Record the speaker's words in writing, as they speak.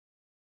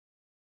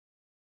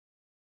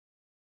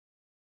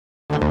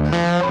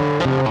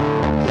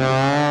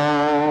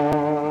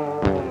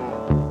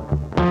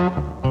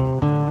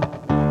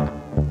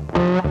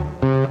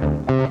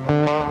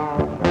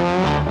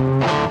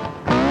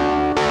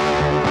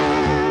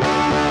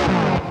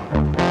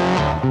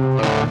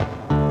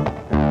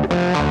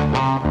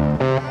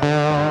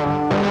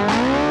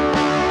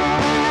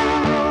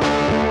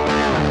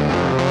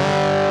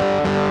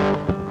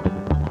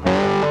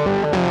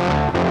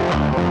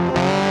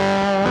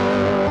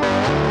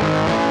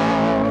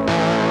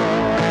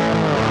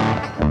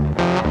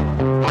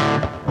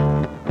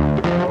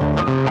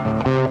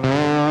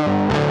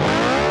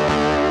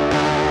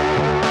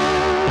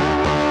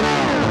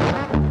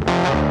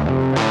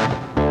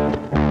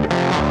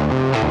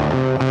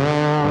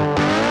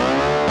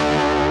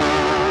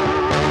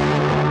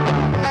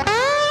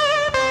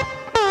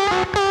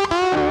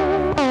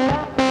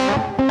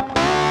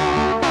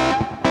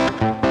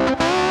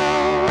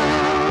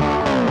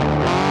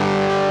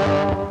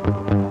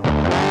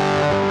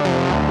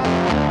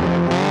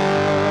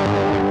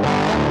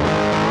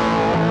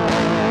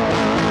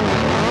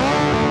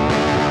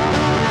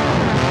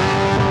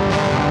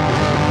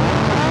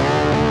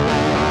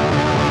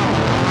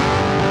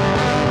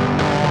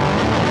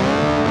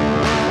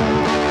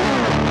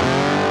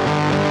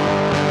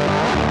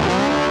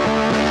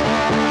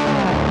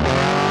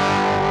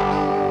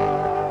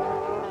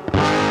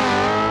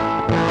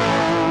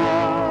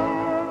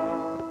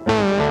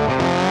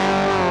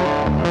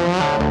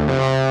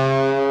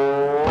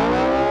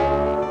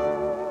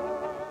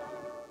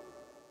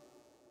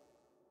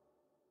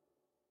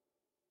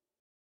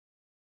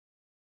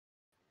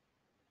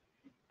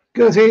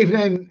Good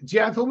evening,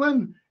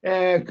 gentlemen.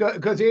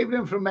 Good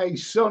evening from a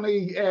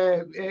sunny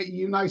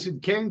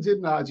United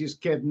Kingdom. No, just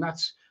kidding.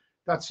 That's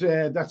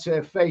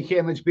a fake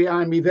image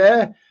behind me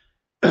there.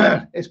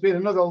 It's been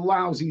another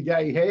lousy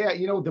day here.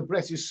 You know what the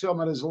British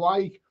summer is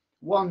like.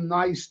 One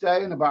nice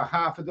day and about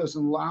half a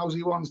dozen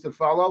lousy ones to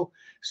follow.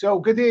 So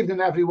good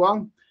evening,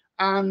 everyone.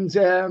 And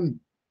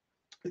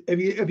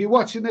if you're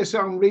watching this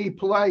on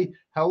replay,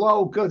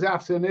 hello, good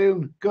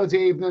afternoon, good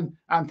evening,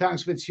 and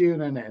thanks for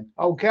tuning in.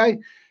 Okay.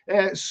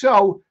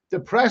 So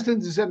the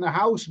president is in the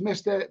house,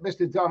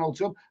 Mr. Donald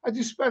Trump. I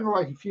just spent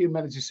like a few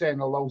minutes just saying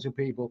hello to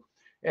people.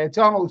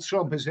 Donald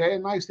Trump is here.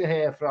 Nice to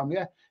hear from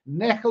you.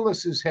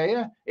 Nicholas is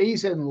here.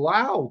 He's in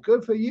Laos.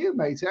 Good for you,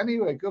 mate.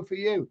 Anyway, good for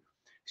you.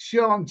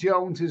 Sean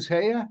Jones is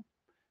here.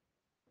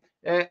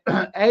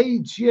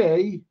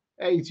 AG,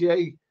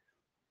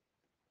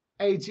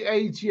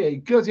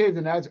 good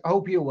evening, Ed.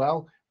 Hope you're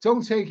well.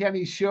 Don't take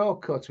any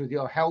shortcuts with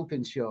your health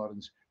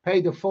insurance.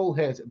 Pay the full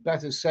hit.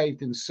 Better safe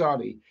than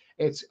sorry.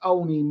 It's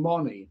only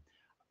money.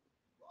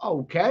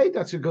 Okay,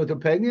 that's a good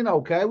opinion.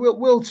 Okay,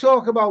 we'll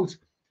talk about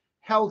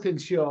health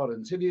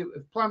insurance. If you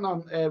plan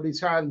on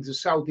retiring to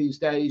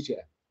Southeast Asia,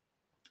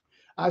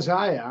 as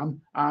I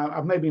am,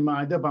 I've made my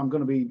mind up. I'm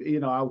going to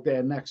be, out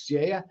there next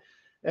year.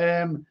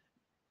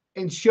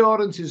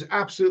 Insurance is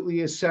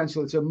absolutely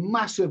essential. It's a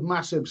massive,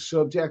 massive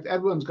subject.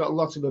 Everyone's got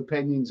lots of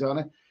opinions on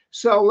it.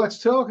 So let's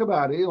talk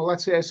about it.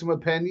 Let's hear some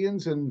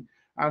opinions and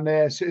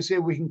see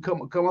if we can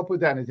come up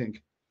with anything.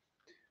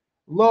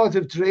 Lord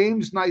of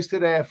Dreams, nice to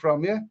hear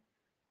from you.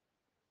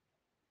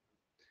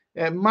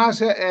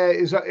 Mazza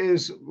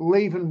is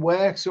leaving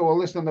work, so we'll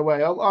listen on the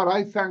way up. All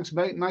right, thanks,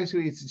 mate. Nice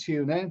of you to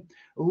tune in.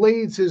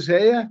 Leeds is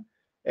here.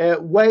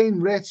 Wayne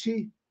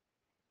Ritchie.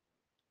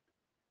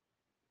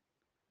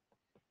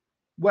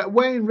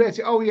 Wayne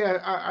Ritchie. Oh,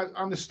 yeah,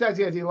 on the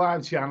Steady Eddie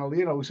Live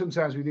channel,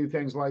 sometimes we do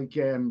things like,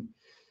 do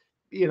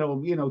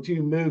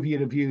movie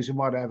reviews and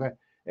whatever.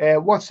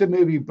 Watched the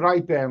movie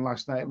Brightburn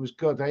last night. It was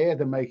good. I heard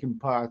they're making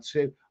part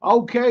 2.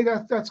 Okay,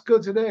 that's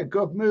good to hear.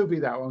 Good movie,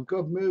 that one.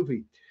 Good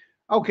movie.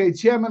 Okay,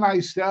 Gemini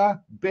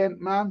Star,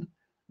 Bentman,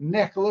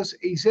 Nicholas.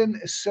 He's in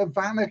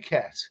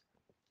Savannah-Ket.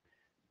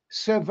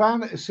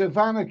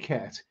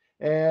 Savannah-Ket.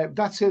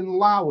 That's in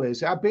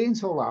Laos. I've been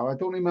to Laos. I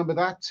don't remember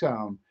that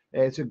town.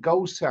 It's a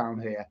ghost town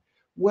here.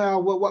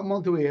 Well, what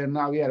month are we in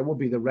now? Yeah, it would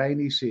be the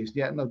rainy season.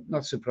 Yeah,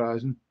 not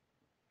surprising.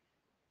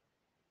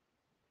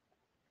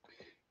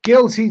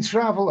 Guilty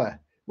Traveller.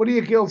 What are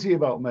you guilty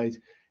about, mate?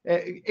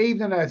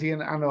 Evening, Eddie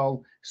and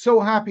all. So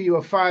happy you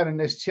are firing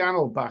this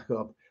channel back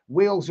up.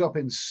 Wheels up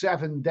in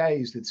 7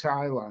 days to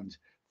Thailand.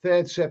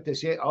 3rd trip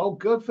this year. Oh,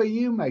 good for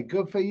you, mate.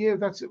 Good for you.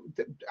 That's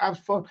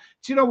fun.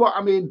 Do you know what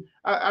I mean?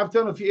 I've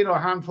done a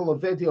handful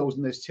of videos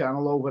on this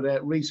channel over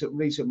the recent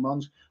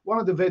months. One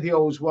of the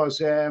videos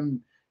was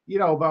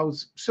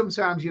about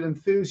sometimes your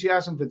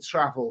enthusiasm for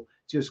travel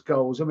just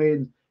goes. I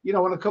mean,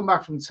 when I come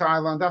back from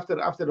Thailand after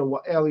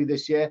early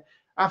this year,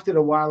 after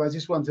a while, I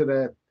just wanted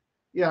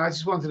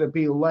to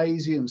be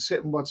lazy and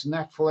sit and watch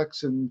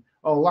Netflix and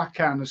all that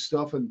kind of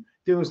stuff and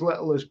do as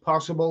little as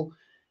possible.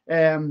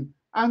 And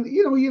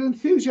your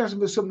enthusiasm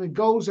for something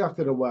goes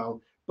after a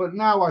while. But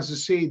now, as I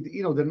see,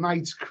 the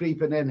night's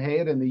creeping in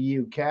here in the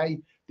UK,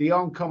 the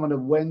oncoming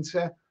of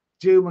winter,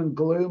 doom and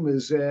gloom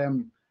is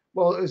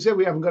as if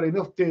we haven't got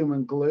enough doom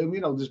and gloom.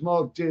 There's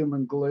more doom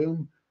and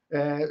gloom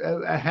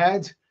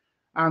ahead.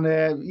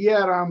 And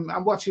yeah,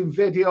 I'm watching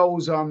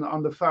videos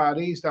on the Far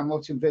East. I'm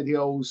watching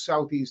videos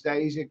Southeast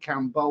Asia,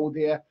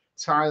 Cambodia,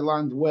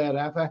 Thailand,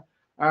 wherever.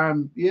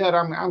 And yeah,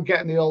 I'm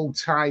getting the old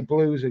Thai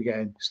blues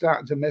again.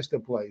 Starting to miss the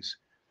place.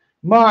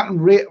 Martin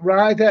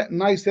Ryder,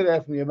 nice to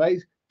hear from you,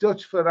 mate.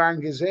 Dutch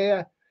Farang is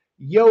here.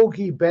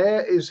 Yogi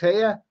Bear is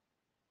here.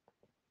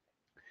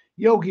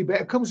 Yogi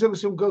Bear comes up with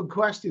some good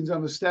questions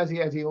on the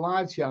Steady Eddie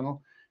live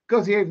channel.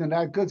 Good evening,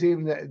 Ed. Good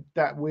evening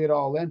that we're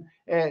all in.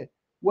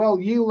 Well,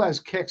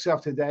 ULEZ kicks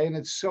off today, and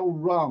it's so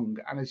wrong,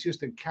 and it's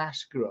just a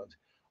cash grab.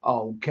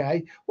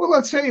 Okay. Well,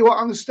 I'll tell you what,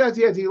 on the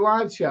Steady Eddie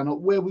live channel,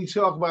 where we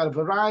talk about a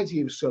variety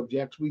of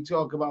subjects, we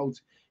talk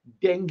about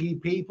dingy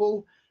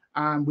people,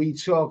 and we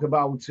talk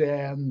about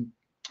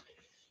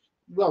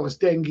well, it's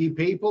dingy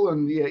people.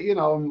 And, you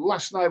know,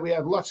 last night we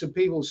had lots of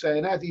people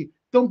saying, Eddie,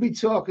 don't be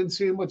talking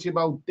too much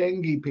about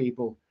dingy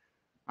people.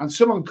 And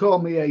someone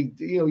called me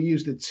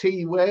used the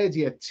T word,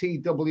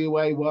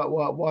 TWA,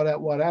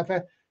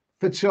 whatever,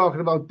 for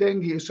talking about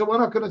dingy. So we're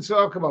not going to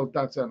talk about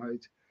that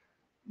tonight.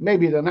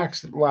 Maybe the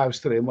next live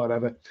stream,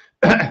 whatever.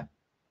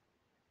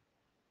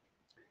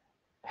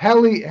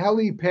 Heli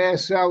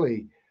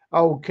Perselli.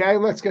 Okay,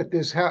 let's get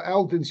this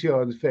health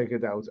insurance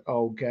figured out.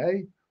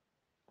 Okay.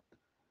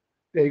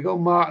 There you go,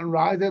 Martin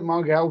Ryder,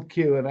 Monk Health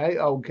Q&A.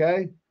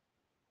 Okay.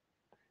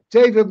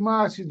 David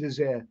Martin is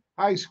here.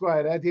 Hi,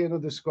 Squire Eddie,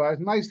 another Squire.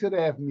 Nice to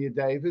hear from you,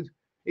 David.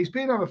 He's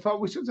been on the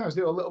phone. We sometimes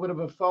do a little bit of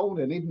a phone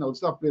in, even though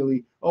it's not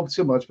really up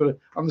to much, but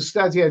on the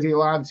Steady Eddie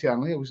live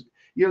channel, it was,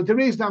 you know, the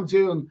reason I'm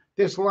doing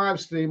this live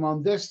stream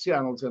on this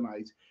channel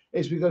tonight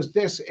is because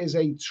this is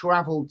a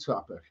travel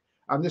topic,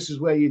 and this is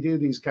where you do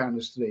these kind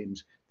of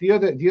streams. The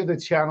other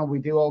channel, we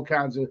do all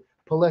kinds of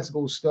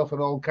political stuff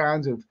and all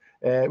kinds of,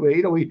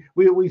 you know,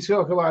 we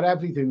talk about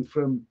everything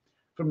from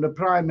the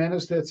Prime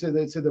Minister to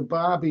the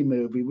Barbie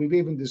movie. We've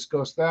even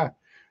discussed that.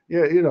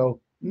 You know,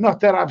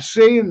 not that I've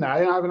seen that.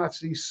 I haven't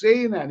actually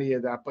seen any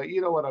of that, but you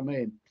know what I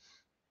mean.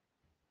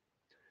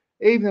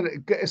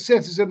 Even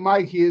Citizen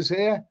Mikey is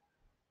here.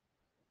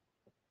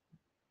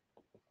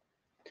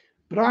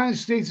 Brian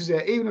Street is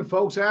here. Even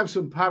folks, I have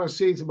some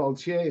paracetamol.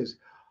 Cheers.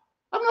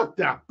 I'm not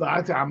that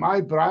bad, am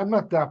I, Brian? I'm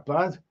not that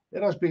bad.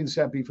 It has been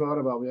said before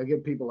about me. I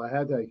give people a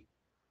headache.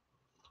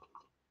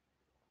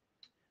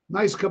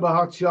 Nice cup of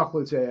hot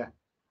chocolate here.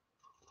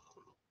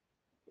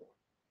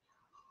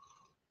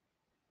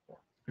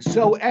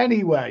 So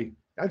anyway,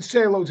 I'd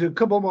say hello to a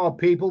couple more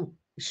people.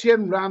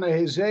 Shin Rana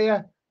is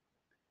here.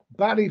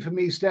 Barry from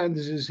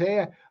EastEnders is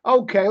here.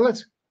 Okay,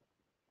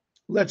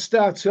 let's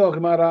start talking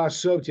about our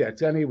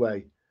subject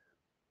anyway.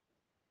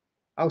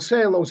 I'll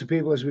say hello to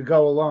people as we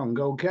go along,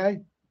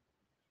 okay?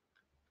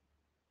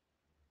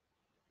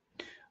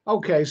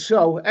 Okay,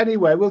 so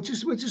anyway, we'll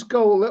just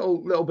go a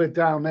little bit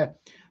down there.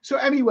 So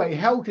anyway,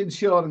 health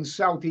insurance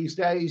Southeast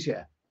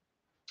Asia.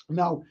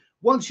 Now,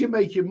 once you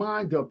make your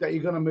mind up that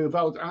you're going to move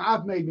out, and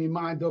I've made my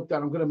mind up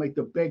that I'm going to make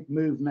the big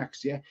move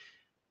next year,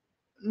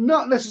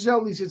 not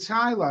necessarily to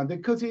Thailand.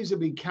 It could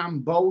easily be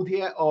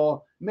Cambodia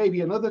or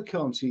maybe another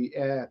country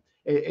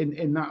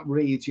in that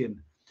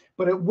region.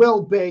 But it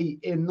will be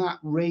in that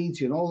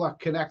region, all that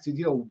connected,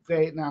 you know,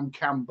 Vietnam,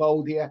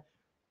 Cambodia.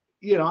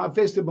 You know, I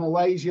visited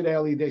Malaysia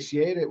early this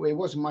year. It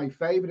wasn't my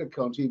favorite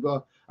country,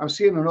 but I'm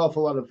seeing an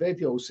awful lot of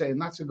videos saying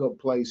that's a good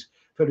place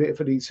for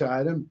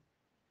retiring.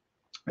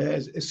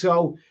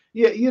 So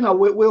yeah, you know,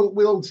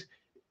 we'll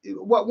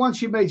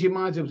once you made your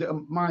mind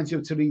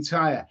up to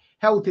retire,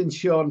 health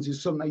insurance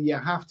is something you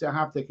have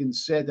to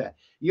consider.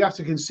 You have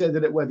to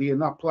consider it whether you're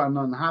not planning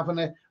on having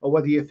it, or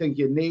whether you think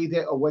you need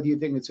it, or whether you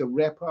think it's a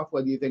rip-off,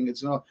 whether you think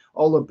it's not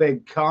all a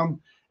big con.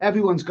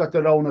 Everyone's got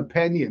their own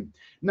opinion.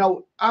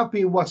 Now, I've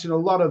been watching a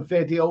lot of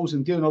videos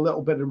and doing a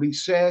little bit of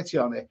research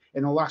on it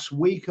in the last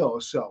week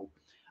or so,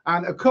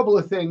 and a couple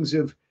of things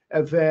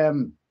I've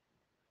learned.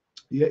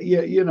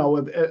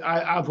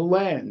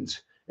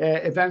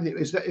 If anything,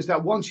 is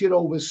that once you're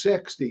over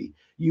 60,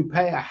 you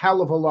pay a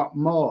hell of a lot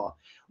more.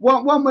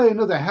 One way or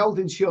another, health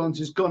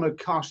insurance is going to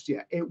cost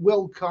you. It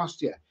will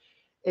cost you.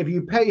 If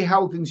you pay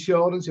health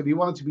insurance, if you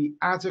want it to be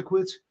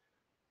adequate,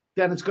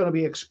 then it's going to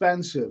be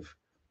expensive.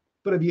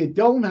 But if you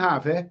don't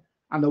have it,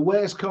 and the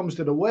worst comes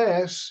to the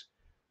worst,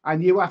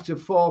 and you have to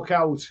fork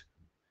out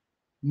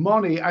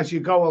money as you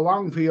go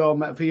along for your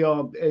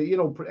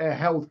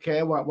health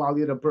care while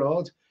you're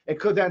abroad, it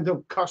could end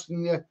up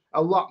costing you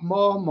a lot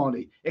more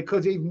money. It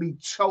could even be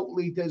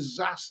totally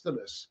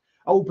disastrous.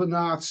 Open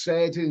heart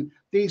surgery,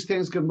 these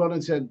things can run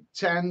into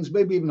tens,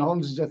 maybe even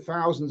hundreds of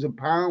thousands of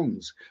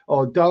pounds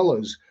or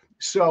dollars.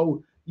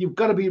 So you've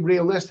got to be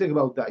realistic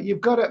about that.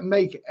 You've got to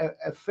make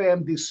a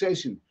firm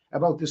decision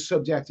about the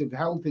subject of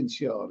health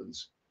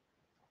insurance.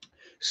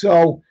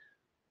 So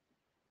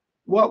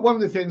one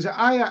of the things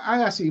I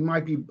actually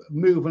might be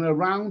moving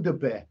around a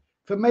bit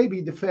for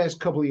maybe the first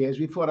couple of years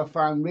before I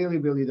find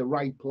really the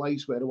right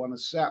place where I want to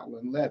settle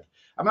and live.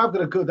 I mean, I've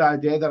got a good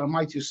idea that I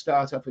might just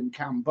start off in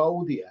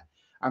Cambodia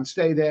and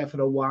stay there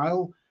for a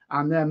while,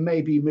 and then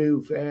maybe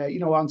move,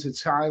 on to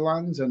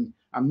Thailand and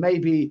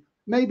maybe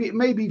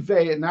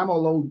Vietnam.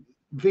 Although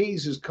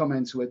visas come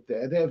into it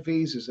there, their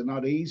visas are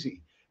not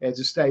easy.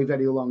 to stay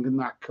very long in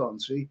that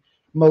country.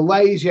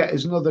 Malaysia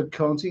is another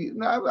country.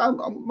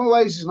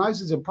 Malaysia is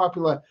nice. It's a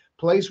popular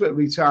place with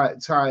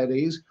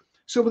retirees.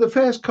 So for the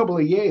first couple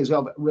of years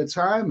of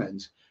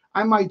retirement,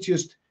 I might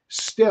just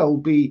still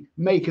be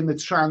making the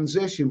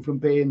transition from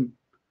being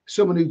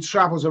someone who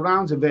travels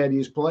around to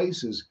various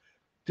places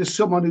to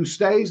someone who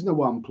stays in the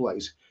one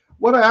place.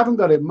 What I haven't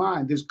got in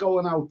mind is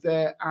going out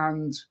there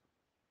and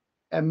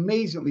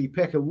immediately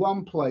picking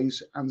one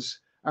place and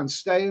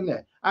staying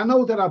there. I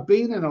know that I've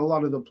been in a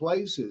lot of the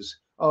places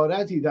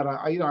already that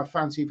I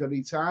fancy for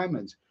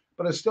retirement,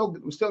 but I'm still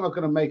not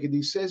going to make a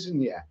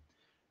decision yet.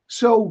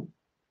 So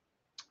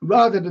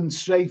rather than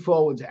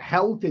straightforward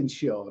health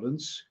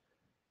insurance,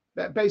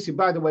 basically,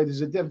 by the way,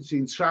 there's a difference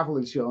between travel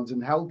insurance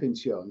and health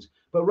insurance,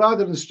 but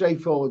rather than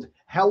straightforward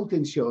health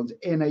insurance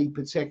in a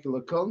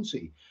particular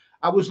country,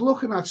 I was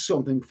looking at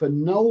something for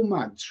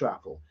nomad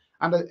travel.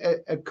 And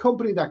a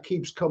company that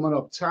keeps coming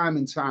up time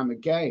and time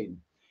again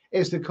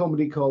is the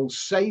company called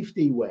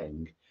Safety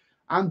Wing.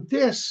 And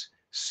this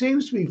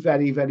seems to be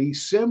very, very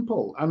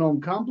simple and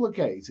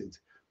uncomplicated.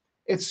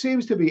 It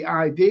seems to be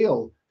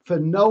ideal for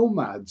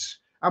nomads.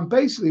 And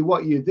basically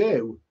what you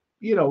do,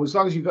 as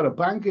long as you've got a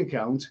bank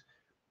account,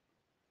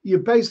 you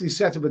basically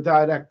set up a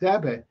direct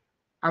debit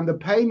and the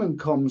payment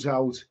comes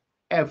out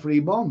every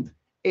month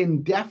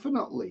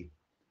indefinitely.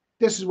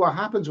 This is what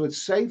happens with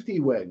Safety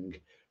Wing.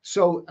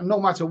 So no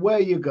matter where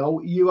you go,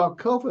 you are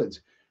covered.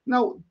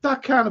 Now,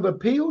 that kind of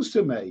appeals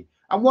to me.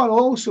 And what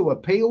also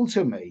appealed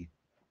to me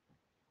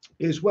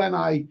is when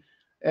I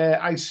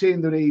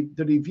seen the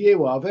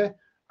review of it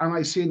and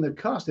I seen the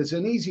cost. It's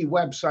an easy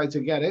website to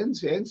get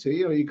into.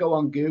 You go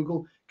on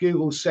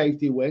Google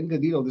Safety Wing,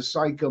 and the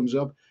site comes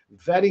up.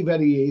 Very,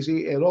 very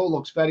easy. It all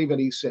looks very,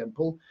 very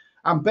simple.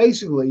 And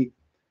basically,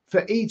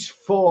 for each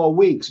 4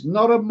 weeks,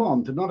 not a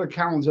month, not a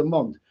calendar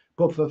month,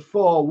 but for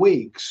 4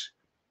 weeks,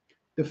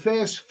 the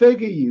first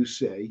figure you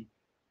see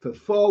for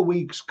 4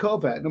 weeks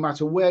cover, no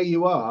matter where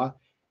you are,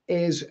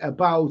 is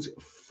about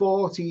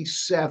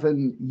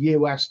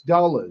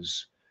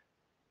 $47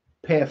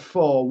 per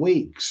 4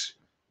 weeks.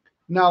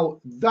 Now,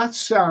 that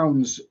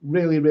sounds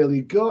really,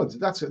 really good.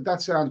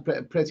 That sounds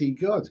pretty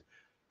good.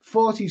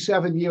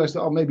 47 US,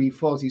 or maybe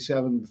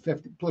 47,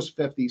 50 plus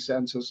 50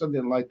 cents or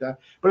something like that.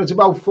 But it's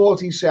about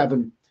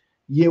 $47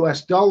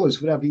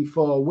 for every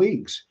 4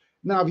 weeks.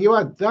 Now, if you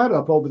add that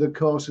up over the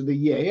course of the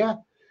year,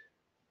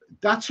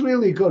 that's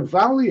really good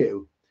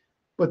value.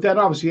 But then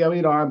obviously,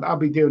 I'll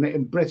be doing it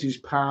in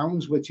British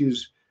pounds, which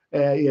is,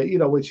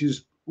 which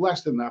is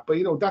less than that.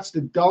 But, that's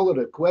the dollar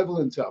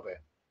equivalent of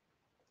it.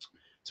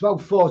 It's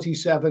about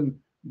 $47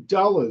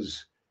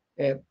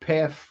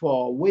 per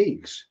 4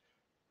 weeks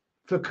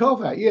for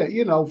cover.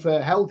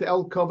 For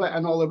health cover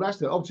and all the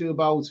rest of it, up to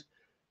about,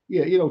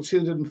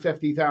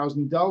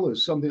 $250,000,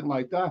 something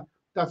like that.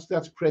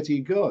 That's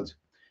pretty good.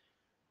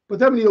 But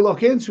then when you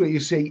look into it, you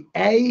see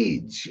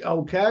age,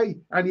 okay?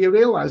 And you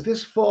realize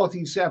this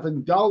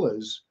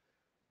 $47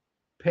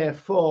 per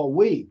 4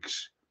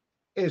 weeks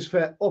is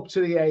for up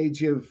to the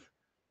age of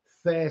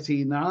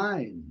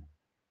 39.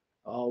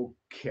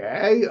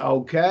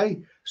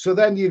 Okay. So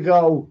then you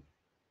go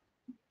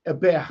a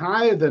bit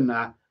higher than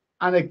that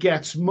and it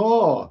gets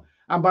more.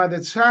 And by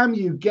the time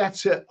you get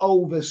to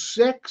over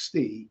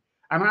 60,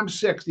 and I'm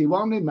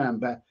 61,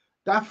 remember,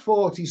 that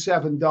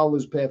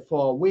 $47 per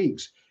 4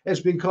 weeks has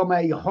become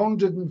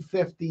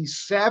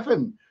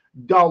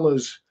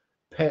 $157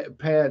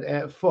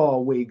 per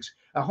 4 weeks,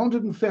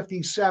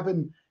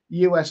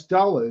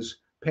 $157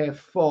 per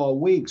 4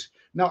 weeks.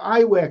 Now,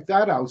 I worked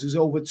that out as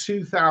over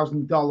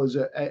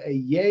 $2,000 a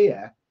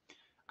year.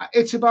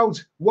 It's about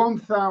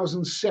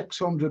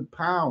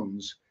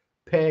 £1,600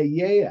 per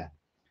year.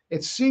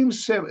 It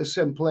seems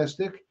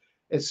simplistic.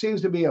 It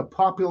seems to be a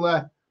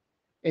popular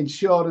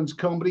insurance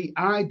company,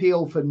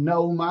 ideal for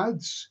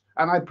nomads,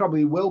 and I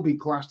probably will be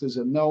classed as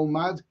a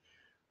nomad,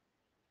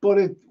 but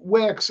it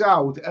works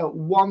out at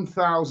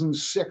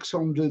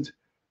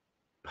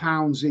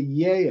 £1,600 a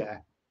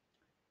year,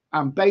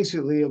 and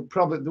basically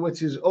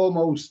which is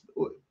almost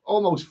 3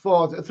 or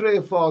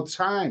 4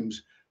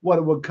 times what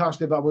it would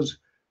cost if I was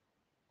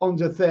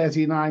under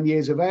 39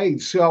 years of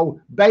age.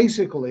 So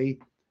basically,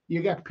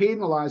 you get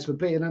penalized for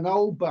being an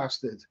old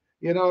bastard.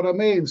 You know what I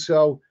mean?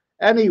 So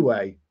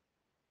anyway,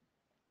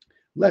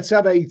 let's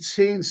have a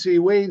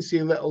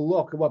teensy-weensy little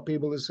look at what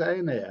people are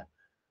saying here.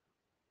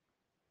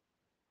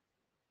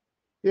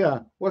 Yeah,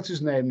 what's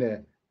his name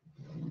there?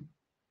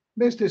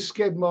 Mr.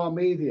 Skidmore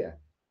Media.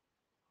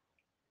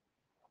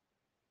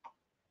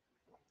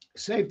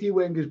 Safety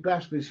Wing is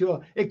best for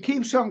sure. It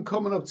keeps on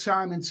coming up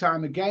time and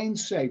time again,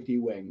 Safety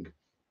Wing.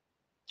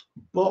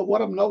 But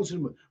what I'm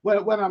noticing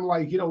when I'm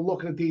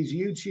looking at these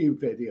YouTube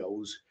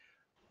videos,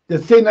 the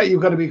thing that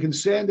you've got to be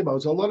concerned about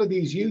is a lot of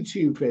these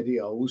YouTube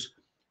videos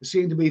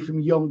seem to be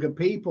from younger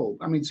people.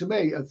 I mean, to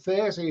me, a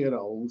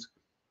 30-year-old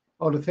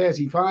or a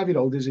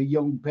 35-year-old is a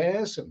young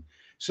person.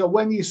 So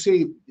when you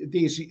see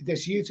this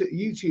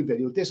YouTube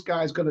video, this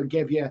guy's going to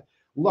give you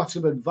lots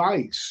of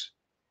advice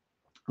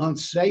on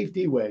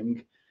Safety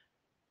Wing.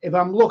 if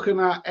I'm looking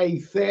at a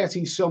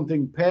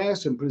 30-something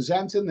person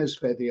presenting this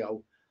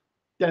video,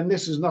 then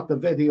this is not the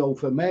video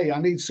for me. I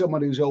need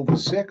someone who's over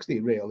 60,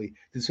 really,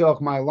 to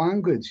talk my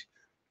language.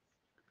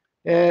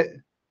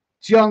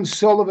 John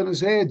Sullivan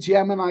is here.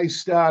 Gemini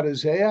Star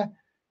is here.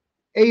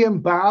 Ian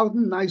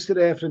Bowden, nice to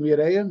hear from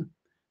you, Ian.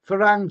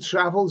 Farang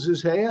Travels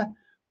is here.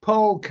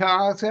 Paul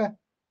Carter.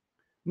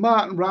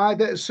 Martin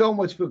Ryder. So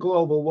much for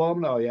global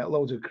warming. Oh, yeah,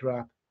 loads of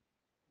crap.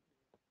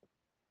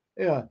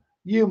 Yeah.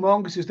 Hugh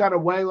Monks, is that a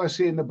whale I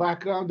see in the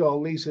background? Or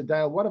Lisa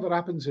Dale? Whatever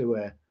happened to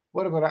her?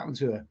 Whatever happened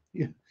to her?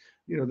 You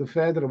know, the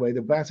further away,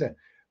 the better.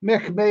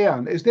 Mick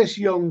Meehan, is this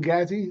young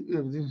Getty?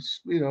 You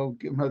know,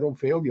 I don't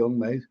feel young,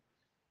 mate.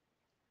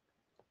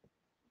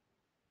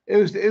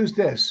 Who's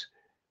this?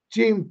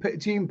 Gene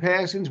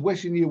Parsons,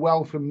 wishing you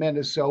well from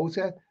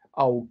Minnesota.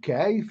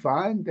 Okay,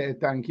 fine.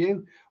 Thank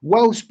you.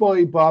 Welsh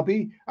boy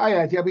Bobby.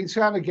 I've been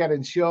trying to get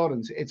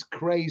insurance. It's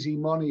crazy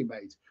money,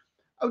 mate.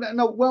 Oh,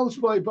 no, Welsh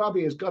boy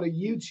Bobby has got a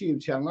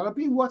YouTube channel, and I've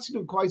been watching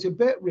him quite a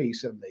bit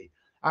recently.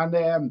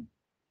 And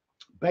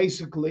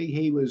basically,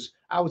 he was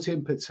out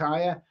in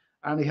Pattaya,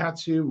 and he had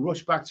to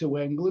rush back to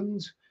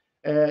England,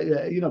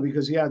 you know,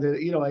 because he had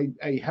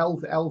a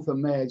health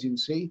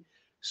emergency.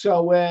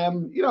 So,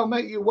 you know,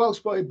 mate, you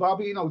Welsh boy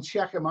Bobby, you know,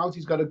 check him out.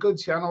 He's got a good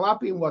channel.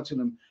 I've been watching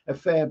him a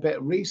fair bit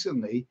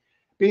recently.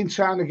 Been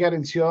trying to get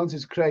insurance.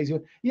 It's crazy.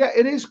 Yeah,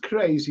 it is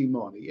crazy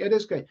money. It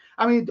is crazy.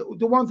 I mean,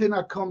 the one thing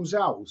that comes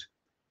out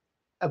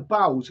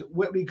about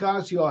with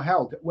regards to your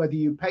health, whether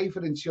you pay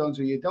for insurance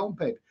or you don't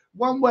pay,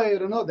 one way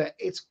or another,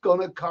 it's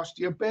going to cost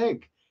you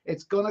big.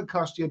 It's going to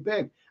cost you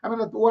big. I mean,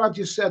 what I've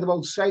just said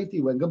about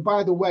Safety Wing, and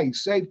by the way,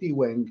 Safety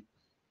Wing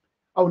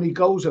only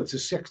goes up to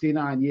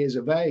 69 years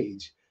of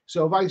age.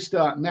 So if I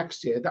start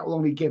next year, that will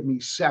only give me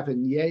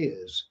 7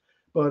 years.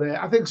 But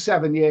I think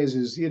 7 years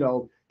is, you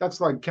know, that's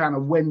like kind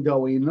of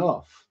window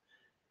enough.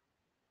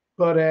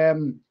 But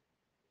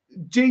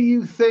do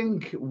you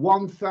think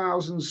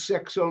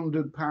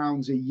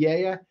 £1,600 a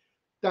year,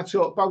 that's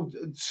about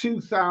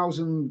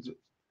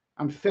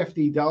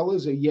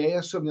 $2,050 a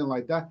year, something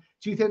like that?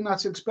 Do you think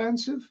that's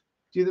expensive?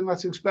 Do you think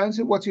that's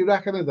expensive? What do you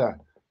reckon of that?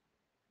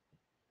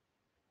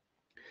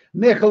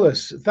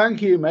 Nicholas,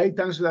 thank you, mate.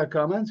 Thanks for that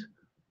comment.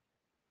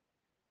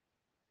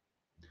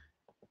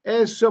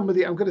 Here's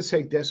somebody. I'm going to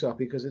take this off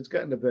because it's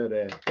getting a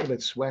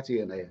bit sweaty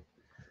in here.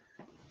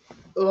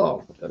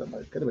 Oh, get a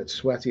bit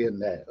sweaty in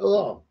there.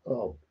 Oh,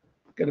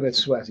 get a bit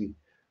sweaty.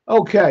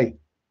 Okay,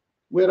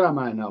 where am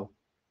I now?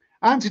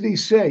 Anthony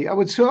C. I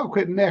would talk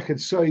with Nick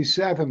at Soy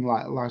 7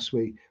 last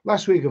week.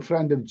 Last week, a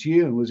friend of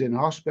June was in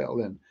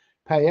hospital in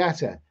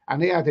Payetta,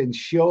 and he had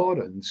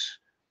insurance,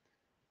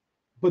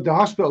 but the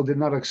hospital did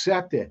not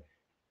accept it.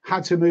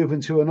 Had to move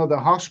into another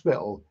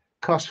hospital.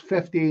 Cost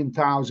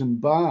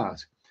 15,000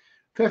 baht.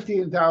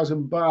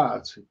 15,000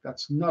 baht.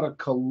 That's not a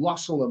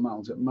colossal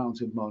amount of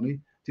money.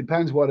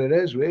 Depends what it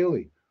is,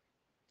 really.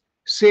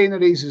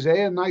 Sceneries is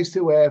here. Nice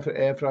to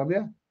hear from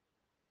you.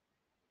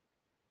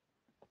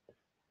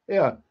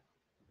 Yeah.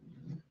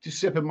 Just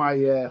sipping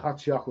my hot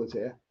chocolate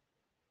here.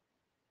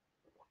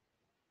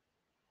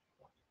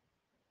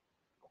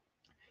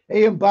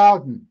 Ian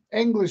Bowden,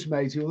 English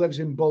mate who lives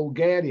in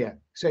Bulgaria,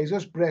 says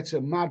us Brits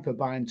are mad for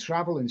buying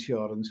travel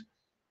insurance,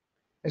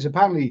 as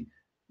apparently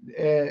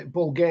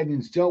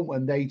Bulgarians don't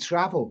when they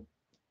travel.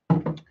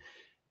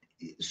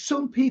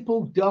 Some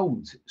people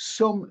don't.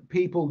 Some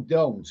people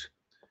don't.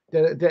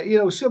 You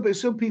know,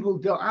 some people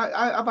don't.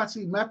 I've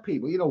actually met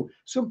people. You know,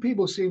 some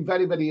people seem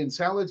very, very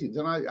intelligent,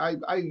 and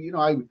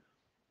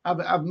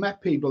I've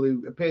met people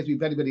who appear to be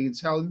very, very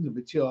intelligent and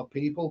mature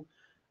people.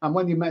 And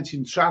when you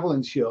mention travel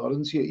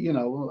insurance, you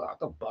know, I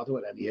don't bother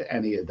with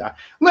any of that.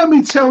 Let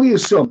me tell you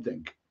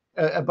something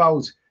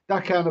about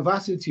that kind of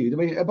attitude. I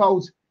mean,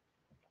 about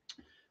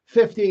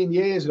 15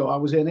 years ago, I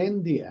was in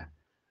India,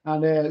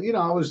 and you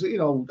know, I was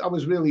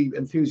really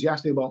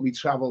enthusiastic about me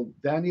travel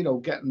then. You know,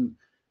 getting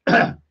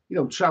you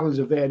know, traveling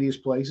to various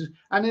places.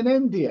 And in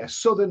India, I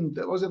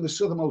was in the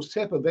southernmost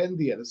tip of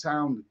India, the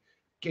town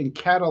in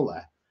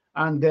Kerala,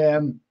 and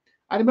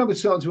I remember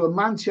talking to a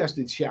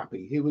Manchester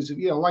chappie. He was,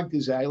 you know, liked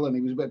his ale, and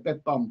he was a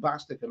bit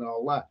bombastic and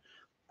all that.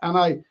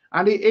 And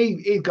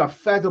he got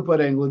fed up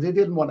at England. He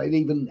didn't want to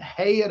even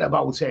hear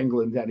about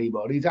England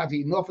anymore. He'd had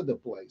enough of the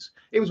place.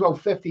 He was about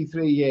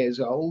 53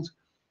 years old.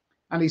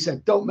 And he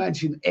said, don't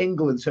mention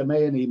England to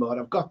me anymore.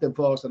 I've got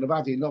divorced and I've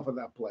had enough of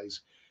that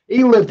place.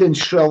 He lived in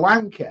Sri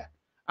Lanka,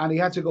 and he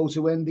had to go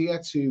to India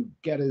to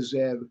get his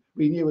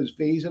renew his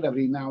visa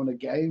every now and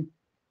again.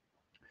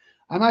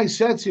 And I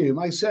said to him,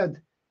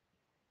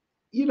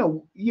 you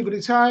know, you've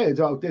retired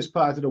out this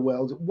part of the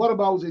world. What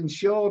about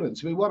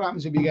insurance? I mean, what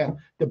happens if you get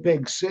the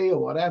big C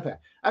or whatever?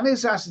 And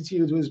his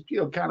attitude was, you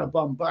know, kind of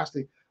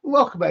bombastic.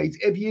 Look, mate,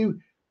 if you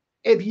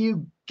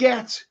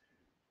get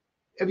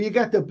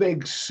the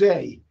big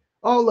C,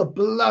 all the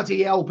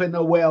bloody help in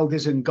the world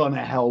isn't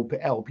gonna help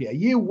you.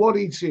 You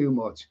worry too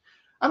much.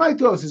 And I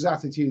thought his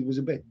attitude was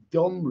a bit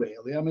dumb,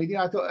 really. I mean,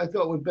 yeah, I thought it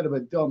was a bit of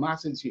a dumb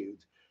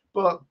attitude,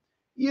 but.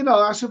 You know,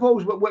 I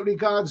suppose with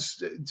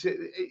regards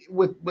to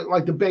with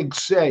like the big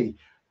C,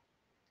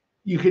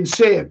 you can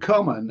see it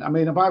coming. I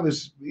mean, if I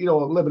was,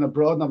 living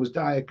abroad and I was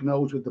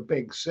diagnosed with the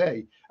big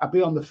C, I'd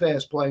be on the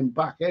first plane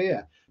back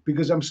here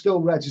because I'm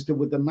still registered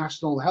with the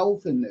National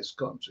Health in this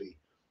country,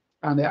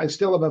 and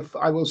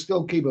I will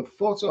still keep a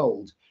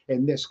foothold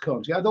in this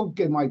country. I don't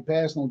give my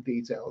personal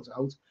details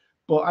out,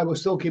 but I will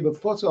still keep a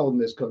foothold in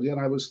this country, and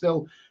I will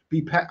still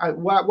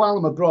while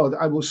I'm abroad,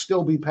 I will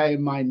still be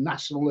paying my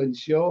national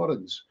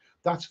insurance.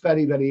 That's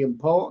very, very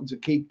important to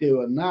keep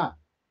doing that.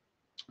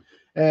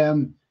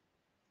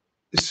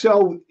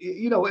 So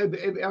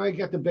if I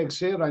get the big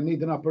C, I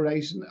need an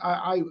operation,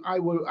 I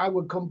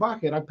would come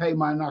back here. I pay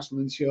my national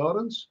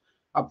insurance.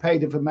 I've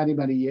paid it for many,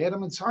 many years.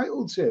 I'm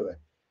entitled to it.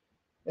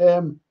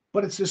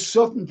 But it's the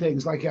sudden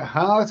things like a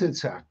heart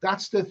attack.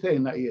 That's the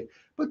thing that you.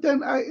 But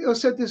then I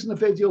said this in a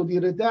video the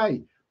other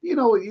day.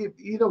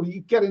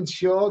 You get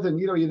insured, and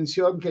you're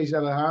insured in case you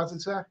have a heart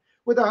attack.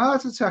 With a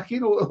heart attack, a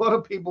lot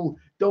of people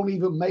don't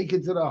even make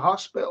it to the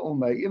hospital,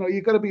 mate.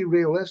 You've got to be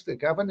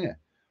realistic, haven't you?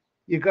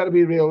 You've got to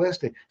be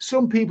realistic.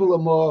 Some people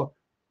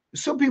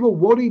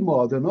worry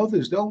more than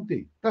others, don't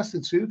they? That's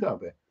the truth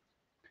of it.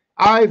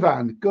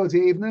 Ivan, good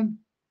evening.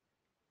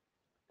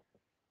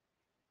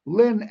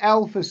 Lynn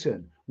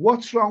Elferson,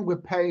 what's wrong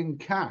with paying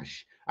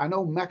cash? I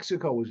know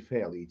Mexico is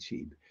fairly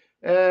cheap.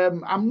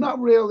 I'm not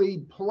really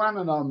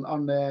planning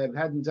on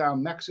heading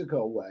down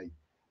Mexico way.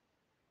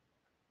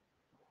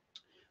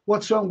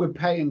 What's wrong with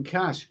paying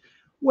cash?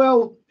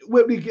 Well,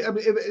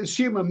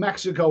 assuming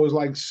Mexico is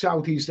like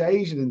Southeast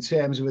Asia in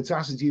terms of its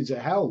attitude to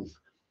health,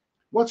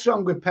 what's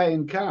wrong with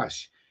paying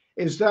cash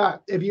is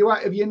that if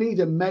you need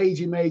a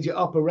major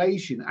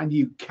operation and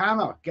you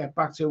cannot get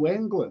back to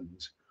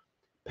England,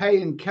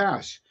 paying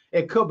cash,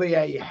 it could be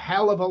a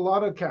hell of a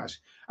lot of cash.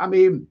 I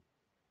mean,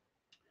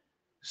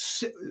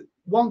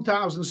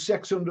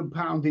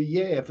 £1,600 a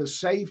year for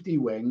safety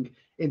wing.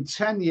 In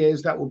 10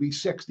 years, that will be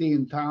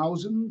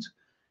 16,000.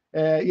 So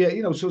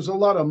it's a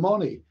lot of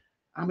money.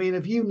 I mean,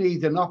 if you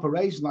need an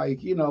operation like,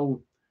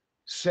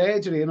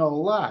 surgery and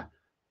all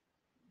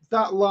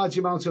that large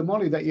amount of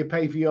money that you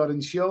pay for your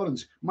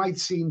insurance might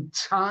seem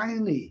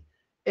tiny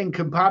in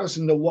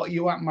comparison to what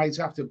you might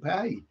have to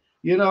pay.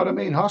 You know what I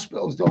mean?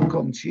 Hospitals don't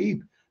come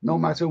cheap, no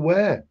matter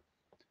where.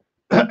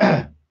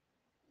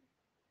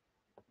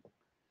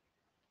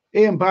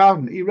 Ian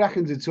Bowden, he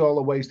reckons it's all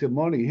a waste of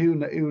money.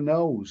 Who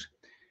knows?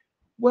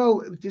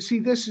 Well, you see,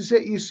 this is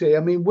it, you see. I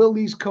mean, will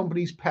these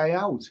companies pay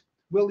out?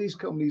 Will these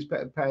companies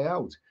pay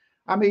out?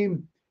 I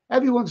mean,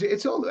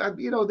 it's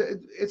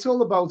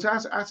all about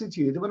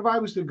attitude. But if I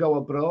was to go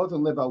abroad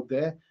and live out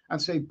there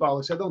and say,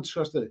 bollocks, I don't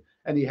trust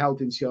any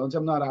health insurance,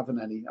 I'm not having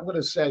any. I'm going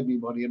to save me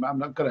money. I'm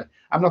not going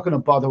to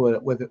bother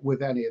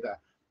with any of that.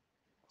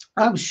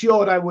 I'm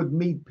sure I would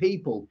meet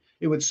people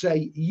who would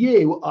say,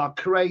 you are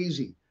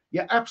crazy.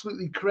 You're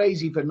absolutely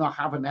crazy for not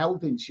having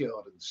health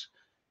insurance.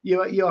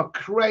 You're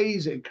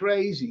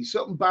crazy.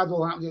 Something bad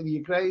will happen to you.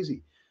 You're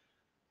crazy.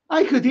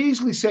 I could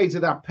easily say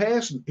to that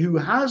person who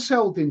has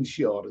health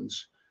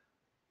insurance,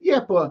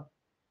 yeah, but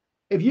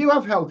if you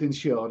have health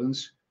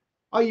insurance,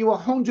 are you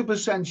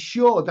 100%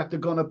 sure that they're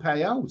going to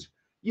pay out?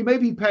 You may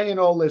be paying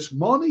all this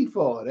money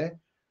for it,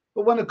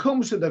 but when it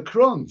comes to the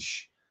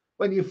crunch,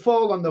 when you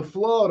fall on the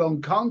floor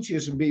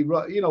unconscious and be,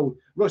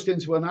 rushed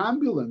into an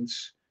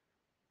ambulance,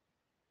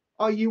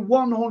 are you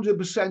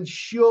 100%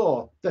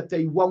 sure that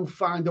they won't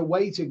find a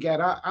way to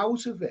get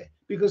out of it?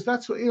 Because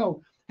that's what,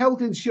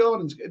 health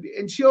insurance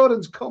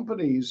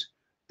companies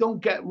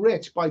don't get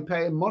rich by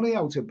paying money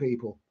out to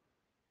people.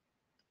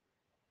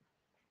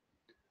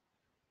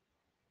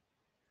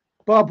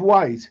 Bob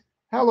White,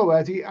 hello,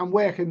 Eddie. I'm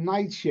working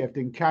night shift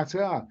in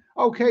Qatar.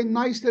 Okay,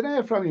 nice to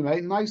hear from you,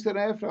 mate. Nice to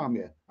hear from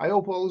you. I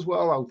hope all is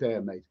well out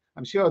there, mate.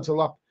 I'm sure it's a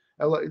lot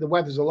the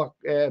weather's a lot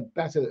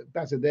better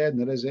there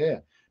than it is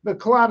here.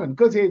 McLaren,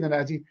 good evening,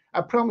 Eddie.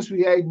 I promise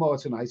we aid more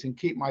tonight and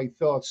keep my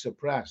thoughts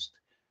suppressed.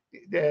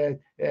 You're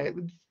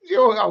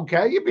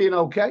okay. You're being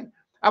okay.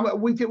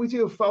 We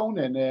do a phone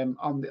in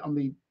on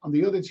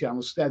the other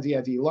channel, Steady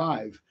Eddie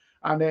Live,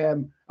 and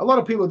a lot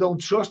of people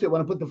don't trust it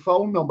when I put the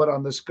phone number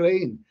on the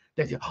screen.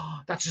 They think,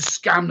 oh, that's a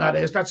scam.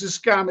 That's a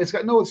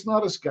scam. No, it's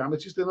not a scam.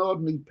 It's just an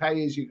ordinary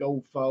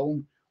pay-as-you-go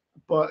phone.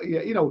 But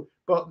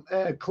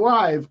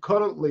Clive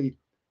currently,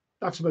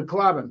 that's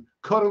McLaren,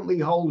 currently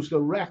holds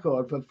the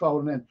record for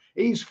phoning in.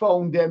 He's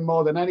phoned in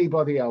more than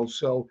anybody else,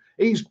 so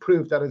he's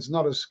proved that it's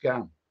not a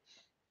scam.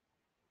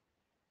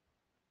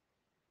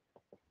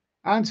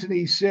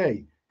 Anthony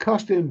C.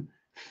 cost him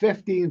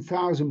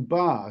 15,000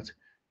 baht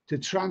to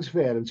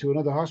transfer him to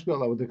another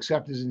hospital that would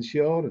accept his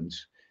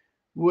insurance.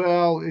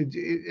 Well,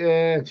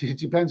 it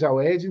depends how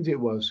urgent it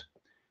was.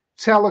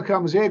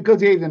 Telecom's here.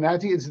 Good evening,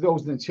 Eddie. It's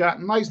those in the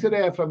chat. Nice to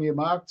hear from you,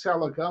 Mark.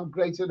 Telecom,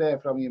 great to hear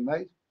from you,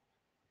 mate.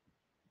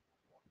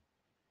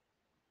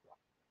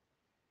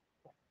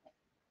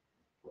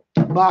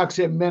 Mark's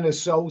in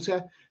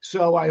Minnesota,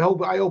 so I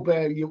hope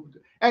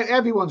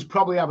everyone's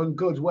probably having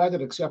good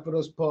weather except for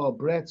us poor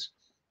Brits.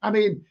 I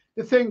mean,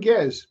 the thing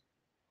is,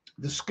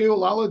 the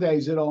school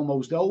holidays are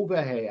almost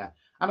over here,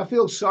 And I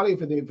feel sorry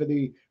for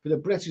the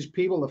British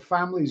people, the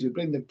families who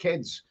bring the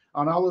kids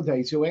on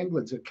holiday to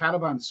England, to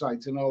caravan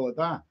sites and all of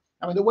that.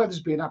 I mean, the weather's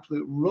been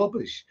absolute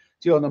rubbish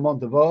during the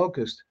month of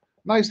August.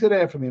 Nice to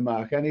hear from you,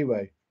 Mark,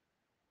 anyway.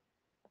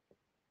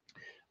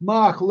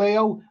 Mark,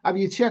 Leo, have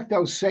you checked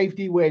out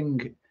Safety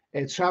Wing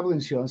travel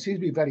insurance? Seems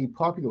to be very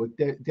popular with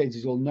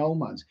digital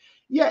nomads.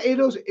 Yeah, it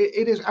is.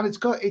 It is, and it's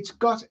got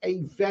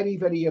a very,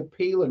 very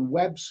appealing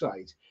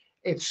website.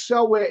 It's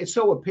so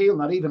appealing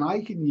that even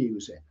I can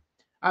use it.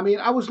 I mean,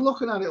 I was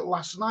looking at it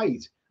last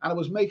night and I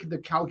was making the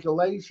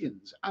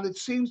calculations, and it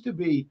seems to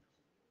be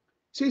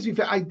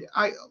I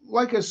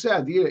like I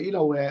said,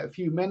 a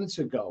few minutes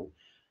ago.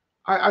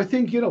 I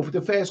think for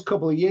the first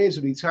couple of years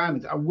of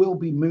retirement, I will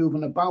be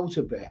moving about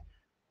a bit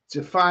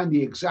to find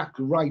the exact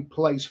right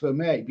place for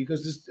me,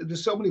 because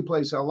there's so many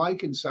places I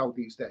like in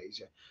Southeast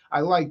Asia. I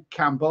like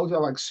Cambodia,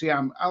 I like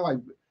Siam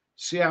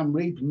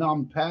Reap,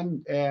 Phnom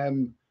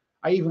Penh.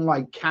 I even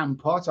like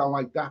Kampot. I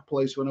like that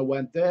place when I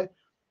went there.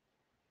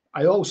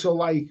 I also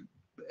like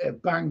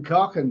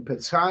Bangkok and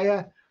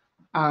Pattaya,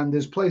 and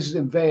there's places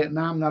in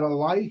Vietnam that I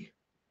like.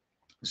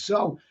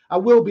 So I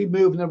will be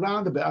moving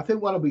around a bit. I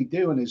think what I'll be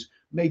doing is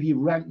maybe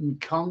renting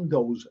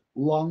condos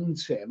long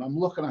term. I'm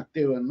looking at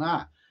doing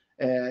that.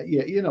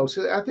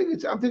 So I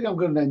think I'm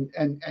going to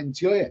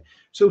enjoy it.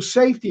 So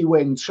Safety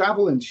Wing,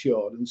 travel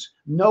insurance,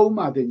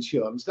 nomad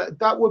insurance,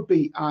 that would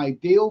be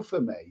ideal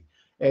for me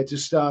to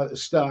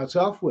start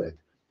off with.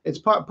 It's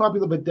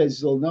popular with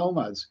digital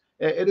nomads.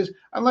 It is,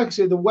 and like I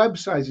say, the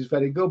website is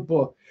very good.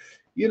 But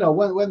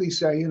when they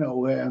say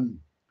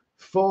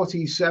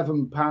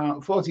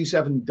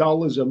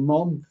 $47 a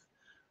month.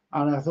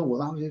 And I thought,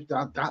 well,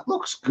 that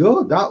looks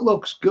good. That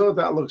looks good.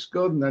 That looks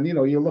good. And then,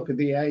 you look at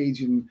the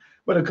age, and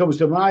when it comes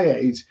to my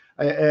age,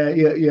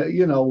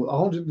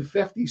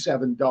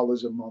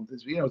 $157 a month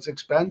is, it's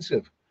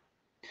expensive.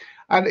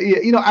 And,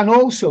 and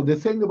also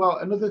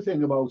another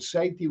thing about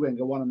Safety Wing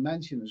I want to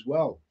mention as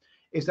well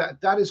is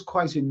that is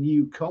quite a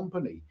new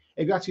company.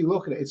 If you actually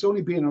look at it, it's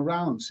only been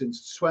around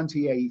since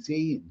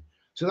 2018.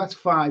 So that's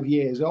 5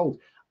 years old.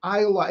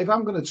 If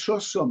I'm going to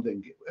trust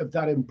something of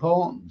that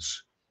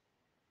importance,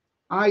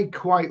 I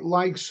quite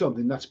like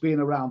something that's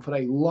been around for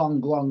a long,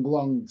 long,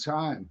 long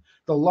time.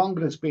 The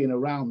longer it's been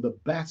around, the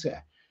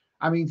better.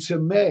 I mean, to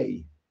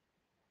me,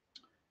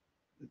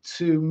 a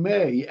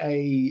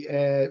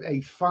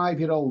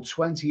 5-year-old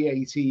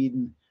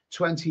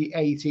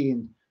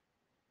 2018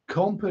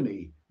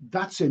 company,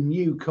 that's a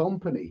new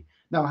company.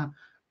 Now,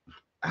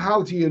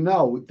 how do you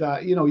know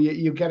that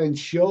you get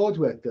insured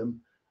with them,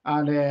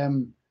 and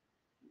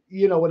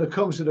when it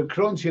comes to the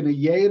crunch in a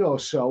year or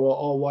so,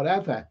 or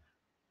whatever,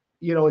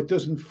 it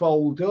doesn't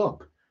fold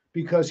up,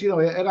 because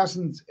it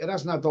hasn't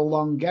had the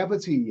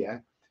longevity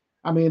yet.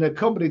 I mean, a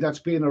company that's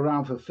been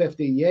around for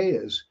 50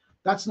 years,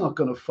 that's not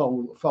going to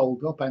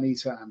fold up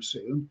anytime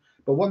soon.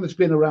 But one that's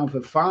been around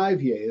for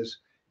 5 years,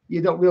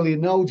 you don't really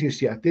know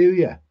just yet, do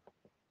you?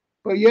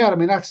 But yeah, I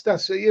mean, that's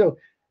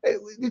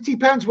it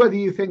depends whether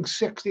you think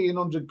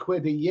 1,600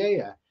 quid a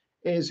year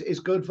is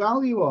good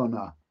value or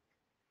not.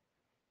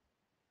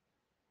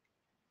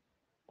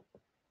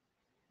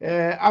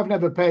 I've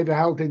never paid for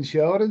health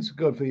insurance.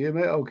 Good for you,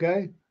 mate.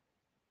 Okay.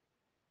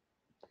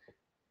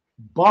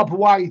 Bob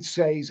White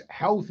says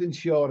health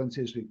insurance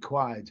is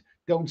required.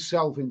 Don't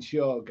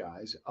self-insure,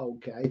 guys.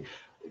 Okay.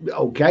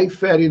 Okay,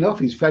 fair enough.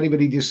 He's very,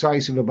 very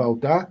decisive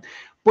about that.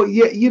 But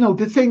yeah,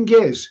 the thing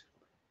is,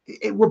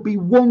 it would be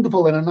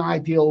wonderful in an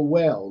ideal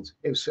world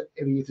if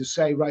you to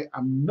say, right,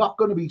 I'm not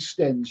going to be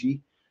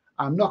stingy.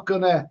 I'm not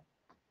going to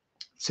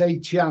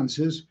take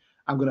chances.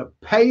 I'm going to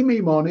pay me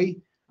money.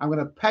 I'm going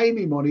to pay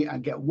me money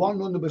and get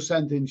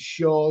 100%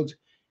 insured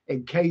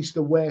in case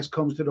the worst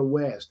comes to the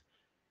worst.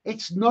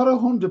 It's not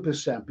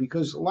 100%,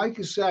 because, like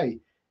I say,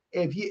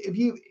 if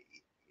you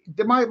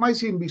there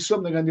might even be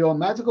something on your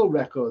medical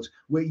records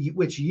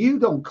which you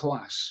don't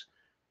class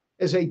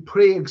as a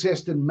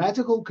pre-existing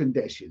medical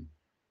condition,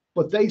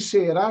 but they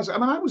see it as. I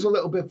mean, I was a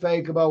little bit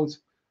vague about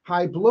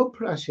high blood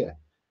pressure.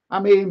 I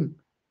mean,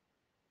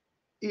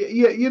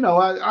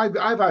 I've had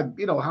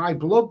high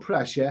blood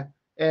pressure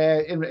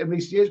in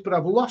recent years, but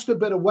I've lost a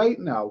bit of weight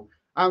now.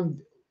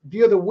 And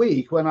the other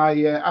week when I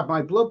had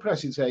my blood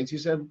pressure taken, he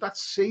said that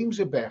seems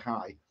a bit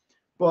high,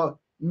 but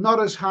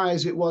not as high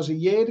as it was a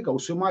year ago.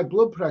 So my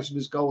blood pressure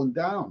is going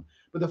down.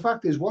 But the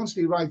fact is, once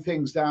they write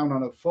things down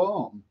on a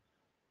form,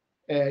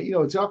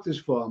 a doctor's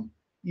form,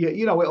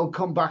 it'll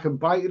come back and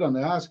bite it on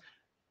the ass.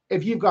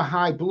 If you've got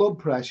high blood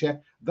pressure,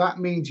 that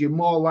means you're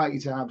more likely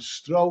to have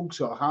strokes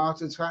or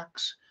heart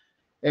attacks.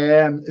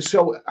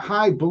 So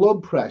high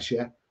blood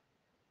pressure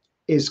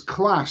is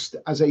classed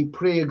as a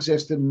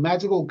pre-existing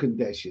medical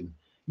condition.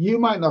 You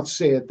might not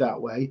see it that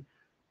way,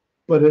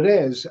 but it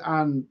is.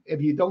 And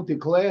if you don't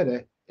declare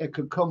it, it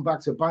could come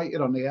back to bite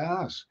you on the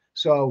ass.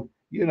 So,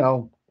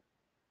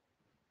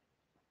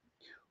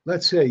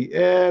 let's see.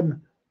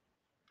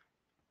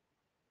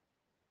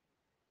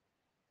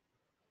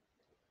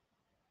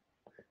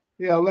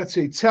 Let's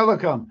see.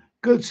 Telecom.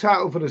 Good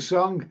title for the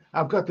song.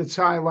 I've got the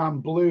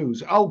Thailand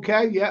blues.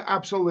 Okay, yeah,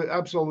 absolutely,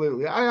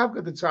 absolutely. I have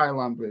got the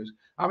Thailand blues.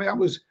 I mean,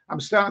 I'm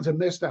starting to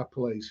miss that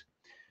place.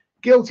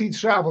 Guilty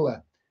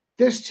Traveller.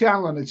 This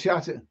channel and the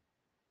chat.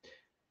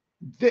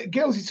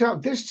 Guilty Traveller.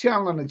 This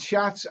channel and the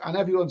chats and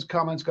everyone's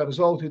comments got us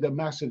all through the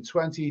mess of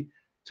 2020,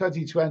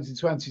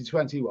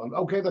 2021.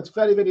 Okay, that's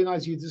very, very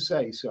nice of you to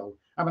say so.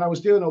 I mean, I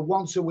was doing a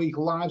once a week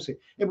live.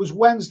 It was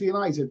Wednesday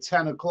night at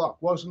 10 o'clock,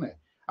 wasn't it?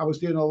 I was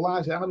doing a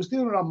live, and I was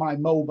doing it on my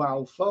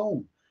mobile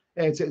phone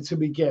to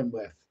begin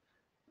with.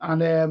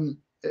 And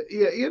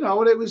you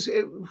know, it was,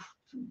 you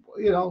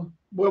know,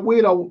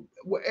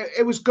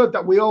 it was good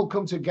that we all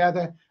come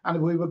together, and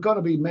if we were going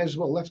to be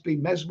miserable, let's be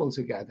miserable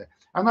together.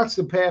 And that's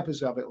the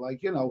purpose of it.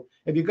 Like, you know,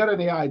 if you've got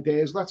any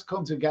ideas, let's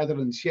come together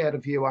and share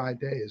a few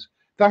ideas.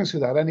 Thanks for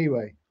that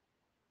anyway.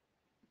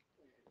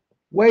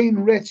 Wayne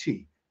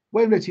Ritchie,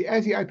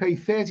 Eddie, I pay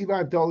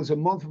 $35 a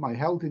month for my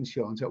health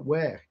insurance at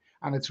work,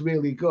 and it's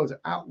really good.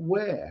 At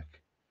work.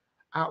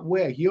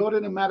 You're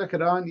in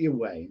America, aren't you,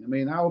 Wayne? I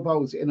mean, how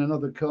about in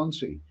another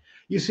country?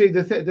 You see,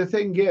 the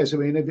thing is, I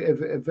mean, if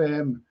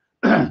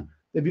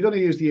if you're going to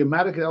use the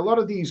American, a lot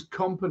of these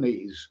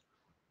companies,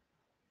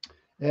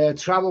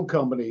 travel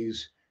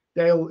companies,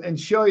 they'll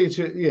insure you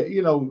to,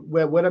 you know,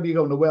 wherever you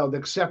go in the world,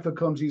 except for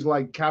countries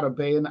like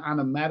Caribbean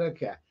and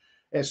America,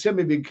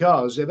 simply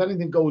because if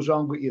anything goes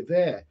wrong with you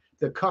there,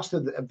 the cost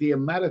of the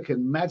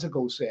American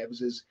medical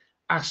service is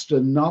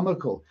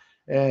astronomical.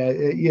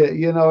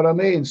 You know what I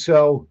mean?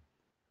 So,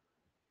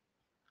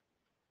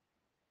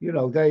 you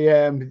know, they,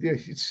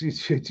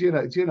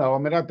 you know, I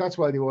mean, that's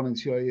why they want to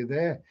insure you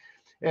there.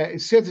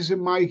 Citizen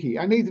Mikey,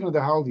 I need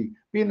another holiday.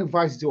 Being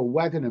invited to a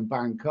wedding in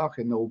Bangkok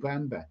in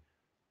November,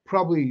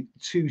 probably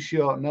too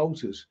short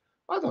notice.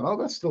 I don't know,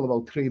 that's still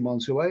about 3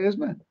 months away,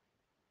 isn't it?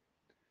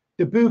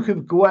 The Book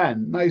of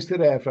Gwen, nice to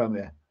hear from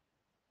you.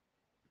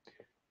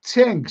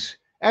 Tinks,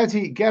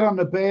 Eddie, get on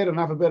the beer and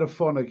have a bit of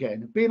fun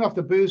again. Been off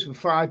the booze for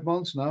 5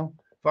 months now.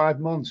 5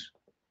 months.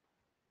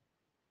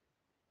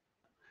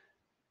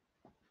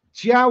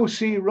 Jiao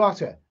C.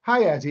 Rotter.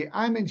 Hi, Eddie.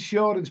 I'm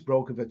insurance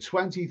broker for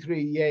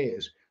 23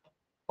 years.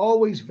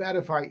 Always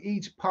verify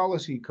each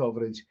policy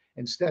coverage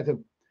instead of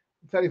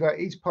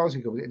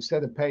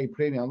pay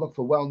premium. Look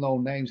for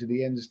well-known names in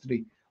the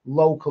industry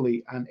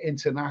locally and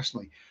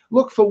internationally.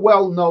 Look for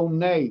well-known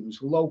names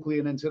locally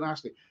and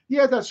internationally.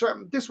 Yeah, that's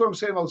right. This is what I'm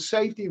saying about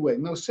Safety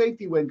Wing. Now,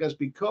 Safety Wing has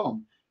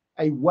become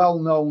a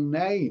well-known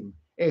name.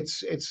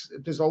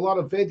 There's a lot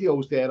of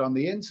videos there on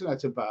the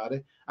internet about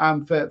it,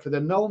 and for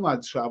the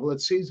nomad travel, it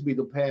seems to be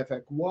the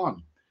perfect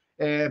one.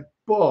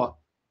 But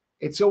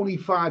it's only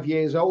 5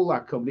 years old,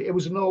 that company. It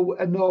was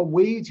a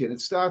Norwegian.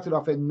 It started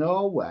off in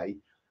Norway,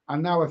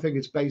 and now I think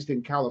it's based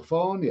in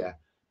California.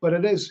 But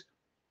it is,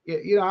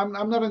 you know,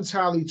 I'm not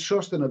entirely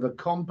trusting of a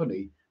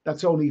company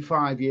that's only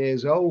 5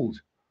 years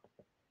old.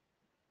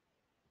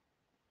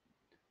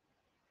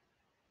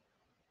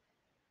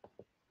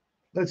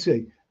 Let's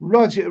see.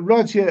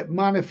 Roger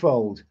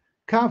Manifold.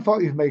 Can't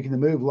fault you for making the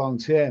move long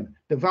term.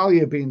 The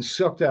value of being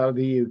sucked out of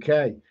the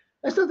UK.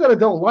 It's not that I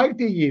don't like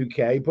the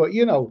UK, but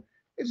you know,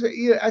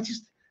 I'd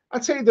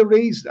say the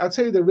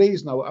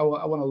reason I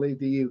want to leave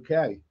the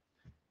UK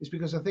is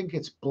because I think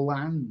it's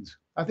bland.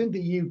 I think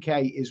the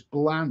UK is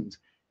bland.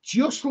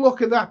 Just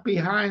look at that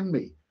behind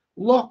me.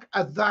 Look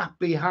at that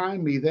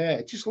behind me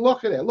there. Just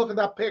look at it. Look at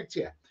that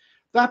picture.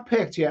 That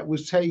picture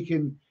was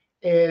taken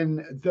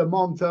in the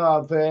month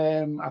of,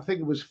 I think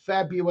it was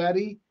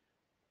February,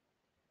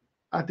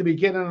 at the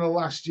beginning of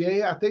last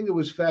year. I think it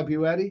was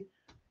February.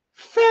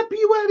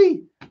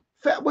 February!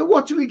 Well,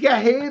 what do we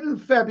get here in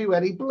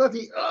February?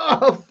 Bloody,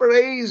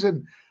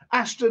 freezing,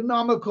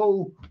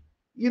 astronomical,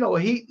 you know,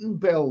 heating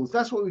bills.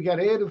 That's what we get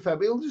here in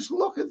February. Just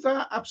look at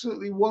that.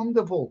 Absolutely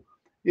wonderful.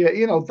 Yeah,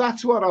 you know,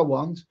 that's what I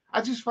want.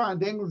 I just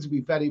find England to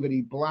be very, very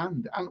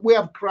bland. And we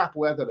have crap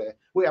weather there.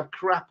 We have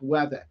crap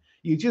weather.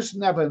 You just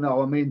never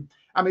know. I mean,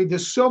 the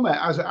summer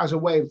as a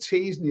way of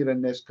teasing you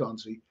in this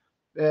country,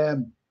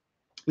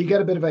 you get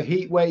a bit of a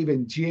heat wave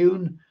in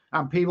June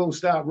and people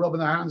start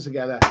rubbing their hands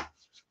together.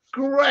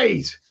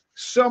 Great.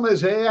 Summer's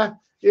here.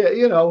 Yeah,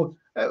 you know,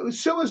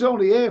 summer's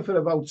only here for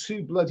about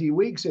 2 bloody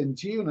weeks in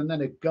June, and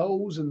then it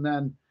goes, and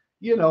then,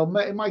 you know,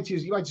 you might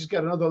just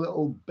get another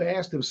little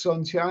burst of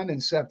sunshine in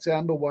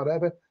September,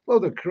 whatever.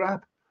 Load of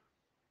crap.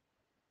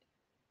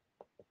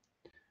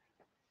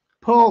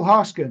 Paul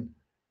Hoskin.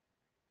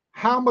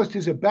 How much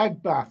does a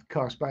bed bath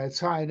cost by a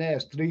Thai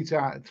nurse three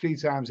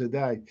times a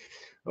day?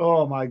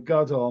 Oh my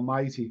God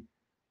Almighty!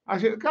 I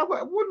said, God,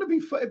 wouldn't it be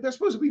fun? They're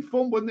supposed to be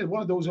fun, wouldn't it?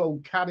 One of those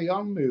old Carry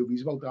On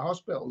movies about the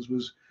hospitals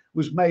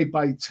was made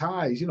by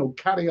Thais. You know,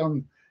 Carry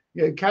On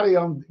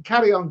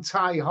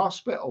Thai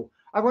Hospital.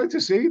 I'd like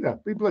to see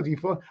that. Be bloody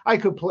fun. I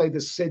could play the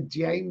Sid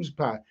James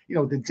part. You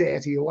know, the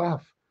dirty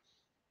laugh.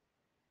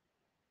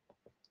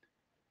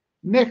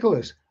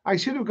 Nicholas, I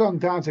should have gone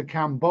down to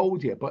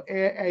Cambodia, but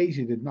Air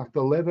Asia did not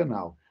deliver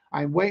now.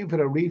 I'm waiting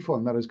for a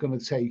refund that is going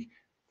to take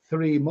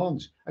 3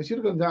 months. I should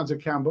have gone down to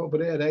Cambodia,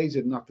 but Air Asia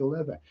did not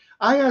deliver.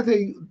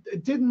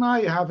 Didn't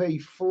I have a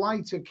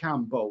flight to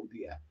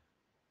Cambodia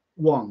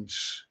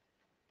once?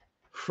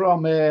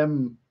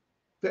 from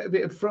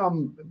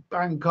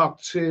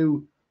Bangkok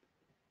to,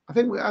 I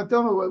think, I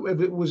don't know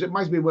if it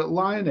might be with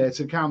Lion Air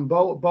to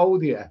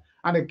Cambodia,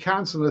 and it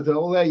cancelled it.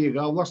 Oh, there you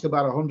go. Lost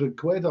about 100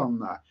 quid on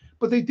that.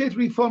 But they did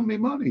refund me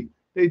money.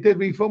 They did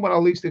refund when I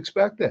least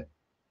expected.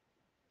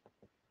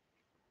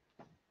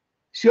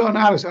 Sean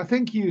Harris, I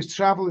think you use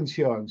travel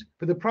insurance.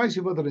 For the price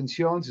of other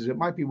insurances, it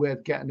might be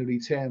worth getting a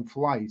return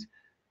flight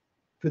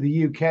for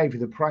the UK for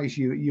the price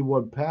you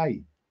would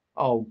pay.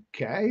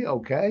 Okay.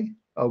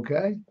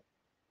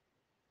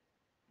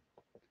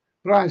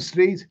 Brian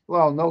Street,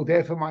 well, no,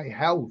 they're for my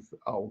health.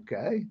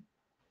 Okay.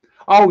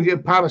 Oh, yeah,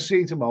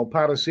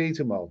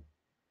 paracetamol.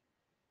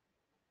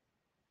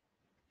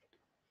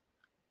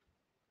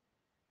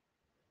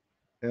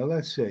 Yeah,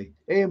 let's see.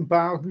 Ian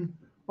Bowden,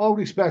 all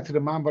respect to the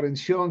man, but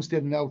insurance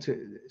didn't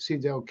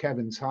seem to help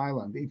Kevin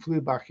Thailand. He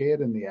flew back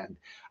here in the end.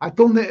 I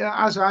don't,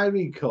 as I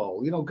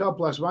recall, God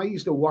bless him. I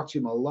used to watch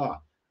him a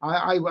lot.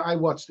 I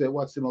watched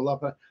him a lot,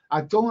 but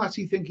I don't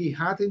actually think he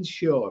had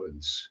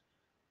insurance.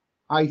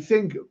 I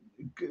think,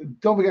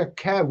 don't forget,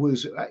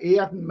 he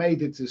hadn't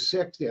made it to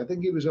 60. I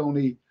think he might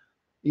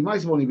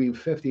have only been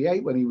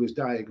 58 when he was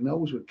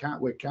diagnosed with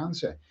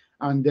cancer.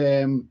 And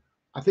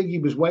I think he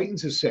was waiting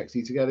to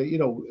 60 to get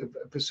it,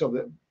 for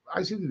something.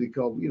 I seem to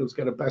recall, to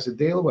get a better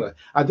deal with it.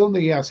 I don't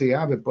think he actually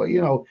had it, but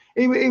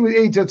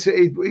it's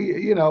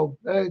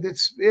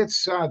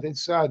sad.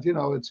 It's sad.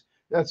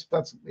 That's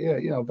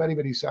very,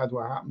 very sad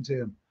what happened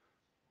to him.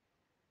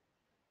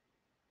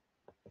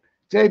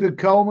 David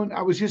Coleman,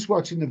 I was just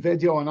watching the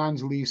video on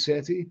Angeles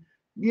City.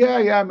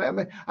 Yeah.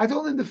 I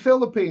don't think the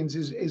Philippines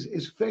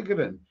is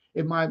figuring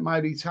in my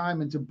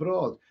retirement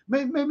abroad.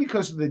 Maybe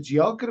because of the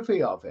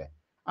geography of it.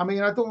 I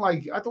mean, I don't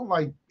like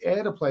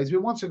aeroplanes. We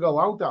want to go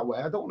out that way.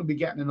 I don't want to be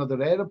getting in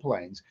other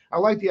aeroplanes. I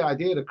like the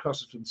idea of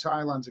crossing from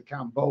Thailand to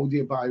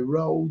Cambodia by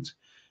road,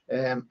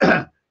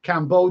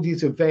 Cambodia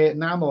to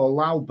Vietnam or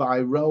Laos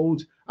by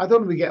road. I don't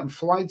want to be getting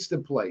flights to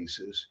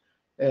places.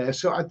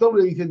 So I don't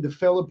really think the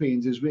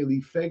Philippines is really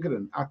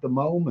figuring at the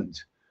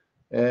moment.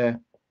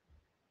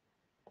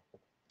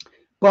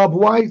 Bob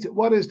White,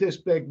 what is this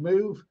big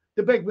move?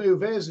 The big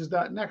move is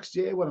that next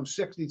year when I'm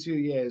 62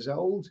 years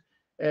old,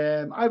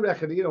 I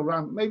reckon,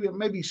 around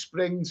maybe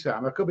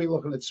springtime. I could be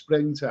looking at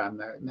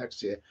springtime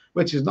next year,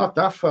 which is not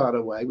that far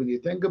away when you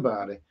think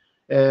about it.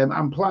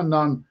 I'm planning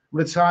on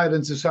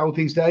retiring to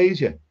Southeast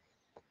Asia.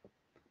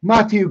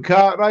 Matthew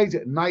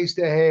Cartwright, nice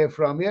to hear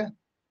from you.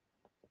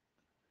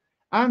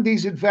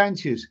 Andy's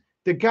Adventures.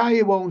 The guy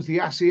who owns the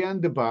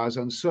Hacienda bars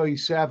on Soy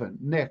 7,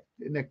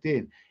 nicked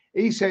in.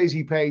 He says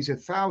he pays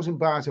 1,000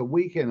 baht a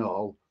week in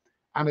all,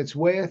 and it's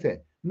worth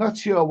it. Not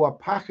sure what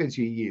package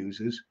he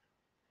uses,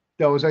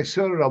 though, as I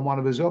saw it on one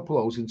of his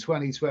uploads in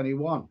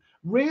 2021.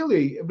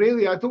 Really,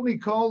 I don't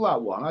recall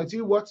that one. I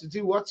do watch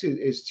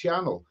his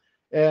channel.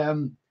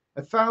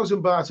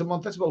 1,000 baht a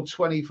month. That's about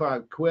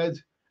 25 quid.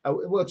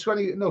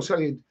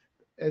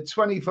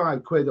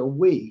 25 quid a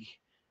week.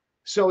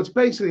 So it's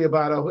basically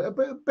about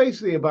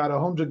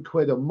 100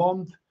 quid a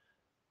month.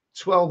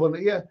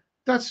 1,200. Yeah,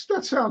 that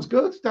sounds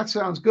good. That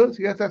sounds good.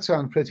 Yeah, that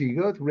sounds pretty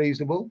good.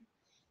 Reasonable.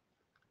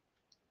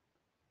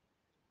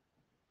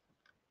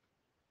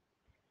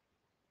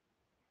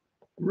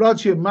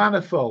 Roger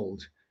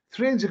Manifold,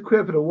 300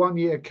 quid for a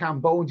 1-year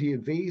Cambodia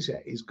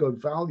visa is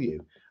good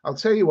value. I'll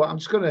tell you what, I'm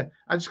just gonna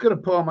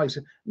pour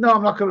myself. No,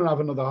 I'm not gonna have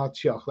another hot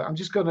chocolate. I'm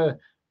just gonna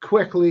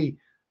quickly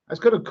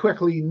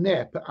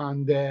nip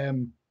and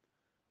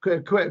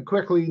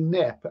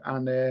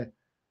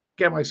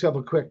get myself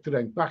a quick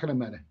drink. Back in a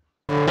minute.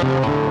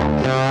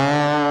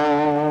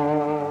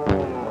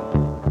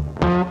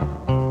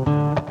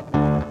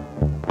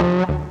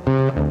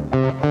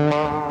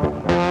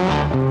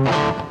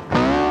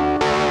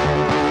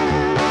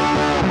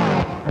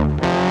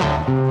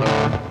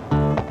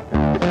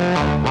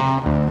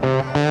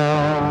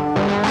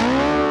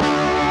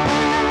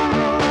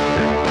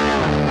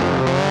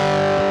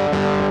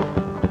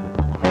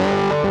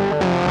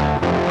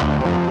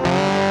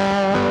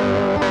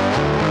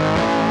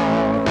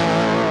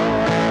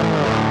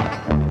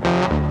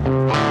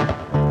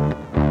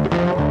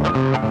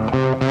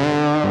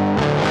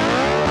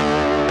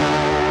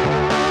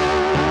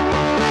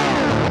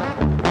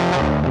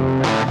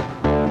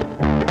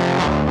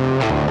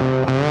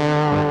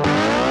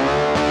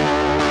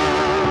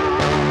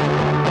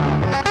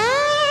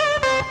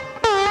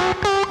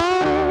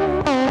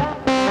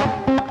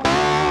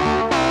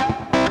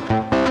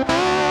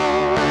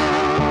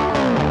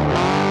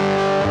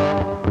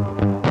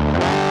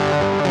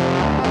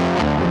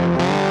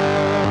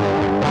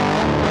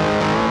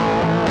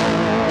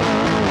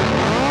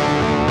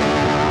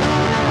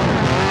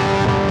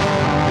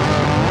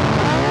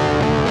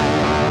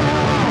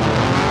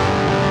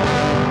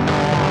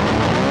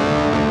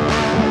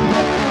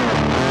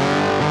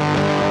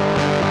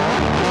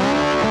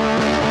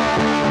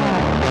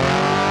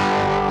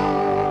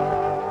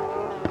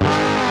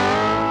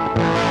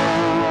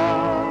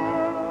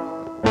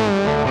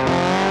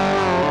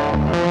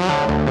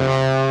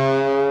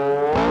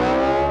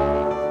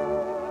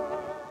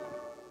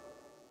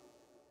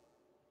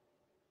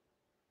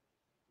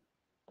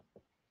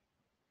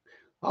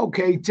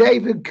 Okay,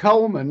 David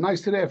Coleman.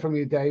 Nice to hear from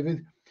you,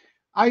 David.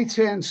 I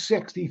turned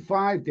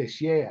 65 this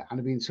year and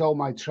I've been told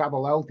my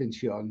travel health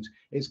insurance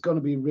is going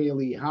to be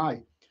really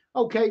high.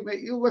 Okay,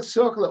 let's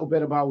talk a little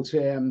bit about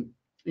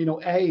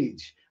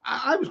age.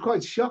 I was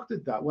quite shocked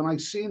at that when I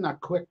seen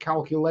that quick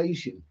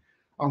calculation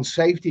on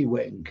Safety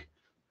Wing.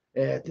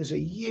 There's a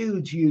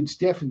huge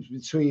difference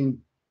between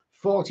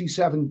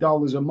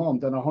 $47 a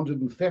month and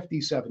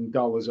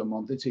 $157 a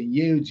month. It's a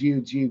huge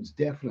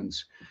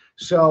difference.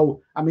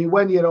 So, I mean,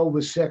 when you're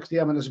over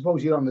 60, I mean, I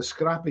suppose you're on the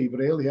scrap heap,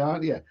 really,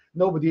 aren't you?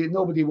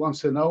 Nobody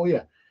wants to know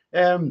you.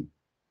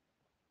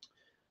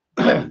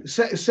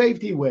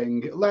 Safety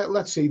Wing,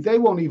 let's see, they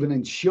won't even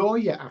insure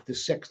you after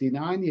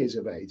 69 years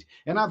of age.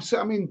 And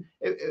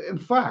in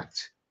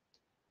fact,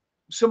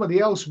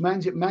 somebody else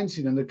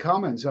mentioned in the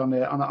comments on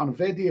a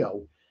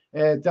video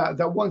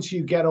that once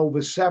you get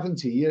over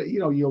 70,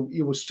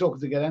 you were stuck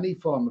to get any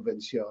form of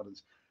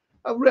insurance.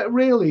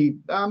 Really,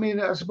 I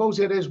mean, I suppose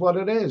it is what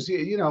it is.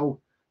 You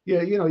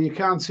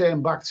can't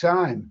turn back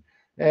time.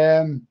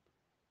 Stevie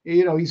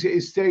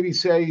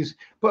says,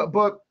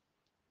 but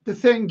the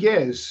thing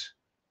is,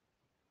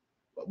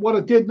 what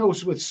I did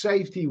notice with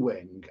Safety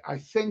Wing, I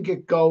think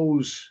it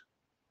goes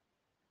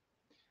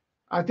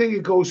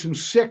from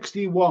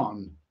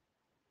 61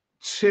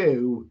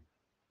 to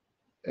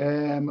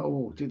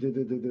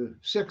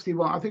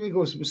 61. I think it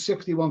goes from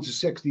 61 to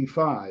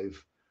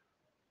 65.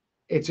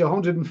 It's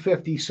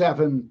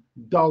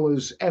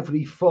 $157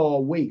 every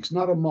 4 weeks,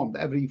 not a month,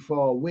 every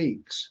 4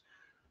 weeks.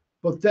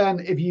 But then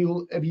if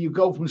you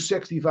go from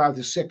 65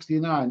 to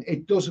 69,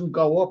 it doesn't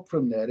go up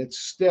from there. It's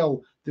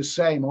still the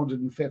same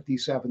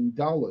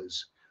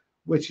 $157,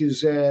 which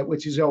is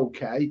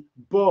okay.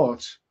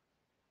 But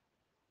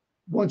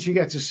once you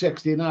get to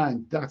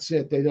 69, that's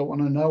it. They don't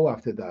want to know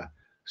after that.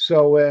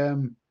 So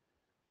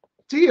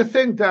do you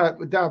think that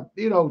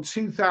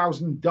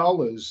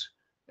 $2,000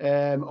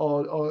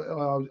 or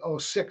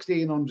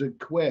 1,600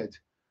 quid?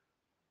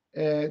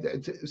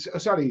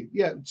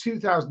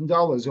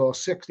 $2,000 or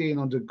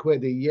 1,600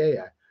 quid a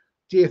year.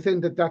 Do you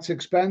think that that's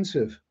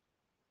expensive?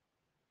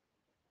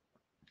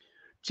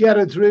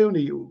 Jared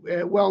Rooney,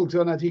 well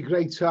done, Eddie.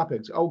 Great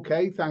topics.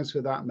 Okay, thanks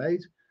for that,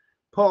 mate.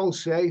 Paul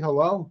say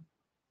hello.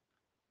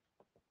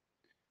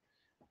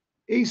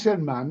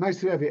 Eastern man, nice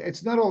to have you.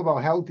 It's not all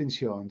about health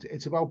insurance.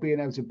 It's about being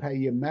able to pay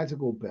your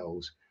medical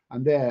bills,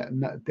 and they're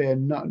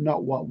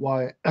not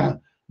one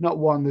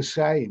the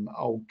same.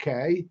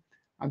 Okay,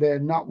 and they're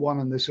not one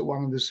and the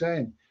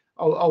same.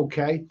 Oh,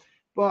 okay.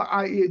 But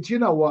do you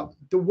know what?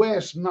 The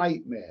worst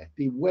nightmare,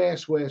 the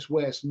worst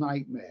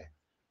nightmare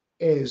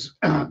is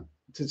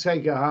to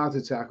take a heart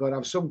attack or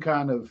have some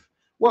kind of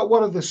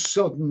what are the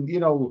sudden,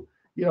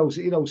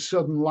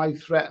 sudden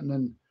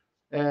life-threatening,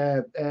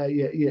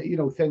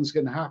 things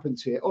can happen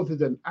to you other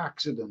than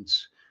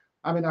accidents.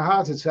 I mean, a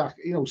heart attack,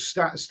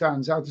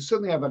 stands out. To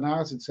suddenly have an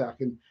heart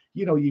attack and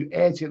you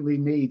urgently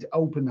need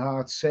open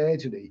heart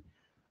surgery,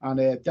 and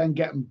then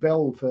getting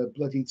billed for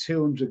bloody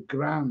 200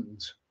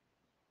 grand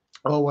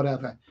or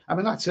whatever. I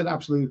mean, that's an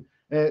absolute,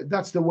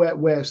 that's the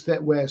worst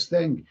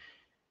thing.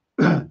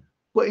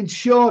 But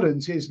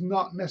insurance is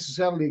not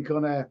necessarily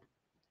going to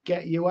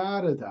get you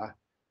out of that.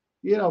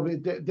 They're not,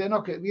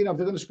 if they're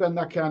going to spend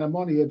that kind of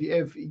money,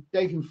 if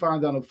they can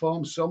find on a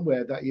form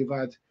somewhere that you've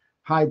had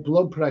high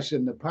blood pressure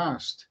in the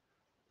past,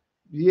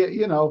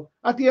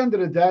 at the end of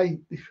the day,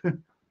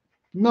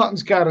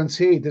 nothing's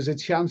guaranteed. There's a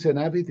chance in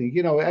everything.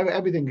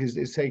 Everything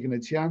is taking a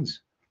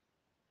chance.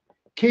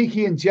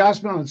 Kiki and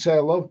Jasmine and say,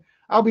 love,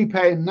 I'll be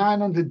paying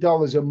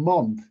 $900 a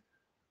month.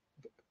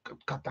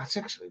 God, that's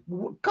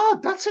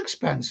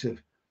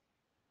expensive.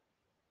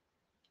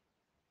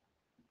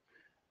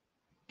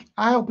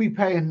 I'll be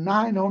paying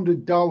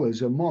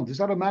 $900 a month. Is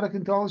that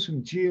American dollars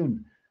from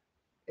June?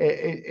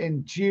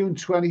 In June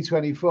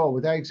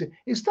 2024,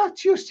 is that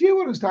just you,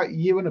 or is that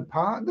you and a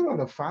partner or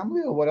a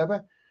family or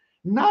whatever?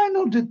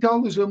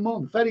 $900 a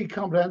month, very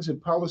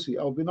comprehensive policy.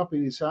 I'll be not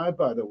being decided,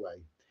 by the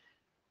way.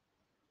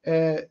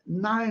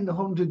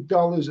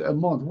 $900 a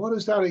month. What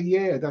is that a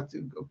year?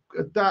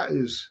 That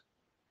is.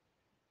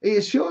 Are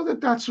you sure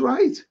that that's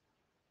right?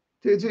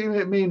 Do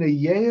you mean a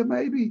year,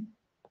 maybe?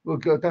 Well,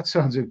 God, that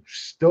sounds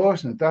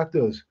extortionate. That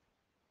does.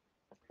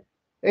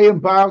 Ian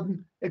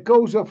Bowden, it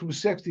goes up from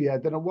 60.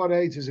 Then at what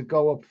age does it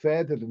go up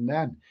further than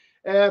then?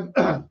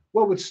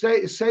 Well, with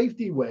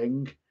Safety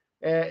Wing,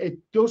 it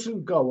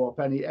doesn't go up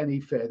any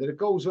further. It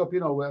goes up,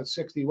 at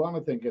 61, I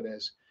think it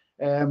is,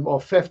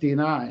 or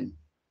 59.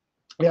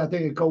 Yeah, I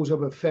think it goes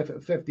up at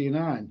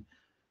 59.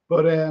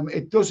 But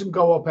it doesn't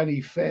go up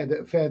any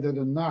further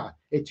than that.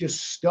 It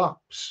just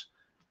stops.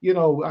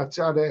 At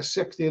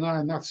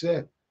 69, that's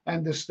it.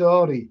 End of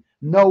story.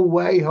 No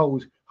way,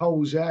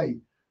 Jose.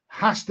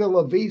 Hasta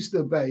la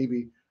vista,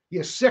 baby.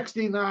 You're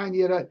 69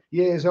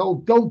 years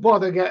old. Don't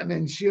bother getting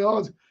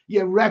insured.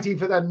 You're ready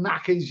for the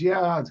knacker's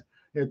yard.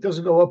 It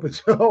doesn't go up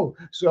at all.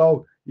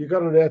 So you've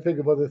got to think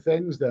of other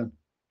things then.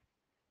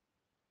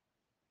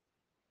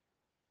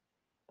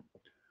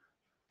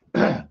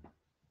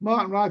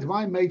 Martin Wright,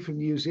 my mate from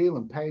New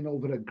Zealand paying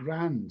over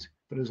 $1,000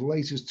 for his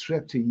latest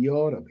trip to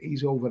Europe.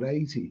 He's over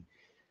 80.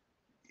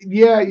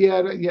 Yeah,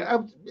 yeah, yeah.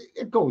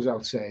 It goes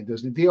out saying,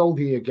 doesn't it? The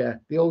older you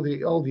get, the older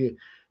you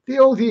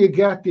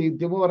get,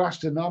 the more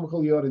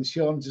astronomical your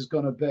insurance is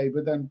going to be.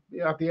 But then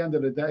at the end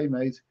of the day,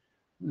 mate,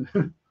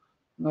 I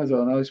don't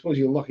know. I suppose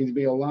you're lucky to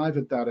be alive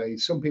at that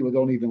age. Some people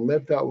don't even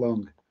live that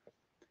long.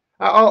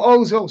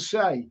 I'll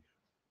say,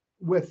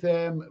 with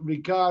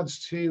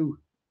regards to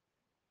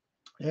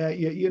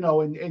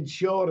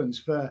insurance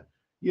for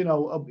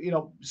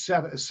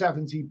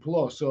 70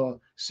 plus or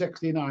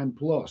 69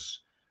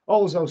 plus.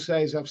 All I'll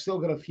say is I've still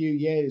got a few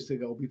years to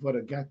go before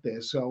I get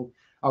there, so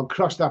I'll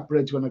cross that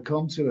bridge when I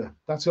come to it.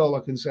 That's all I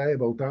can say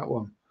about that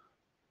one.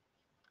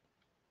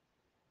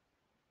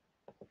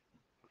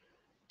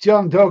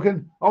 John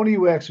Duggan, only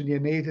works when you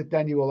need it,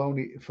 then you will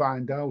only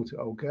find out,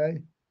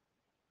 okay?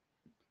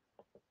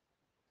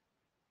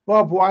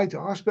 Bob White,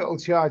 hospital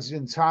charges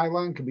in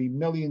Thailand can be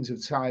millions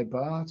of Thai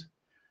baht.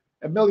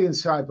 A million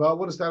Thai baht,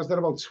 what is that? Is that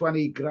about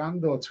 20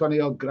 grand or 20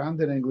 odd grand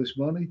in English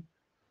money?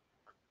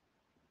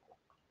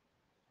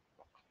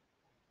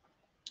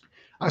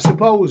 I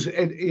suppose, for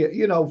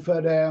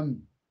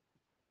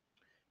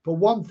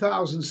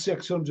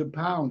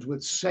 £1,600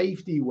 with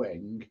safety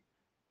wing,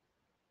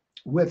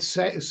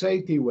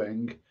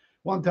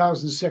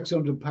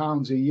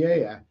 £1,600 a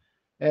year,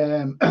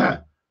 and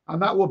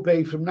that would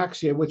be from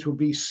next year, which would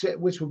be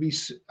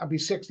I'd be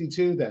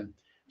 62 then.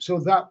 So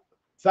that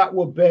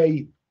would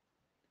be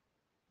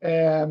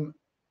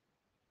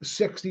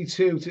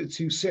 62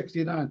 to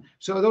 69.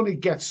 So it only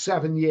gets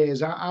 7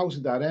 years out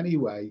of that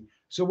anyway.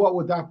 So what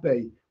would that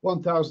be?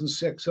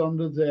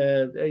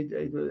 1,600,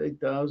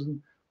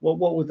 8,000.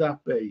 What would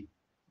that be?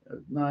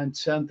 9,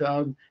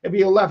 10,000. It'd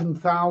be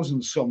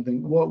 11,000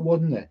 something,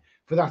 wouldn't it?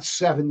 For that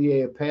 7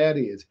 year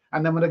period.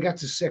 And then when I get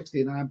to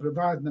 69,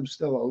 providing I'm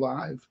still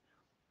alive,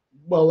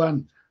 well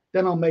then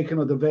I'll make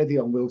another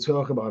video and we'll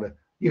talk about it.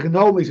 You can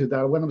hold me to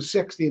that. When I'm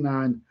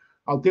 69,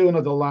 I'll do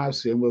another live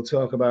stream. We'll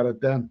talk about it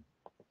then.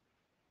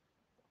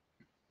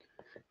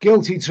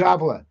 Guilty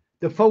traveller.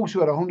 The folks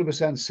who are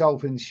 100%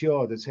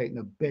 self-insured are taking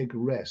a big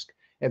risk.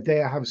 If they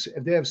have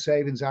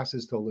savings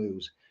assets to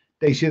lose,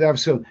 they should have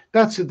some.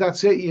 That's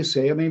it. You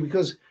see, I mean,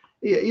 because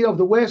if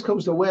the worst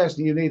comes to worst,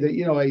 and you need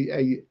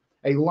a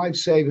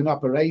life-saving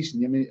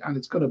operation, I mean, and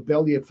it's going to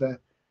bill you for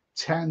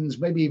tens,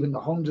 maybe even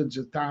hundreds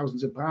of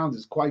thousands of pounds.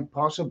 It's quite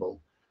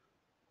possible.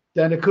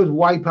 Then it could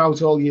wipe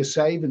out all your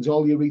savings,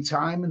 all your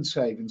retirement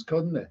savings,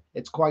 couldn't it?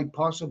 It's quite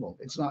possible.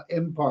 It's not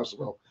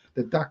impossible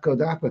that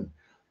could happen.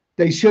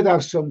 They should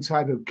have some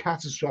type of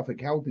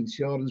catastrophic health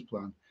insurance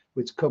plan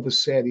which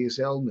covers serious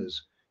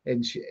illness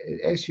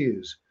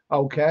issues.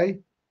 Okay.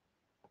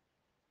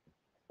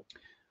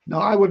 Now,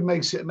 I wouldn't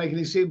make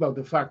any scene about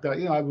the fact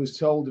that I was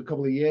told a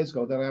couple of years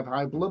ago that I have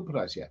high blood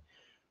pressure,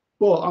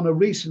 but on a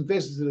recent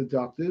visit to the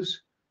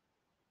doctors,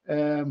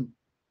 they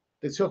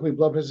took my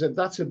blood pressure and said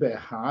that's a bit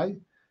high,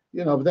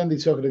 but then they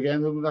took it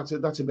again.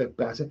 That's a bit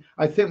better.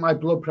 I think my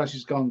blood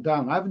pressure's gone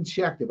down. I haven't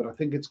checked it, but I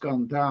think it's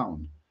gone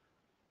down.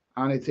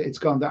 And it's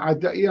gone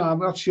down. I'm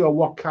not sure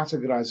what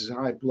categorizes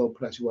high blood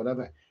pressure,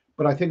 whatever,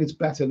 but I think it's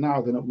better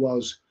now than it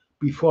was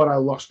before I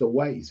lost the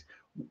weight.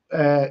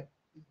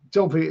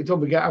 Don't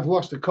forget, I've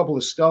lost a couple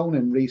of stone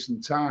in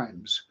recent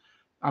times,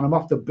 and I'm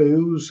off the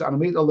booze, and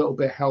I'm eating a little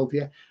bit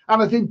healthier.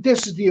 And I think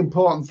this is the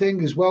important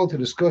thing as well to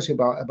discuss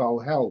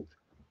about health.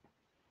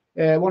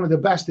 One of the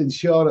best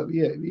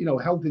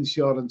health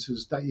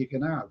insurances that you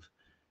can have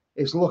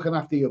is looking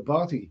after your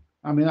body.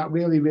 I mean, that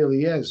really,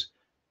 really is.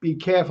 Be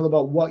careful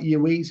about what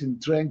you eat and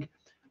drink.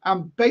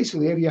 And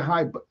basically, if you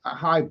have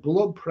high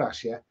blood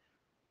pressure,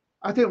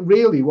 I think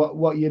really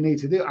what you need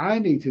to do, I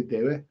need to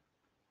do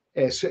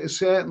it,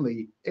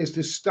 certainly, is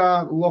to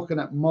start looking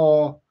at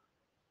more,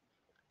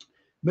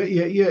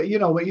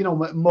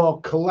 more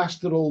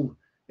cholesterol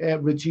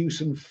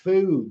reducing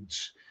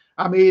foods.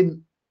 I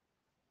mean,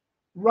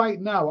 right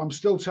now, I'm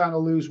still trying to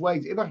lose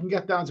weight. If I can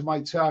get down to my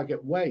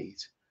target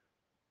weight,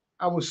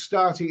 I will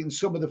start eating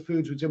some of the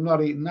foods which I'm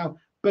not eating now.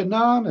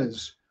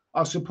 Bananas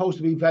are supposed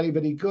to be very,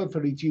 very good for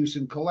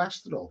reducing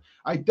cholesterol.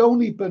 I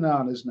don't eat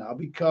bananas now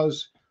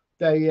because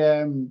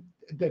they're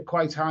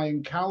quite high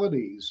in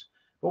calories.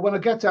 But when I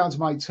get down to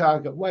my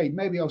target weight,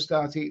 maybe I'll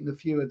start eating a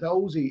few of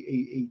those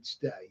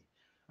each day.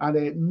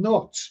 And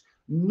nuts.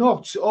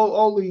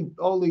 All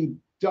the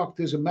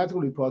doctors and medical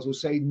reports will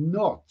say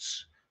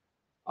nuts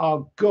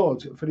are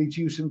good for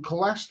reducing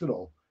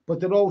cholesterol,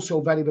 but they're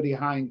also very, very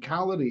high in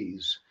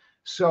calories.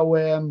 So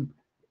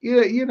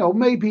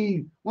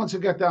maybe once I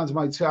get down to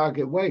my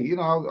target weight,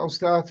 I'll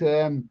start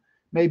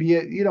maybe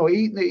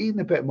eating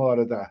a bit more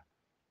of that.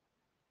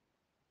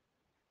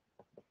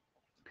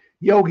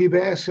 Yogi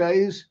Bear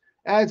says,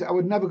 Ed, I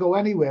would never go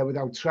anywhere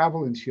without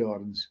travel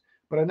insurance,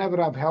 but I never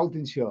have health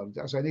insurance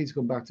as I need to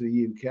come back to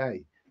the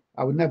UK.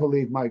 I would never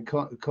leave my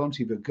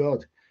country for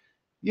good.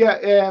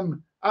 Yeah,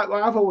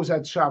 I've always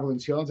had travel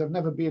insurance. I've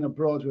never been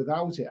abroad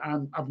without it,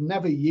 and I've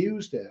never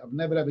used it. I've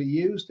never ever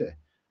used it.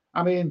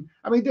 I mean,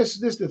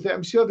 this is the thing.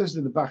 I'm sure this is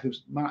in the back of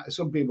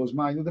some people's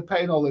mind. They're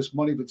paying all this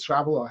money for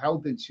travel or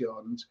health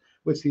insurance,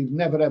 which they've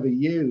never ever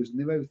used.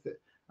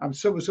 And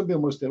some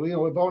people must have,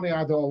 we've only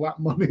had all that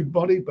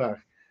money back.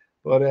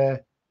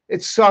 But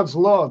it's sod's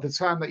law. The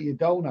time that you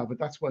don't have it,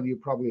 that's when you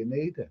probably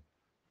need it.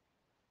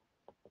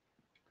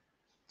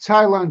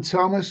 Thailand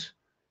Thomas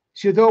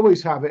should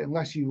always have it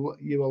unless you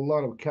a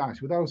lot of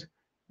cash. Without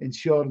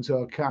insurance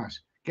or cash,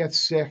 get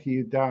sick,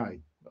 you die.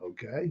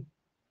 Okay.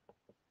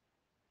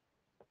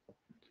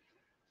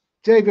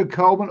 David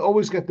Coleman,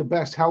 always get the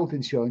best health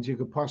insurance you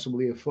could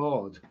possibly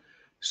afford.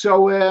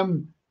 So,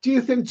 do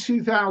you think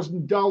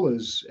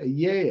 $2,000 a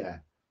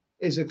year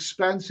is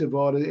expensive,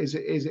 or is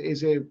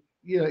a a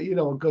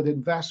good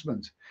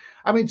investment?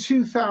 I mean,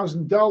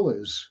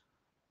 $2,000.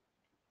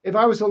 If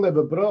I was to live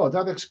abroad,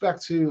 I'd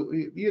expect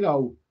to pay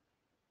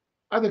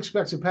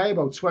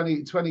about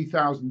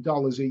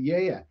 $20,000 a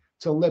year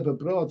to live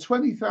abroad.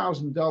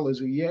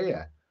 $20,000 a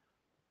year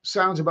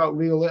sounds about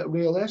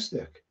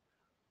realistic.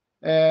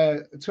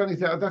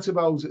 20,000, that's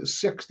about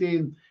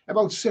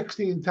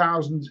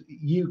 16,000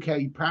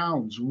 UK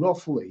pounds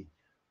roughly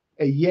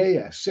a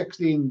year,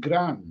 16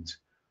 grand.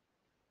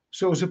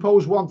 So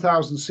suppose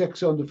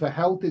 1,600 for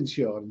health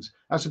insurance.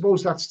 I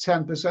suppose that's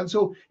 10%.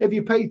 So if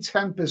you pay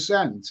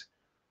 10%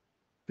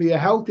 for your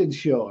health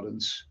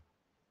insurance,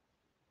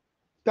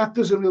 that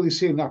doesn't really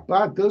seem that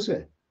bad, does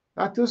it?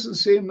 That doesn't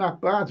seem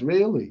that bad,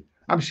 really.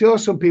 I'm sure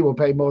some people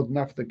pay more than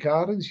that for the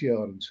car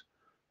insurance.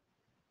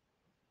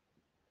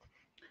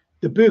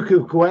 The Book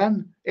of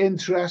Gwen,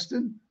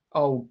 interesting.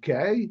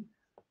 Okay.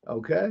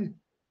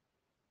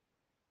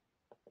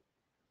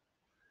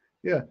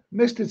 Yeah,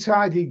 Mr.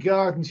 Tidy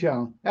Garden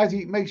Channel.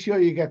 Eddie, make sure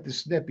you get the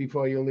snip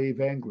before you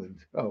leave England.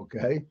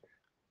 Okay.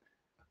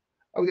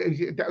 Oh,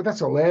 that's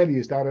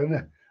hilarious, that, isn't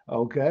it?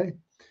 Okay.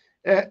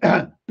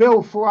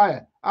 Bill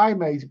Flyer. I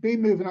mate,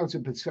 been moving out to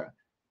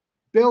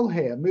Bill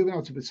here, moving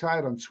out to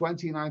Pattaya on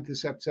 29th of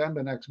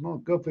September next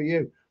month. Good for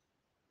you.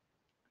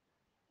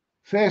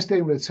 First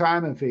thing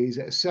retirement fees,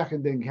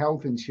 second thing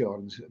health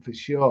insurance for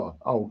sure.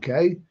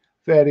 Okay,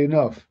 fair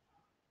enough.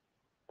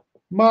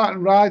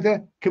 Martin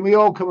Ryder, can we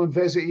all come and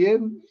visit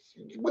you?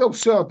 We'll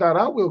sort that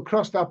out. We'll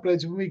cross that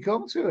bridge when we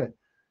come to it.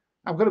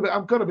 I'm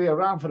gonna be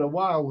around for a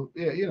while.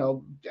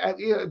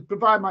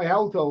 Provide my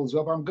health holds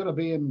up. I'm gonna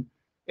be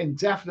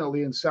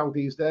indefinitely in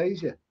Southeast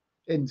Asia.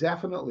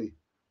 Indefinitely.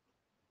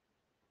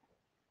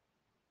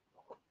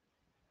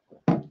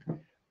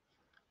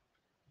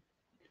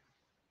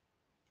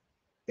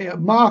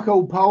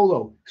 Marco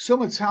Polo,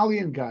 some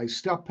Italian guys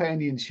stopped paying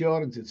the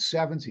insurance at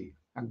 70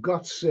 and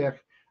got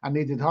sick and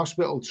needed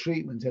hospital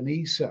treatment in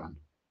Isan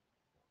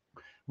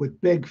with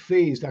big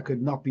fees that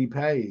could not be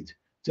paid.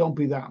 Don't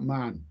be that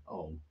man.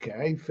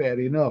 Okay, fair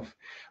enough.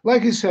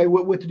 Like I say,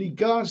 with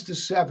regards to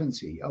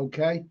 70,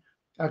 okay,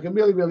 I can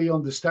really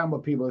understand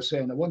what people are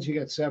saying. That once you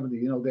get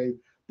 70,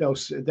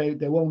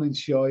 they won't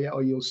insure you,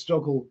 or you'll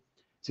struggle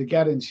to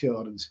get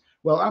insurance.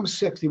 Well, I'm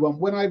 61.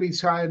 When I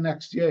retire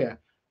next year,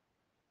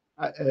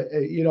 at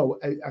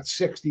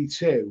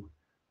 62,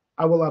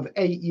 I will have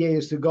 8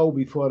 years to go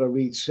before I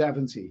reach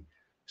 70.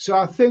 So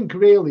I think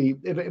really,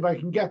 if I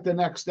can get the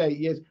next 8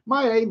 years,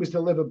 my aim is to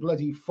live a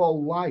bloody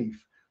full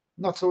life,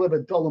 not to live a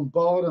dull and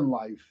boring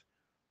life.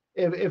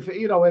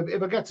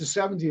 If I get to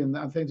 70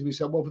 and think to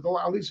myself, well,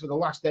 at least for the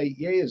last 8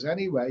 years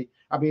anyway,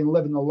 I've been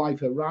living the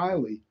life of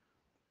Riley.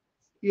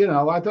 I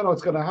don't know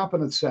what's going to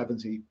happen at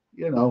 70.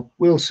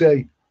 We'll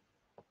see.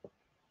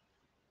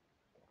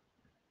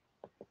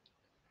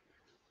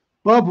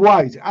 Bob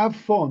White, have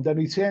fun, then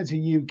return to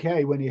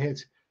UK when you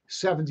hit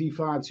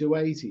 75 to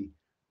 80.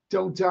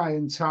 Don't die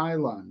in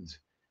Thailand.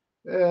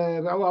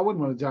 I wouldn't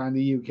want to die in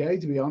the UK,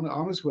 to be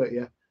honest with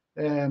you.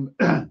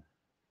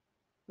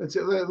 Let's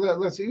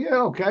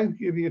yeah, okay.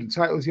 You're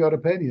entitled to your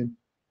opinion.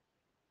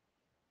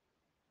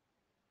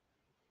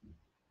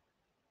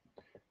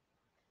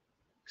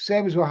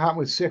 Same as what happened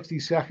with 60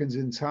 Seconds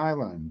in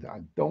Thailand.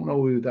 I don't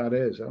know who that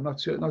is. I'm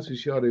not so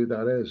sure who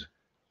that is.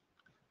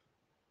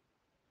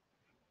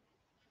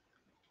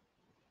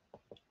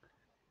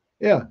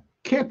 Yeah,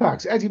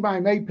 Kipax, Eddie,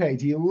 my mate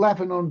paid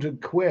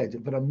 1,100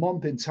 quid for a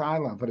month in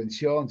Thailand for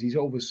insurance. He's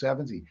over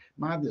 70.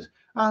 Madness.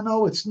 I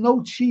know it's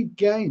no cheap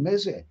game,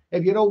 is it?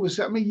 If you're over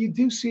 70, I mean, you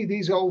do see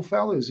these old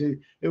fellas who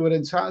were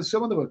in Thailand.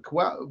 Some of them were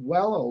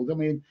well old. I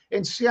mean,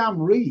 in Siam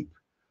Reap,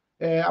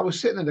 I was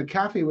sitting in a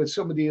cafe with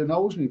somebody who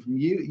knows me from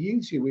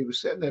YouTube. We were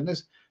sitting there,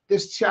 and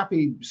this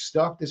chappie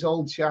stopped. This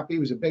old chappie, he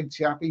was a big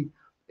chappie.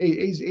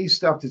 He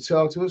stopped to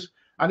talk to us,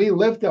 and he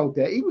lived out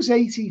there. He was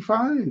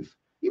 85.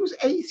 He was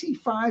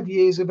 85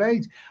 years of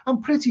age.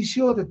 I'm pretty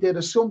sure that there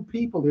are some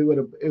people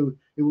who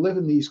live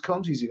in these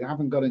countries who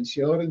haven't got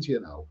insurance,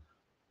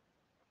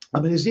 I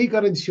mean, has he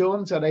got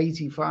insurance at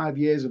 85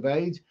 years of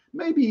age?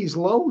 Maybe he's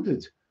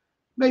loaded.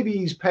 Maybe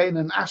he's paying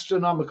an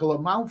astronomical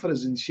amount for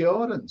his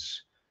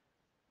insurance.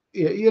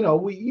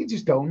 You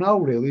just don't know,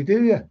 really,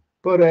 do you?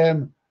 But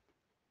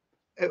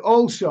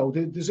also,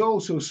 there's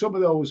also some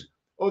of those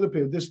other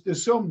people.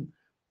 There's some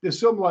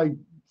like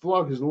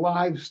vloggers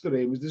live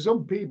streams. There's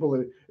some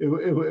people who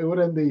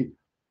are in the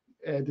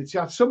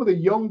chat. Some of the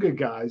younger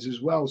guys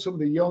as well. Some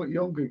of the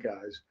younger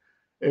guys.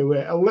 who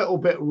were a little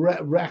bit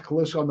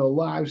reckless on the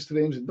live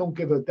streams and don't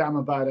give a damn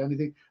about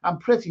anything. I'm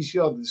pretty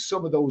sure that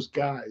some of those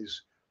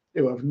guys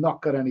who have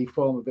not got any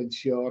form of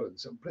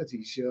insurance, I'm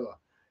pretty sure.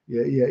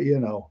 Yeah, you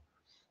know.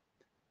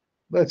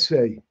 Let's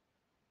see.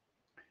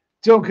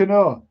 Duncan,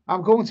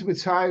 I'm going to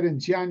retire in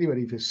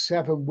January for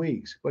 7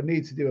 weeks, but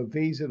need to do a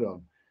visa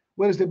run.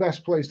 Where's the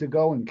best place to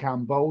go in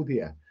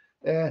Cambodia?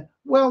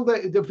 Well,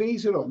 the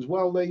visa runs,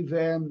 well, they've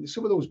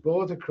some of those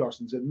border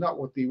crossings are not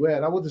what they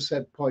were. I would have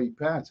said Poi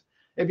Pet.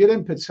 If you're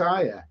in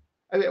Pattaya,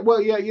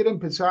 well, yeah, you're in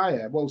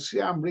Pattaya. Well,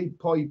 Siam Reap,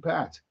 Poi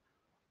Pet,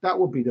 that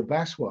would be the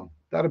best one.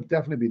 That would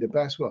definitely be the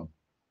best one.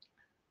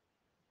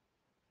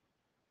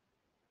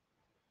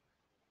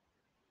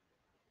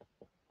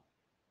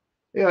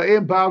 Yeah,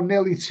 Ian Bow,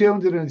 nearly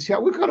 200 in the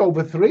chat. We've got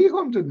over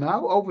 300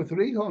 now, over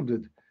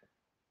 300.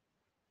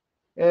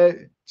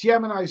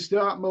 Gemini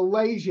Star,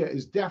 Malaysia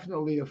is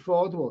definitely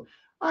affordable.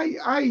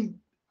 I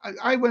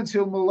went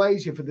to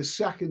Malaysia for the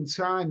second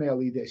time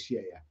early this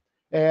year.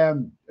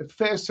 The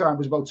first time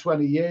was about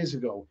 20 years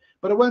ago,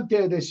 but I went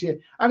there this year,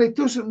 and it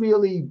doesn't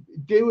really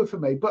do it for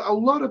me. But a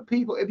lot of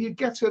people, if you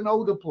get to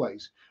know the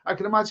place, I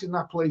can imagine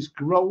that place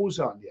grows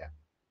on you.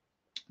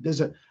 There's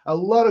a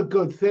lot of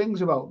good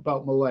things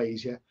about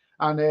Malaysia.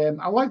 And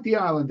I like the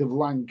island of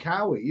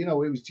Langkawi. You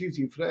know, it was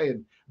duty free,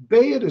 and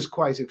beer is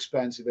quite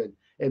expensive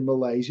in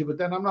Malaysia. But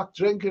then I'm not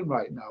drinking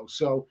right now,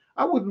 so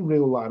I wouldn't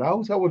rule that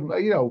out. I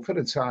wouldn't, you know, for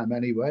the time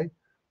anyway.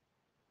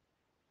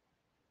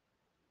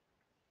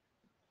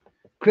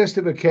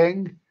 Christopher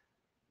King.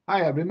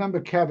 I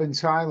remember Kevin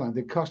Thailand.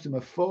 It cost him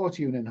a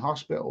fortune in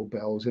hospital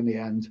bills in the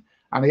end,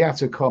 and he had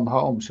to come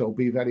home. So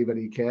be very,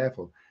 very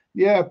careful.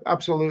 Yeah,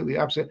 absolutely,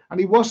 absolutely. And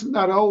he wasn't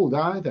that old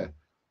either.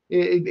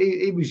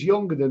 He was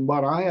younger than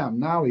what I am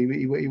now.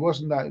 He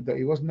wasn't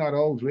that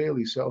old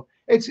really. So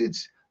it's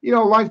you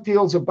know, life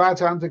deals a bad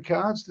hand of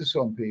cards to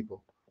some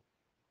people.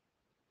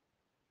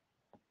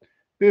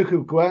 Book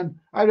of Gwen,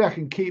 I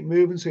reckon keep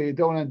moving so you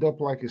don't end up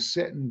like a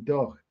sitting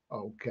duck.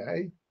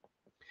 Okay.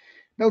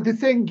 Now the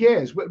thing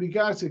is, with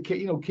regards to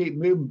keep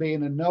moving,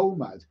 being a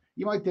nomad,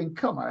 you might think,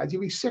 come on, you'll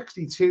be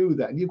 62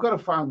 then. You've got to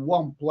find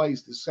one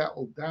place to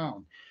settle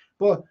down.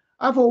 But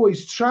I've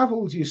always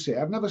travelled, you see.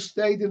 I've never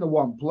stayed in a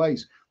one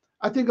place.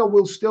 I think I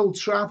will still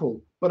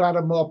travel, but at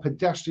a more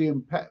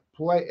pedestrian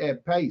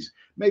pace.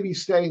 Maybe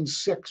staying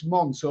 6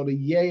 months or a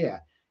year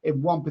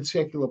in one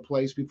particular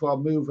place before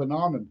moving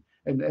on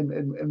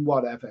and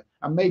whatever.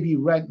 And maybe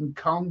renting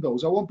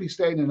condos. I won't be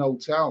staying in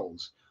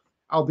hotels.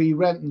 I'll be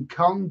renting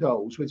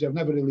condos, which I've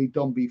never really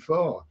done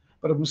before.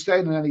 But if I'm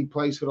staying in any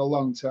place for a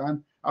long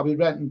time, I'll be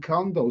renting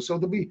condos. So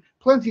there'll be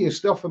plenty of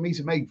stuff for me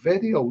to make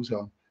videos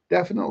on,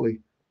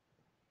 definitely.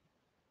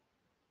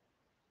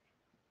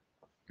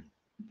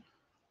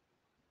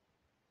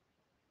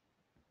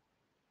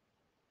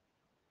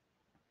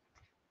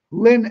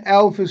 Lynn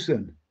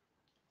Elferson.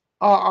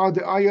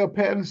 Are your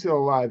parents still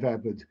alive,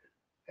 Edward?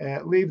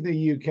 Leaving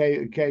the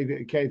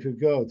UK for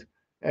good.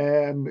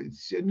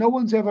 No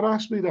one's ever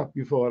asked me that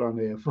before on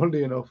here,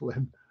 funnily enough,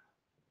 Lynn.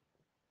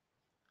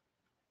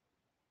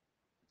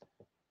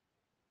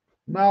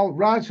 Mal,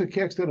 rides for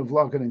Kickstarter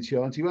vlogging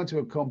insurance. He went to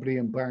a company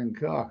in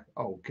Bangkok.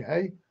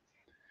 Okay.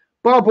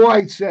 Bob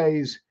White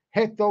says,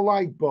 hit the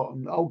like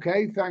button.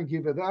 Okay, thank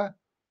you for that.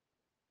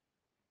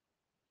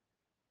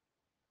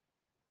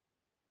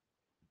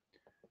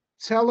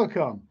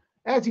 Telecom.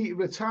 Eddie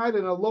retired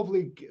in a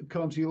lovely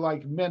country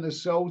like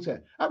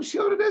Minnesota. I'm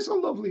sure it is a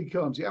lovely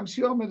country. I'm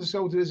sure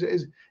Minnesota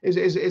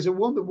is a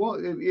wonderful.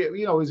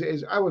 You know,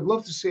 I would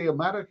love to see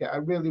America. I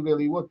really,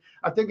 really would.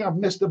 I think I've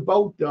missed the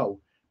boat though,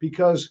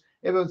 because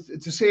if it was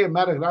to see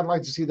America, I'd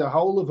like to see the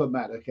whole of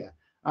America.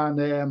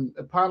 And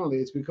apparently,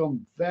 it's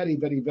become very,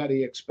 very,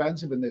 very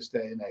expensive in this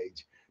day and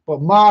age.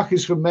 But Mark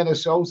is from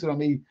Minnesota,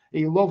 and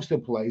he loves the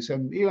place.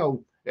 And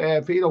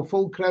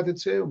full credit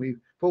to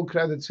him. Full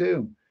credit to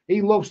him.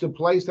 He loves the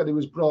place that he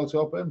was brought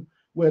up in,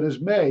 whereas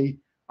me,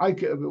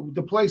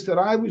 the place that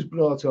I was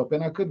brought up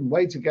in, I couldn't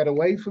wait to get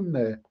away from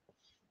there.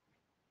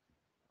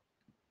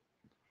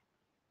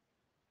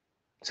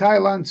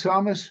 Thailand,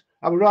 Thomas.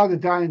 I would rather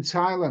die in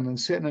Thailand than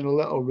sitting in a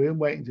little room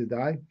waiting to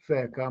die.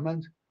 Fair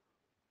comment.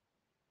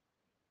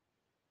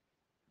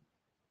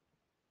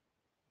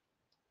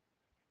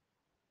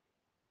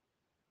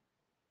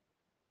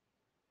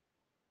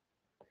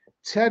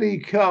 Terry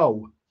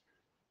Coe.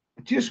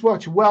 Just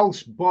watch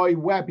Welsh boy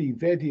Webby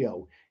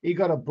video. He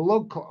got a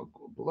blood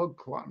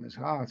clot in his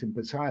heart in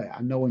Pattaya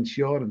and no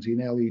insurance. He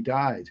nearly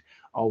died.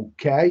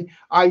 Okay,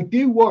 I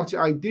do watch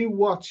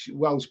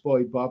Welsh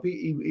boy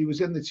Bobby. He was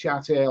in the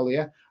chat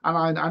earlier,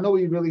 and I know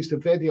he released a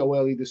video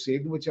early this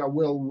evening, which I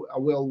will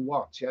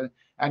watch.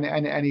 And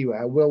anyway,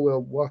 I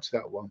will watch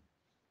that one.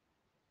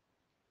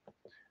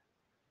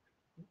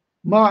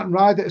 Martin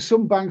Ryder,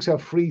 some banks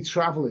have free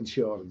travel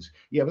insurance.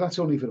 Yeah, but that's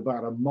only for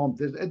about a month.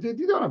 They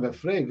don't have it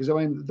free because, I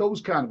mean, those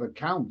kind of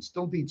accounts,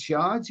 don't they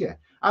charge you?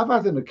 I've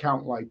had an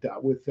account like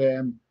that with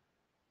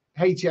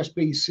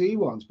HSBC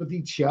once, but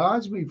they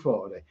charged me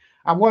for it.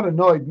 And what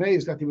annoyed me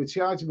is that they were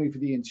charging me for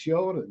the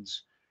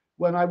insurance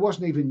when I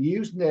wasn't even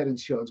using their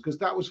insurance because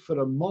that was for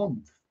a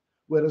month.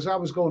 whereas I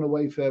was going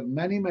away for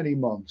many, many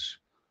months.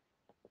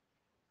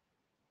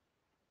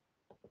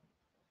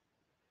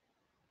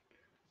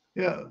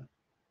 Yeah.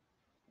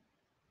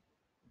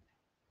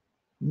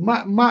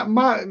 Mayor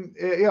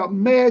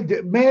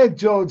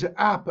Judge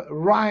App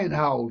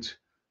Reinhold.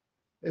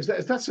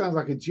 That sounds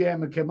like a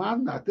German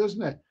command, that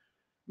doesn't it?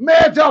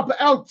 Made up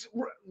out.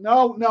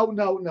 No, no,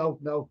 no, no,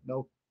 no,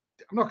 no.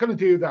 I'm not going to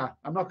do that.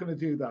 I'm not going to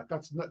do that.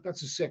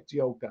 That's a sick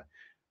joke. That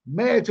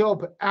made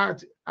up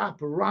at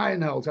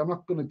Reinhold. I'm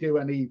not going to do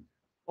any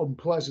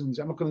unpleasant.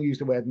 I'm not going to use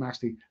the word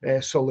nasty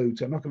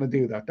salute. I'm not going to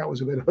do that. That was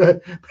a bit of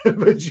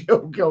a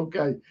joke.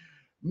 Okay.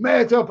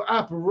 Made up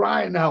app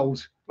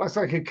Reinhold. That's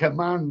like a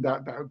command.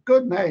 That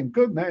good name.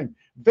 Good name.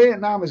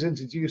 Vietnam is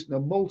introducing a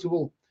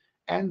multiple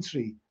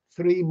entry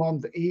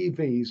 3-month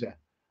e-visa.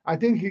 I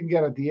think you can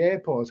get at the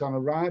airport on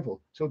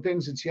arrival. So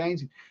things are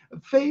changing.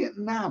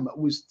 Vietnam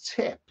was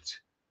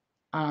tipped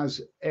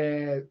as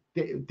the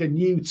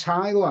new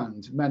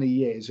Thailand many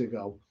years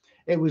ago.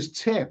 It was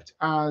tipped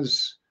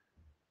as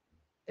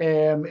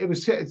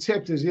the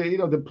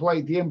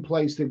in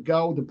place to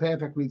go, the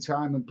perfectly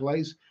timed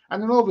place.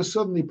 And then all of a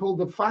sudden they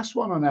pulled a fast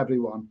one on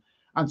everyone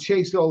and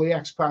chased all the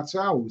expats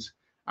out.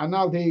 And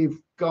now they've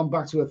gone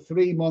back to a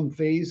 3-month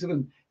visa,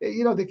 and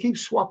they keep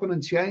swapping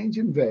and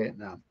changing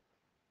Vietnam.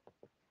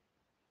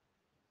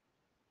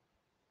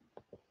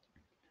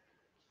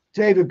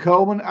 David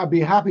Coleman, I'd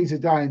be happy to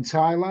die in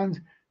Thailand.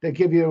 They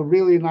give you a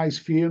really nice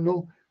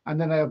funeral, and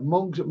then I have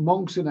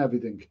monks and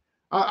everything.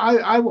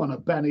 I want a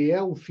Benny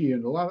Hill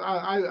funeral.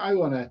 I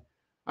want to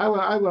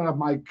have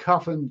my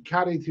coffin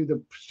carried through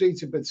the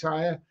streets of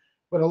Pattaya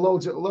with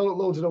loads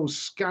of those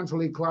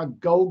scantily clad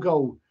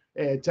go-go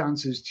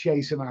dancers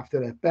chasing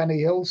after it, Benny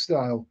Hill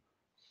style.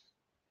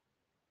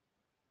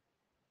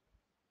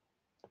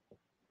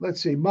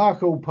 Let's see,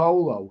 Marco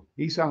Polo.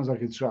 He sounds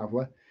like a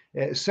traveller.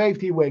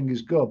 Safety wing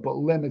is good, but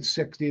limit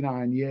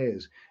 69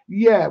 years.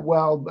 Yeah,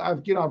 well,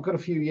 I've got a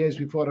few years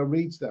before I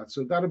reach that,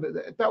 so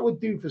that would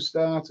do for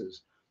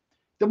starters.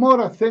 The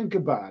more I think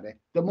about it,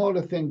 the more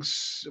I think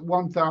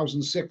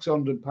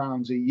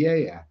 £1,600 a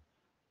year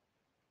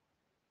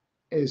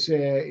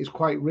is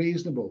quite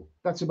reasonable.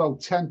 That's about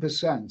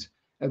 10%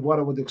 of what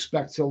I would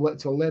expect to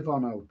live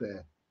on out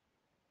there.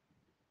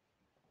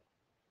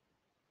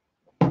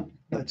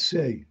 Let's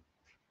see.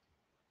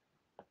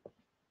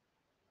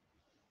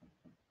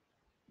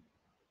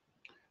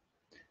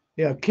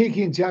 Yeah,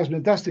 Kiki and Jasmine,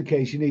 if that's the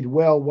case, you need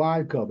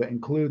worldwide cover,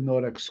 including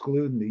or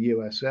excluding the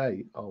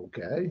USA.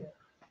 Okay.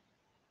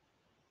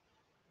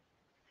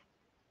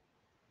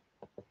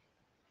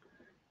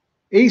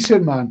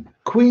 Easternman,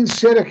 Queen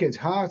Sirikit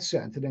Heart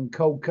Centre in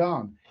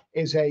Kokon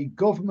is a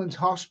government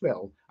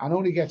hospital and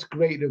only gets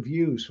great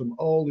reviews from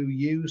all who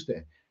used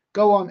it.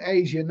 Go on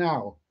Asia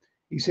Now.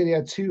 He said he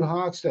had 2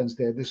 heart stents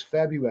there this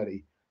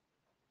February.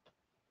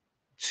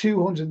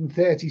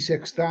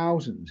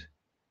 236,000.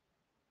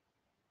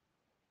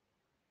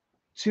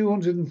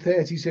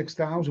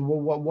 236,000.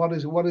 Well, what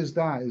is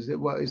that? Is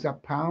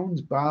that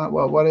pounds? Baht?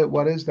 Well,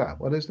 what is that?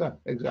 What is that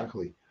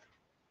exactly?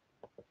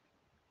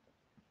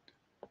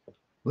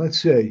 Let's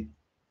see.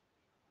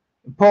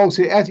 Paul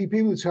said, Eddie,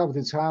 people who travel to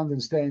Thailand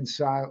and stay in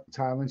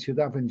Thailand should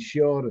have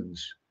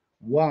insurance.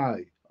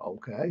 Why?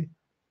 Okay.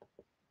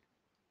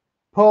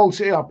 Paul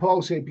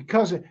said,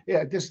 because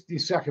this the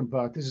second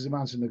part. This is him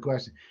answering the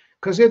question.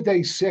 Because if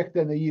they're sick,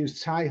 then they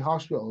use Thai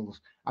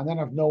hospitals and then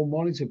have no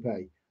money to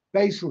pay.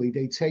 Basically,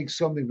 they take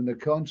something from the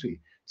country.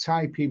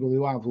 Thai people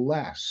who have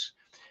less,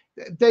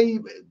 if they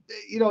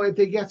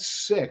get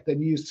sick,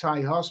 then use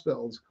Thai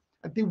hospitals.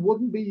 They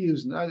wouldn't be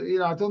using.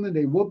 I don't think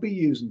they would be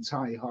using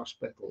Thai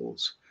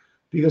hospitals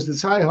because the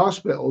Thai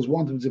hospitals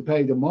want them to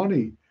pay the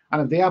money,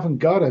 and if they haven't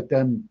got it,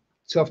 then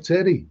tough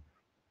titty.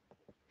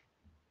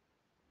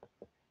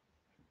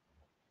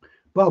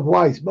 Bob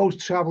White,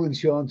 most travel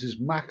insurance is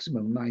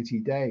maximum 90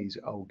 days.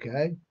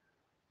 Okay.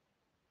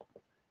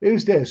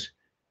 Who's this?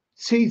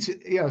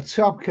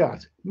 Top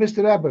Cat.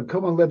 Mr. Ebber,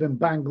 come and live in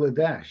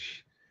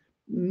Bangladesh.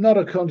 Not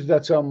a country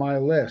that's on my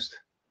list.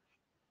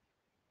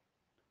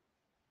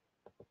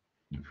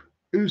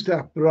 Who's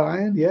that,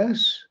 Brian?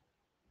 Yes.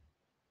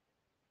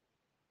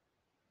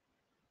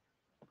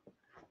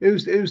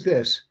 Who's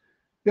this?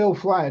 Bill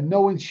Flyer,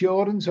 no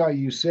insurance? Are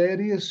you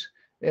serious?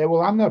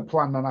 Well, I'm not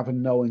planning on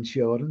having no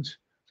insurance,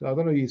 so I don't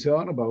know what you're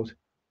talking about.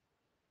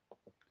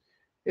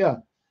 Yeah,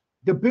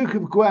 the Book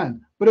of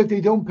Gwen. But if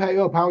they don't pay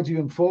up, how do you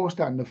enforce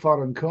that in a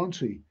foreign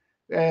country?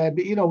 They have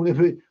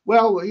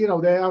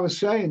a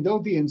saying,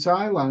 don't they, in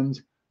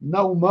Thailand?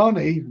 No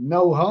money,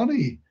 no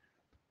honey.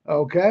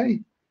 Okay.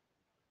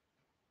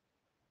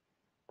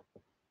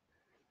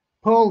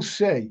 Paul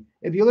C.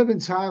 If you live in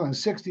Thailand,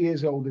 60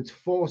 years old, it's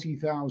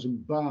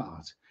 40,000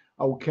 baht.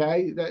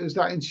 Okay, is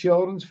that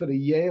insurance for the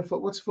year?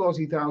 What's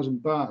 40,000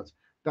 baht?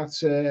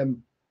 That's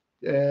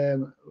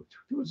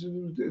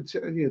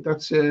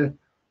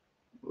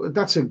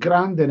a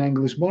grand in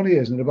English money,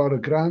 isn't it? About a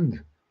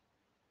grand.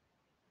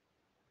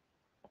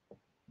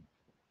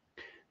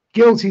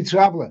 Guilty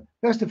traveller.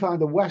 Best to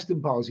find a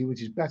Western policy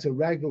which is better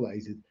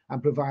regulated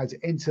and provides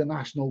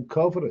international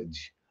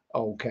coverage.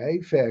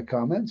 Okay, fair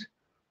comment.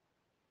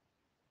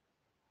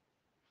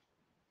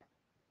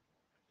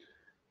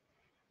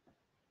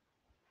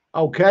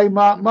 Okay,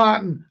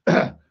 Martin.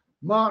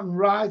 Martin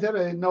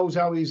Ryder knows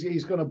how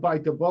he's going to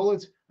bite the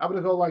bullet. I'm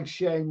going to go like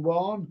Shane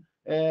Warne.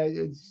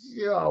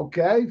 Yeah,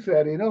 okay,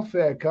 fair enough.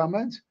 Fair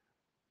comment.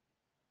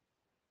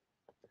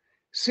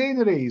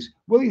 Sceneries.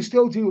 Will you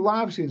still do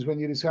live streams when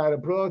you decide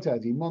abroad,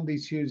 Eddie?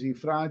 Mondays, Tuesday,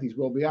 Fridays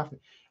will be after.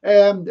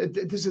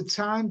 There's a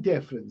time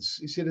difference.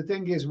 You see, the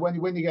thing is, when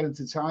you get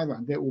into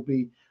Thailand, it will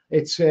be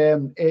it's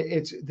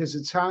there's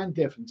a time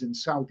difference in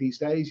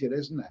Southeast Asia,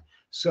 isn't there?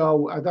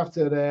 So I'd have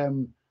to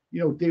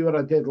do what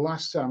I did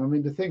last time. I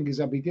mean, the thing is,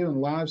 I'll be doing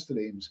live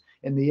streams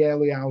in the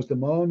early hours of the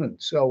morning,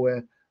 so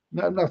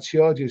I'm not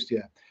sure just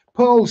yet.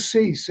 Paul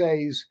C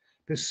says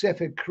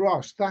Pacific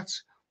Cross.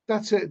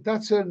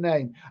 That's her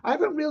name. I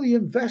haven't really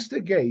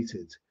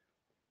investigated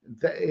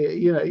that,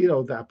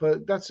 that,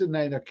 but that's a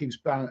name that keeps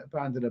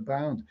bounding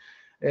around.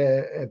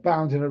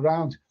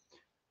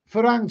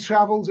 Farang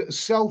Travels,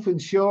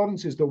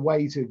 self-insurance is the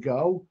way to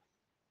go.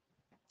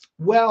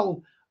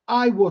 Well,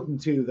 I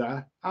wouldn't do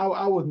that.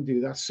 I wouldn't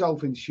do that.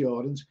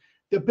 Self-insurance.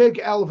 The big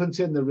elephant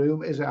in the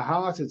room is a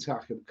heart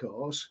attack, of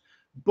course,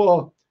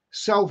 but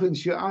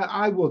self-insurance,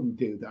 I wouldn't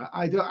do that.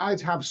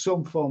 I'd have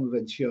some form of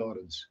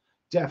insurance,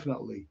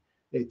 definitely.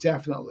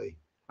 Definitely.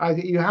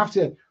 You can't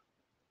be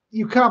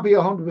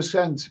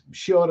 100%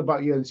 sure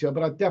about your insurance,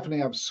 but I definitely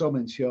have some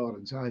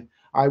insurance.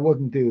 I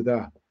wouldn't do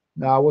that.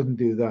 No, I wouldn't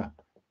do that.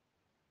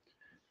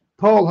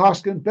 Paul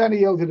Hoskin, Benny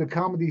Hill did a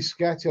comedy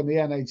sketch on the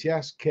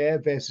NHS care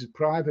versus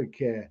private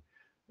care.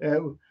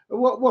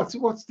 What's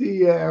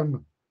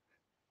the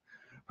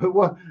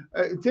what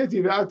did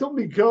you? I don't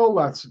recall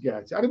that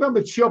sketch. I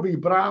remember Chubby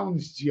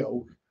Brown's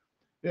joke.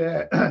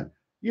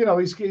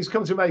 He's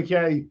come to make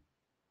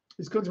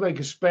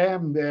a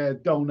sperm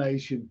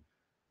donation,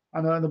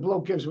 and the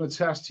bloke gives him a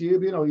test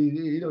tube.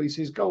 He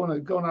says, go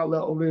in that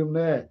little room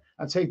there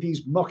and take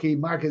these mucky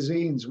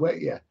magazines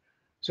with you.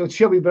 So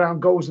Chubby Brown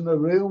goes in the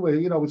room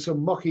with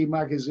some mucky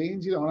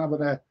magazines, and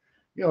having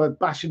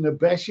bashing the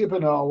bishop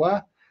and all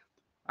that.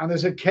 And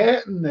there's a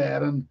curtain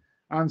there, and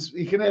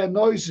you can hear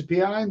noises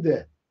behind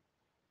it.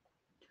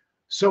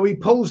 So he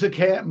pulls the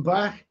curtain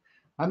back,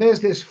 and there's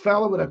this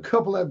fella with a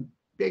couple of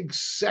big,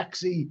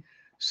 sexy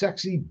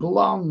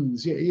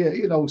blondes,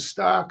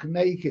 stark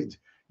naked,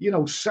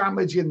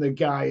 sandwiching the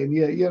guy, and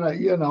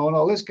and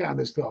all this kind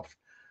of stuff.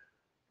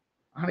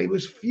 And he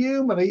was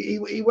fuming.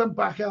 He went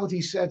back out.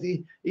 He said,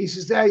 he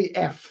says, "Hey,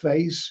 F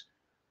face.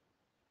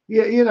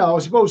 I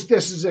suppose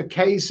this is a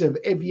case of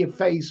if your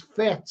face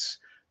fits.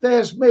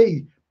 There's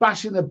me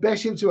bashing the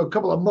bishop to a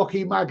couple of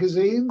mucky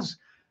magazines,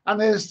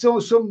 and there's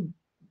still some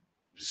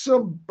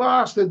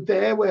bastard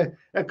there with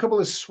a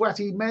couple of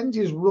sweaty men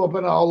just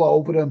rubbing all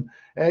over him.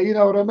 You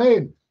know what I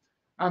mean?"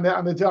 And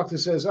the doctor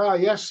says,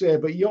 yes, sir,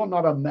 but you're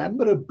not a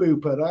member of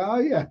Bupa,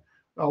 are you?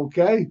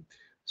 Okay.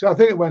 So I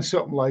think it went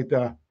something like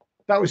that.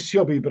 That was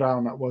Chubby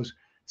Brown, that was.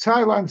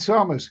 Thailand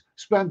Thomas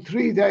spent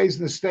 3 days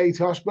in the state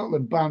hospital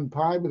in Ban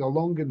Pai with a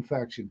lung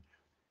infection.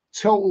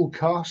 Total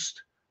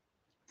cost,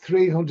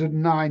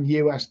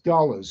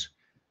 $309.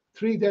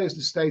 3 days in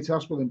the state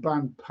hospital in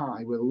Ban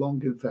Pai with a lung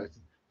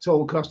infection.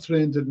 Total cost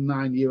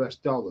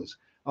 $309.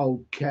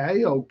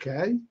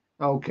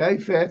 Okay,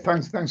 fair.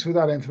 Thanks for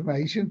that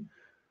information.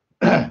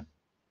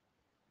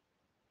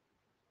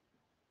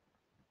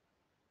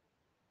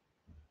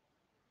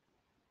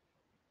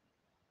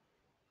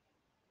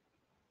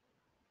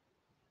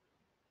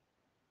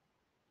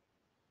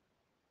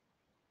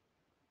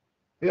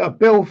 Yeah,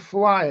 Bill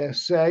Flyer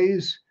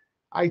says,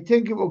 I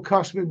think it will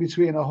cost me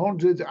between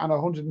 100 and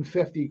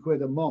 150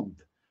 quid a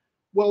month.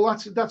 Well,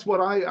 that's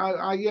what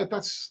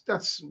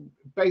that's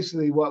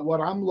basically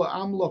what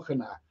I'm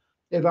looking at.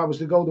 If I was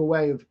to go the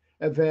way of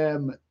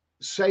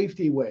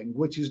Safety Wing,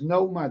 which is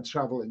Nomad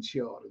Travel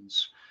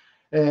Insurance,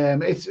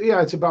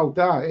 it's about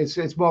that.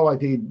 It's more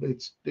like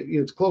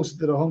it's closer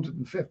to the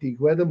 150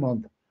 quid a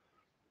month.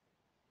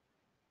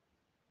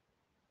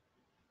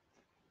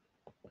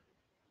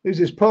 Who's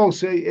this? Paul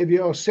say if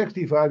you're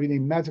 65, you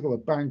need medical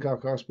at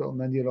Bangkok Hospital, and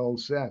then you're all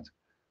set.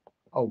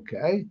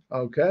 Okay.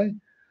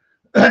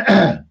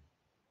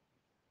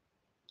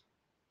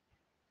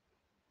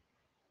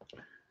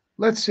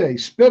 Let's say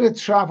Spirit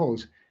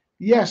Travels.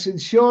 Yes,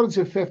 insurance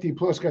of 50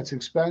 plus gets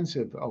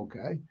expensive.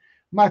 Okay.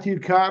 Matthew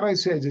Cartwright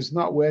says it's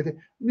not worth it.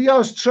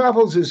 Yours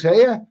Travels is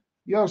here.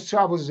 Nice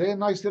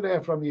to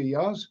hear from you,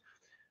 yours.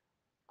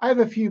 I have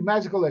a few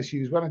medical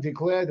issues. When I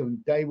declare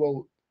them, they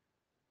will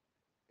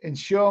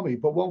insure me,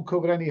 but won't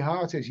cover any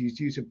heart issues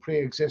due to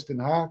pre-existing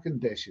heart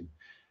condition.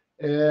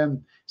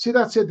 See,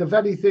 that's it. The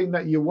very thing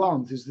that you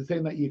want is the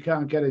thing that you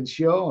can't get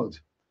insured.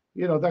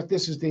 That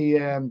this is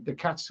the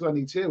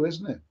catch-22,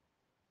 isn't it?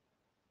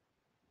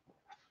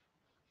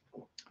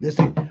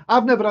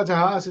 I've never had a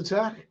heart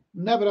attack.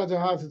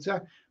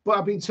 But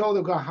I've been told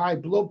I've got high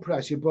blood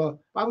pressure. But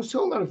I was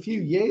told that a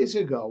few years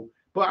ago.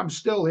 But I'm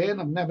still here, and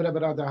I've never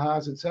ever had a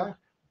heart attack.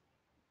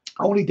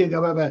 Only thing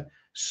I've ever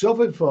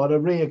suffered for a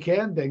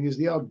reoccurring thing is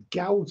the odd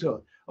gout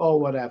or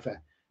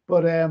whatever.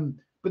 But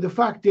But the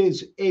fact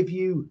is, if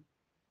you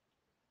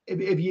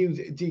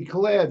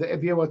declare that,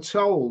 if you are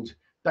told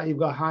that you've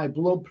got high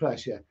blood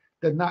pressure,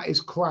 then that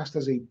is classed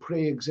as a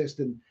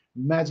pre-existing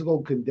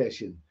medical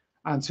condition.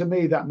 And to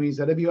me, that means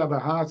that if you have a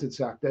heart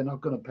attack, they're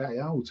not going to pay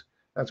out.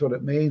 That's what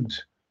it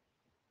means.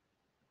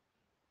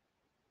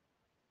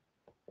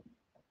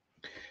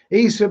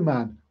 Eastern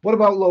man, what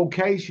about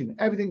location?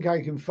 Everything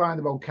I can find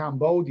about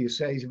Cambodia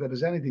says if it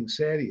is anything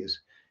serious,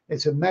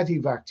 it's a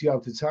medevac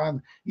job to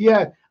Thailand.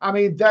 Yeah, I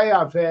mean they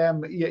have,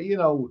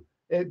 the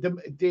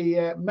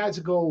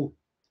medical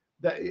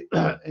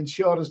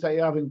insurance that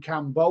you have in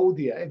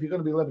Cambodia. If you're going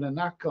to be living in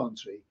that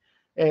country,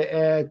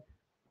 let's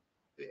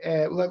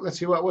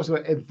see, what was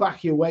it?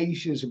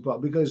 Evacuations,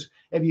 because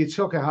if you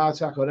took a heart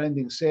attack or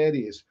anything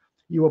serious,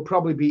 you would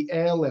probably be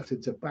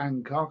airlifted to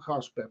Bangkok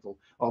Hospital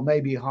or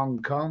maybe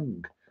Hong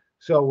Kong.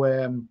 So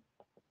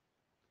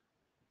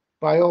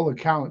by all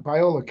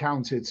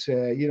accounts, it's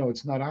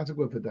it's not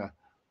adequate for that.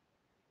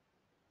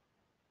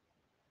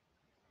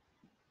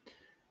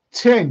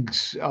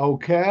 Tinks,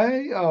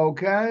 okay,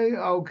 okay,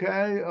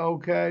 okay,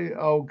 okay,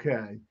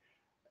 okay,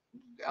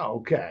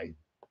 okay,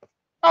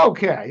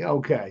 okay,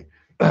 okay.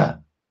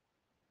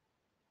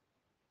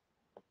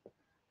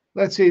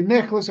 Let's see,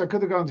 Nicholas. I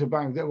could have gone to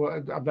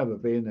Bangkok. I've never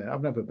been there.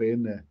 I've never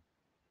been there.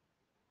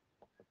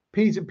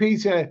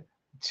 Peter.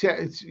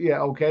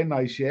 Yeah, okay,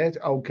 nice shirt.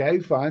 Okay,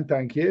 fine,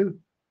 thank you.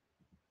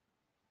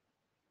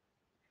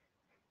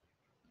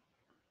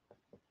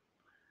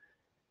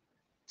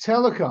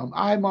 Telecom,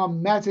 I'm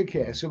on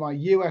Medicare, so my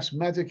US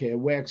Medicare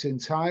works in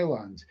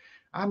Thailand.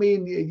 I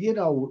mean,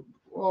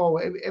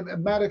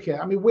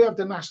 Medicare, I mean, we have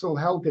the national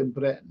health in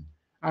Britain.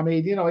 I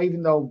mean,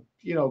 even though,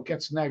 it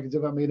gets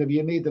negative, I mean, if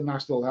you need the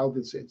national health,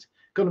 it's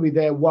going to be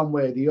there one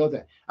way or the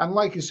other. And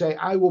like you say,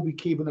 I will be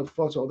keeping a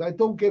foothold. I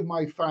don't give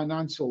my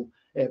financial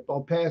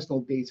or personal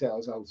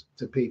details out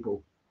to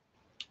people.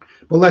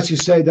 But let's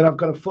just say that I've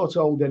got a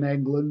foothold in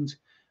England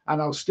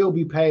and I'll still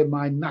be paying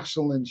my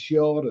national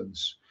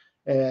insurance.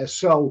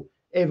 So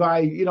if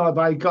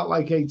I got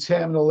like a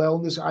terminal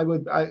illness,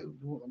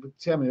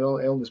 terminal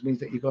illness means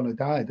that you're going to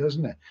die,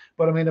 doesn't it?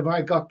 But I mean, if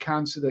I got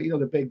cancer,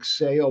 the big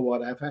C or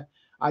whatever,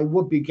 I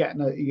would be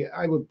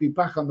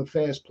back on the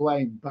first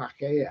plane back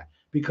here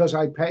because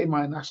I pay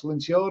my national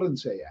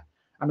insurance here.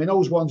 I mean,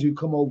 those ones who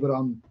come over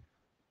on,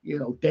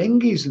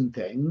 dinghies and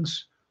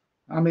things,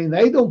 I mean,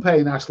 they don't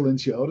pay national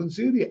insurance,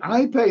 do they?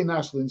 I pay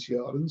national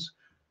insurance.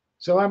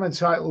 So I'm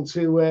entitled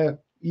to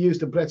use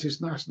the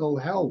British National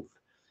Health.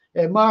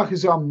 Mark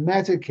is on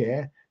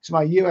Medicare. So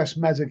my US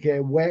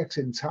Medicare works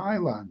in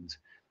Thailand.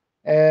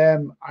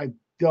 I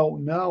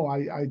don't know.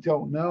 I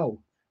don't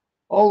know.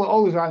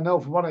 All as I know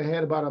from what I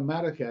heard about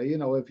America,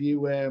 if you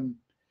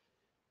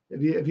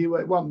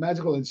want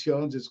medical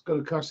insurance, it's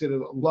going to cost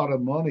you a lot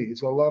of money.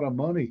 It's a lot of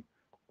money.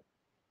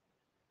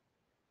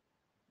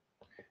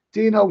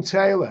 Dino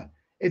Taylor,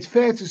 it's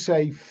fair to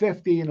say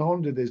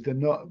 1,500 is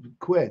the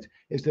quid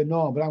is the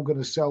norm, but I'm going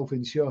to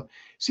self-insure.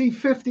 See,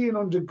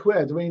 1,500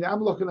 quid. I mean,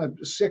 I'm looking at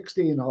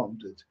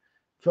 1,600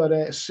 for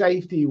a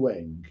safety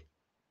wing.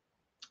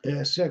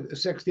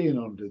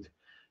 1,600,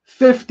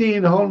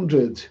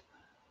 1,500.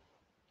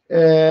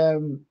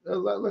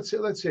 Let's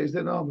see, is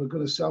the norm? We're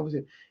going to self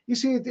it. You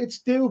see, it's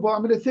doable. I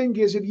mean, the thing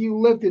is, if you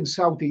lived in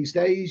Southeast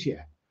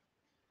Asia,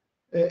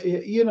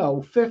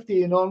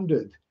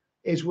 1,500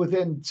 is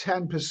within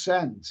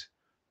 10%.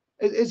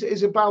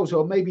 Is about,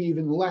 or maybe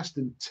even less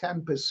than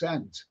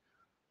 10%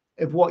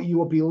 of what you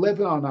will be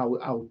living on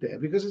out there,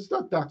 because it's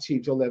not that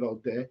cheap to live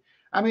out there.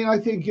 I mean, I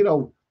think,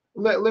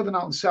 living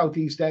out in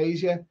Southeast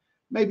Asia,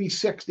 maybe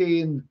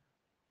 16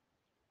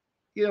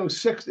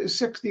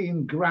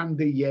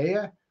 grand a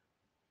year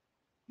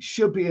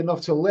should be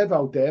enough to live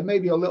out there.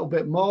 Maybe a little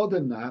bit more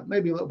than that,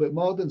 maybe a little bit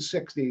more than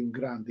 16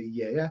 grand a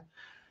year.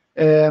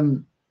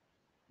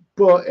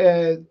 But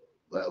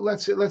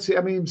let's see.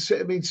 I mean,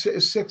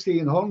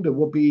 1,600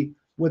 would be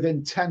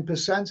within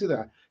 10% of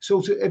that.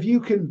 So if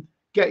you can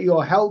get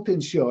your health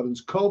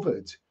insurance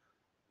covered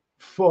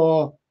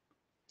for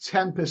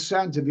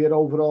 10% of your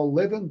overall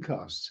living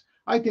costs,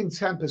 I think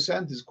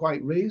 10% is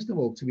quite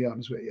reasonable, to be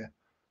honest with you.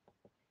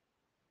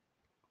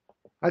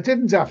 I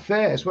didn't at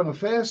first. When I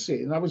first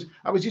seen it,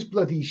 I was just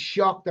bloody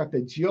shocked at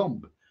the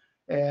jump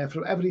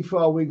from every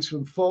 4 weeks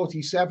from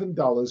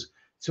 $47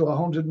 to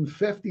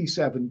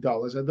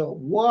 $157. I thought,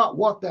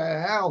 what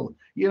the hell?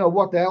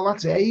 What the hell?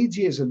 That's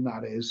ages, and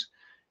that is.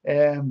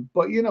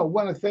 But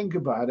when I think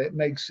about it, it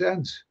makes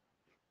sense.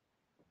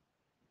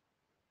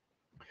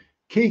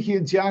 Kiki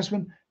and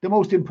Jasmine, the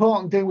most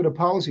important thing with a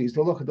policy is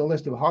to look at the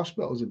list of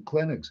hospitals and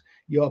clinics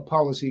your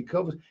policy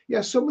covers.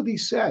 Yeah, somebody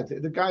said,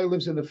 the guy who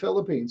lives in the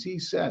Philippines, he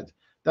said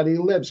that he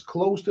lives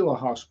close to a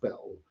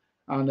hospital.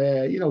 And,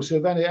 so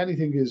if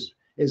anything is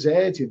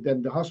urgent,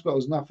 then the hospital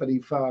is not very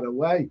far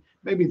away.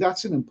 Maybe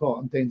that's an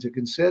important thing to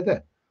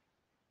consider.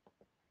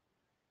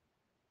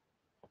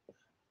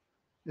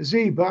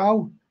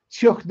 Zebao,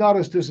 Chuck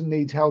Norris doesn't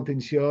need health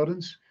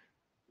insurance.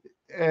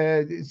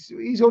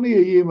 He's only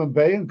a human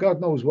being, God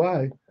knows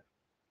why.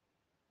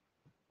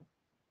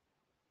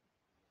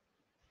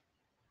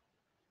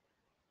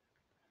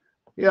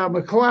 Yeah,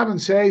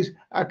 McLaren says,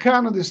 I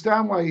can't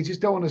understand why you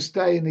just don't want to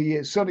stay in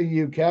the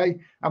sunny UK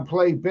and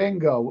play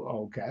bingo.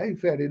 Okay,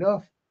 fair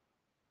enough.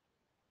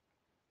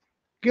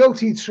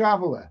 Guilty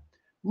traveller.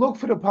 Look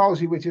for the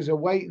policy which is a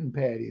waiting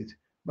period,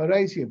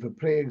 moratorium for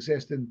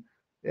pre-existing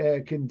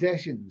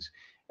conditions.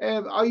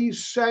 Are you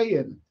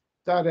saying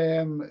that,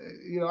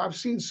 I've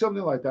seen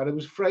something like that. It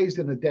was phrased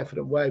in a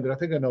different way, but I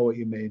think I know what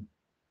you mean.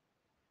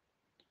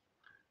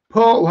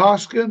 Paul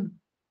Hoskin.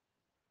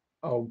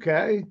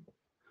 Okay.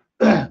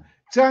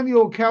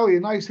 Daniel Kelly,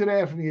 nice to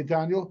hear from you,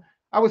 Daniel.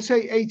 I would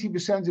say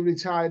 80% of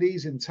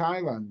retirees in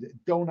Thailand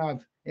don't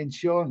have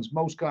insurance.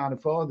 Most can't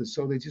afford it,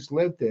 so they just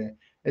live there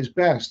as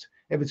best.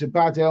 If it's a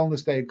bad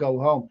illness, they go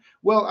home.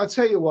 Well, I'll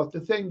tell you what, the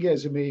thing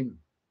is, I mean,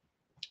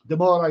 the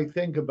more I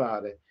think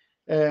about it,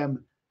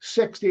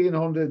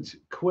 1,600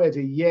 quid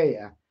a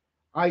year,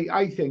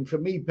 I think for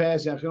me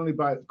personally, I can only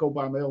go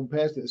by my own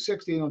personal,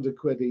 1,600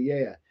 quid a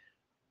year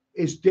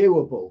is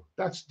doable.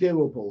 That's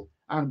doable.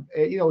 And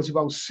it's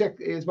about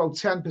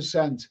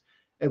 10%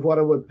 of what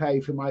I would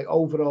pay for my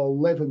overall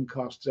living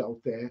costs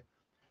out there.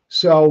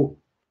 So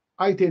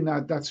I think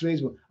that's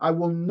reasonable. I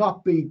will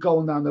not be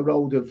going down the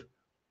road of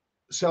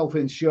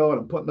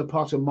self-insuring, putting a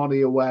pot of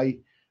money away,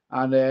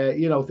 and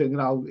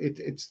thinking,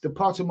 it's the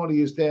pot of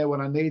money is there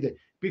when I need it,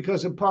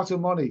 because a pot of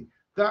money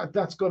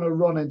that's going to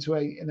run into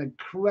an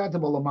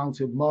incredible amount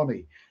of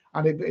money,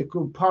 and it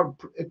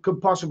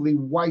could possibly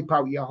wipe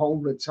out your whole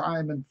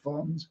retirement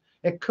funds.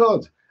 It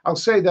could. I'll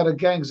say that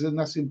again because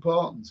that's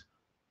important.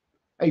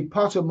 A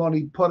pot of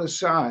money put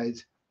aside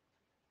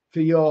for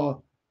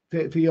your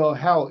health, for your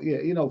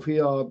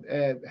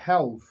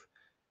health.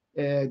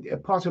 A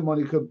pot of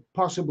money could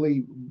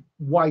possibly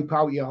wipe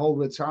out your whole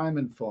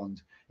retirement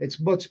fund. It's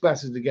much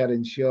better to get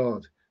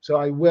insured. So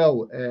I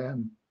will.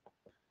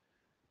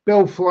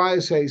 Bill Flyer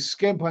says,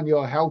 skimp on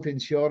your health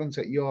insurance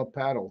at your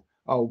peril.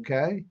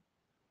 Okay.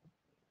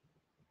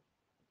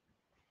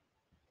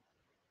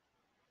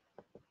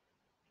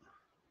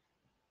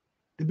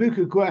 The Book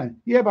of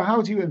Gwen. Yeah, but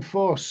how do you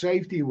enforce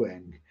safety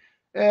wing?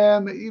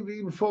 How do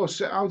you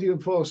enforce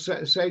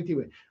safety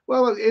wing?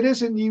 Well, it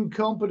is a new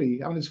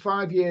company. I mean, it's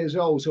 5 years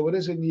old, so it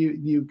is a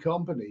new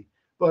company.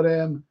 But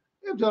I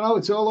don't know.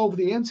 It's all over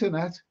the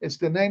internet. It's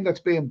the name that's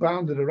being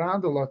bounded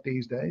around a lot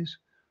these days.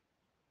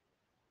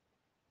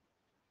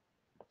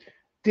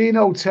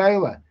 Dino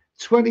Taylor,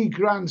 20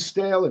 grand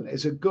sterling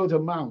is a good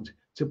amount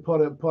to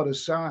put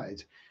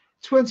aside.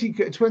 20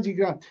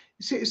 grand.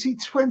 See,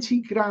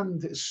 20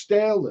 grand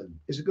sterling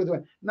is a good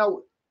amount.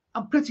 Now,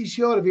 I'm pretty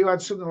sure if you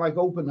had something like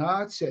Open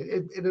Hearts,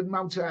 it'd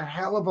amount to a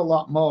hell of a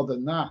lot more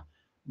than that.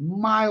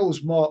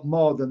 Miles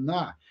more than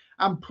that.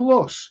 And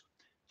plus,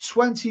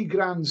 20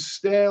 grand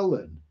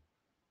sterling,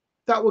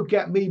 that would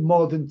get me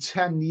more than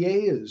 10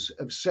 years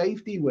of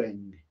safety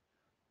wing.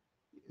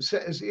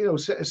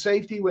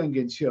 Safety wing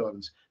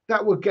insurance.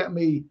 That would get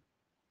me.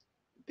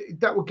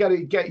 That would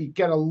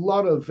get a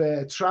lot of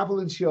travel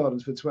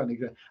insurance for 20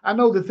 grand. I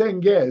know the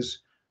thing is,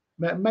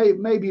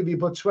 maybe if you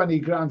put 20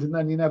 grand and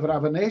then you never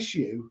have an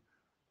issue,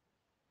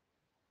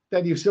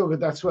 then you've still got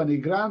that 20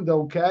 grand,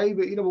 okay?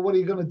 But what are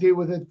you going to do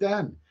with it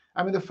then?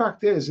 I mean, the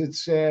fact is,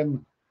 it's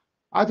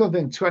I don't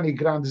think 20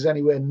 grand is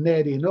anywhere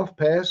near enough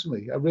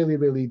personally. I really,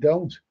 really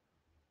don't.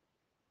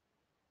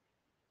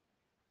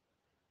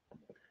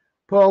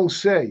 Paul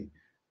C.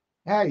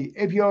 Hey,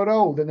 if you're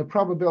old and the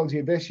probability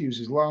of issues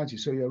is larger,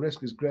 so your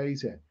risk is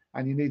greater,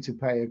 and you need to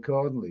pay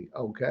accordingly,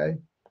 okay?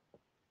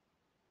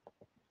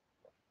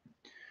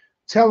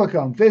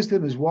 Telecom,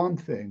 visiting is one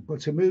thing,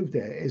 but to move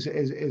there is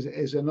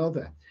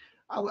another.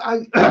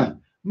 One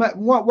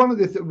of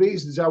the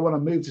reasons I want to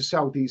move to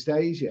Southeast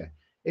Asia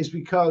is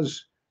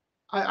because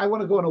I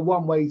want to go on a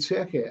one-way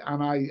ticket,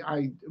 and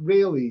I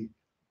really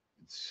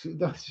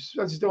I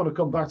just don't want to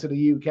come back to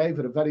the UK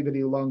for a very,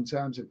 very long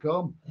time to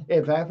come,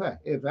 if ever,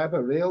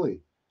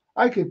 really.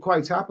 I could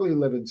quite happily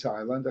live in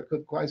Thailand. I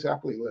could quite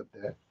happily live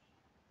there.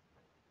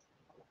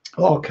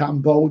 Or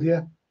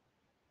Cambodia.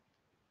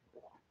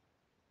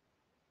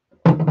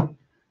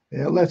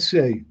 Yeah, let's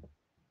see.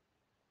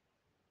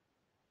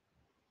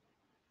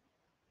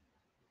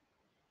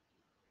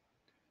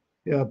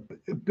 Yeah,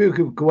 Book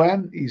of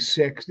Gwen, he's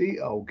 60.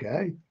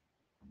 Okay.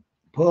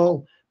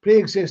 Paul,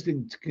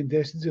 pre-existing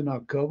conditions are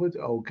not covered.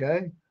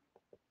 Okay.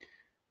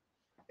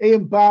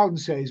 Ian Bowden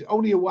says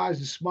only a wise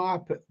and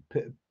smart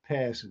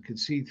person can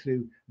see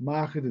through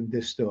marketing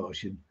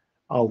distortion.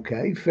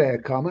 Okay, fair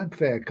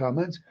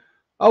comment.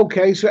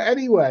 Okay, so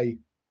anyway,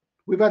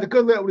 we've had a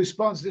good little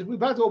response to this.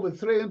 We've had over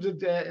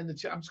 300 in the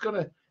chat. I'm just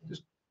gonna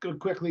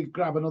quickly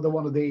grab another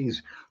one of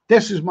these.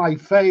 This is my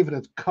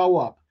favorite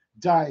Co-op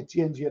Diet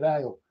Ginger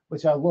Ale,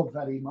 which I love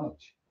very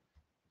much.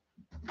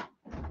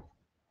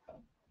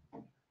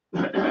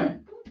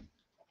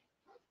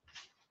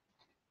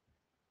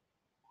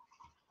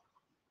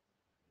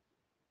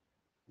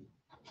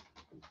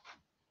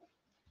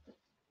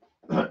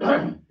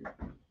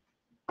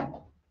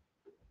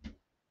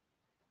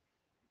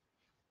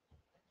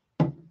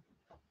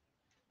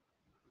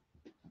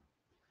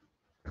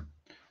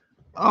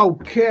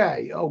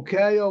 Okay.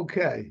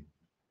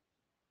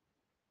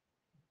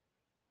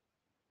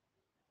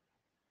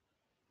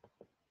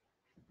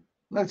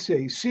 Let's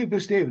see. Super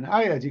Stephen,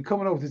 hi Ed, you're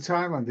coming over to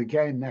Thailand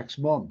again next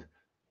month.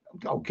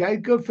 Okay,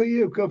 good for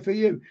you. Good for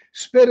you.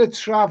 Spirit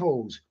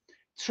Travels.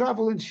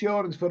 Travel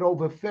insurance for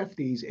over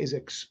 50s is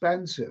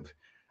expensive.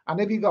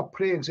 And if you've got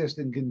pre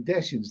existing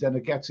conditions, then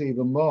it gets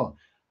even more.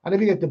 And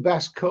if you get the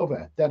best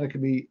cover, then it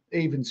can be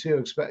even too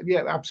expensive.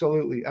 Yeah,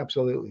 absolutely.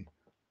 Absolutely.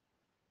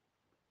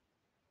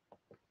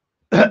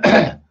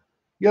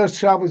 Yours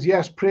travels,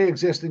 yes, pre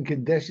existing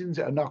conditions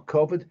are not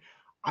covered.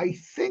 I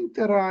think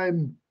that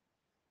I'm.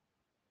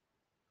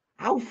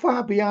 How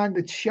far behind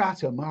the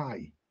chat am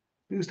I?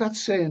 Because that's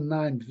saying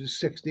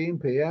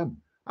 9:16 p.m.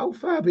 How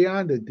far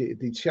behind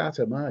the chat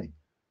am I?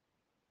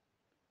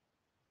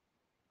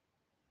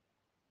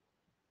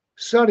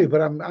 Sorry,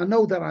 but I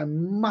know that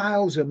I'm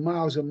miles and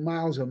miles and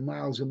miles and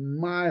miles and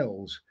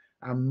miles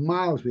and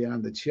miles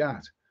behind the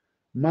chat.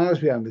 Miles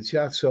behind the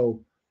chat.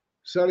 So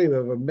sorry if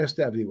I've missed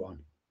everyone.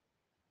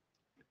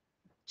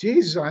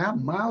 Jesus, I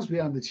am miles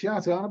behind the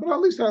chat, aren't I? But at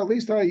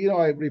least I,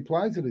 I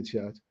replied to the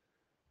chat.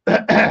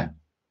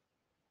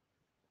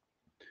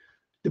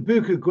 The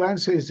Book of Gwen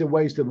says it's a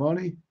waste of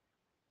money.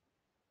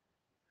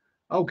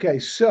 Okay,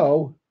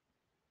 so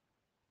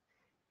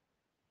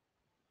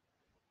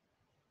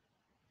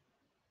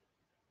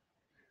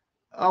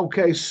I'm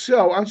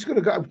just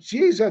gonna go.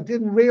 Geez, I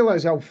didn't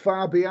realize how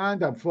far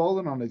behind I've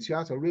fallen on the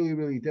chat. I really,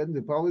 really didn't.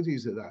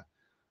 Apologies to that.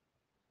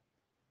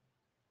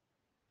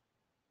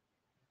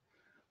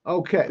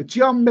 Okay,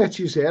 John Mitch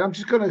is here. I'm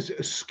just going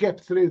to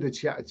skip through the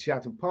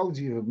chat.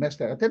 Apologies if I missed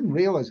that. I didn't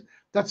realize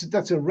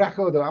that's a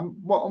record. I'm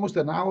almost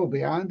an hour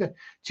behind it.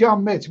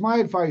 John Mitch, my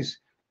advice: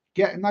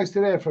 nice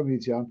to hear from you,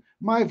 John.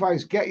 My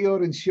advice: get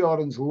your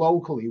insurance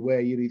locally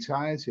where you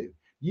retire to.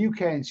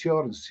 UK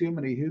insurance, too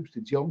many hoops to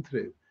jump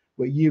through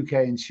with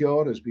UK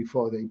insurers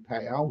before they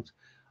pay out.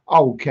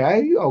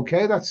 Okay,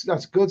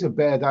 that's good to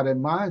bear that in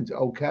mind.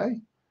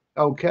 Okay,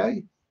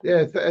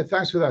 yeah.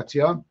 Thanks for that,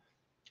 John.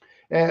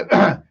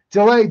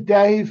 Delayed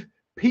Dave,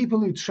 people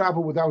who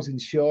travel without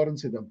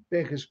insurance are the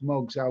biggest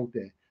mugs out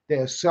there.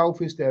 They're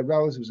selfish, their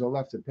relatives are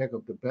left to pick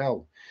up the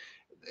bill.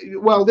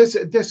 Well, this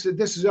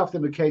is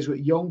often the case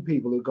with young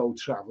people who go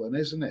traveling,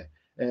 isn't it?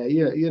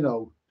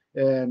 You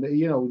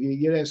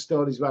hear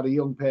stories about a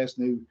young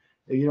person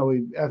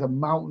who had a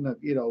mountain,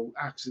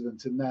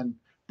 accident, and then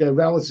their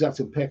relatives have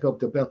to pick up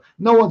the bill.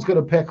 No one's going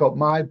to pick up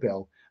my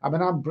bill. I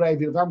mean, I'm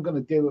brave. If I'm going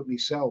to do it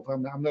myself,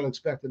 I'm not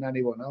expecting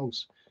anyone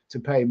else to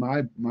pay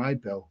my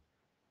bill.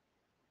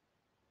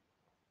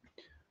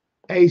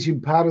 Asian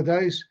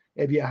Paradise.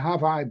 If you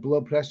have high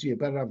blood pressure, you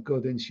better have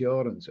good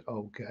insurance.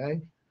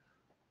 Okay.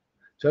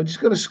 So I'm just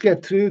going to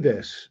skip through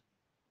this.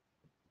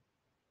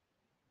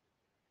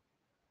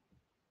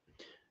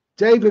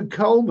 David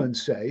Coleman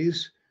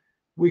says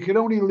we can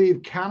only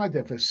leave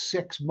Canada for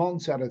 6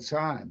 months at a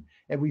time.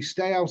 If we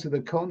stay out of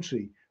the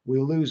country,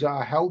 we'll lose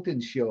our health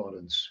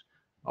insurance.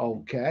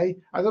 Okay.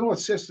 I don't know what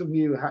system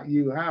you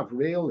have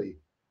really.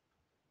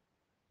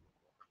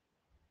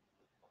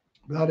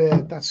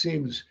 That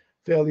seems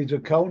fairly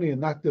draconian.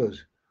 That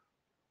does.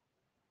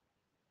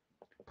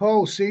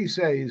 Paul C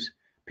says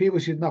people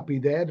should not be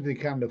there if they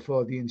can't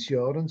afford the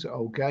insurance.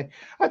 Okay,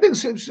 I think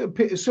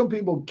some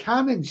people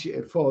can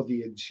afford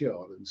the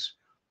insurance.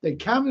 They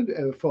can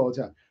afford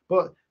that,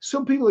 but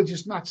some people are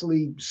just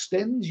naturally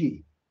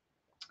stingy.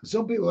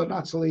 Some people are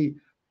naturally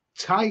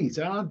tight,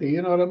 aren't they?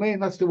 You know what I mean?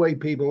 That's the way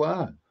people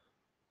are.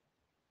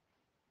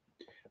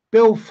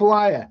 Bill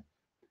Flyer.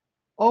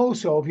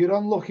 Also, if you're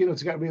unlucky enough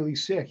to get really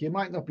sick, you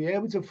might not be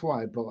able to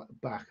fly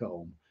back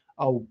home.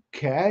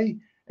 Okay.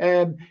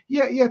 That's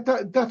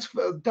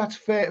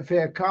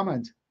fair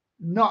comment.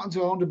 Nothing's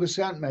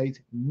 100%,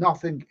 mate.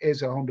 Nothing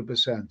is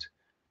 100%.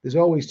 There's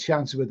always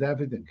chance with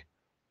everything.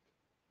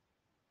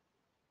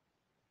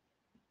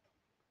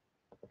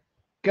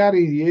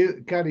 Gary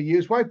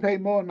Hughes, why pay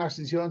more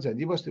national insurance then?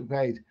 You must have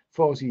paid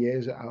 40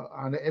 years,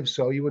 and if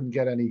so, you wouldn't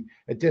get any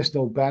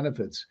additional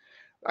benefits.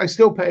 I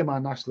still pay my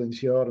national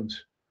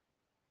insurance.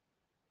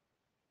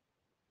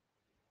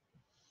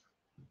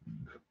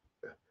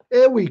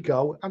 Here we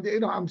go. And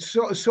I'm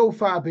so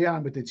far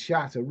behind with the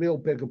chat. A real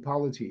big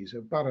apologies.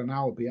 About an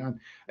hour behind.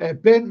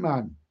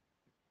 Bintman,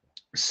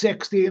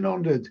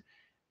 1,600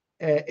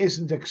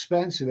 isn't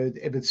expensive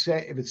if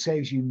it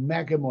saves you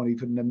mega money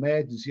for an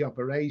emergency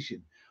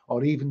operation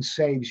or even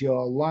saves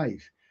your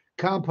life.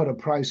 Can't put a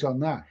price on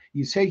that.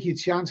 You take your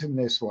chance in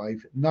this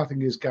life.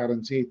 Nothing is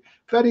guaranteed.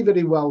 Very,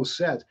 very well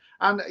said.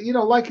 And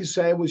like you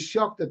say, I was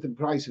shocked at the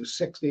price of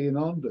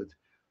 1,600,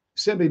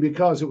 simply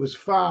because it was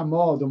far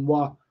more than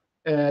what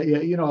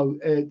if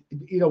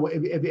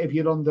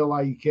you're under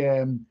like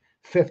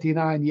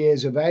 59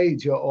 years of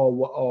age or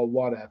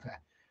whatever,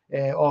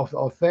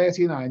 or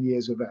 39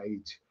 years of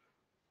age.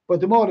 But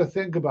the more I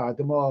think about it,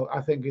 the more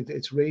I think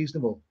it's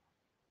reasonable.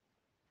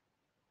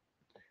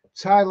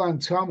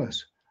 Thailand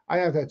Thomas, I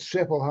had a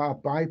triple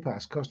heart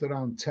bypass, cost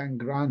around 10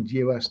 grand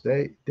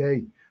USD.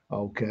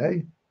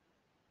 Okay.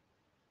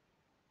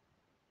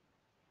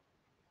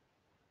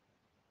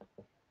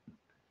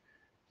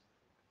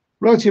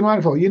 Roger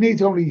Manifold, you need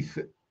only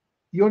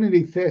You only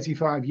need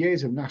 35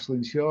 years of national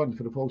insurance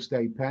for the full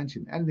state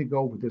pension. Anything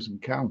over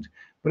doesn't count.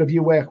 But if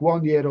you work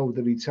 1 year over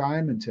the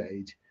retirement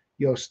age,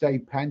 your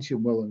state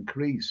pension will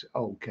increase.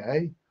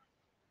 Okay.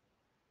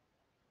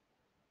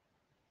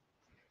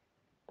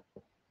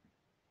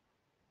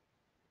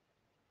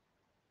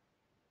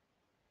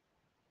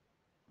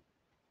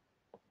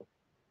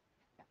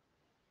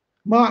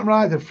 Martin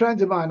Wright, a friend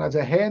of mine, had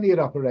a hernia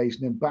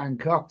operation in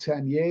Bangkok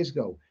 10 years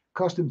ago.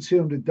 Cost him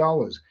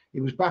 $200.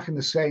 He was back in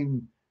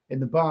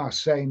the bar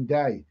same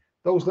day.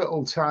 Those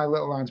little Thai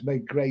little lines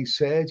make great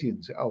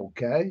surgeons.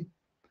 Okay.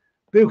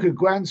 Buka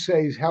Gwen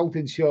says health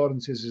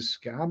insurance is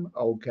a scam.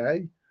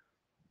 Okay.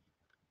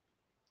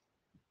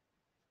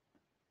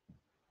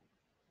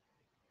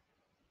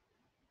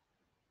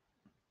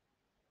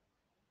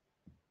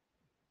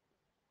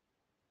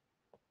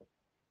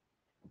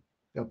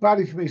 Now,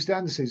 Barry from East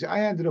End says,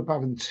 I ended up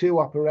having two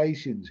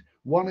operations,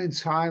 one in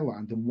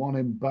Thailand and one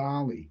in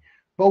Bali.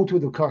 Both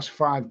would have cost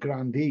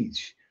 $5,000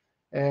 each.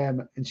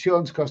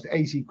 Insurance cost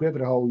 80 quid for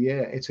the whole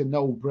year. It's a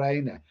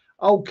no-brainer.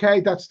 Okay,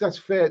 that's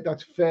fair.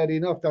 That's fair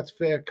enough. That's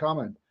fair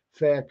comment.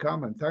 Fair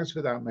comment. Thanks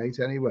for that, mate.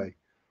 Anyway.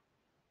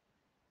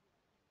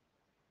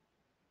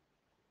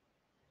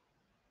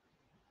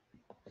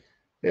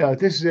 Yeah,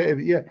 this is it.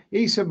 Yeah,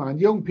 Issa, man,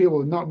 young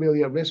people are not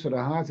really at risk for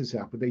a heart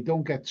attack, but they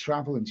don't get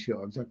travel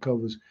insurance that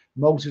covers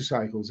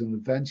motorcycles and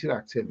adventure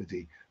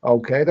activity.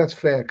 Okay, that's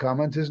fair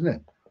comment, isn't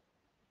it?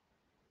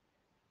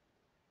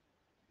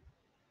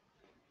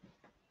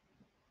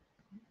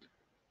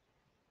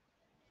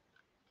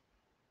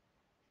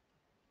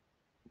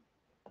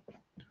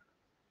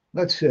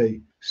 Let's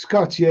see.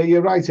 Scott, yeah,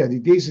 you're right, Eddie.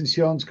 These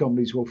insurance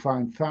companies will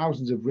find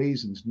thousands of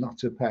reasons not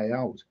to pay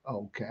out.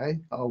 Okay,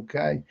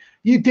 okay.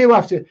 You do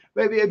have to,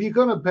 maybe if you're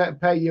going to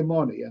pay your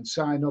money and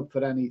sign up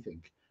for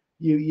anything,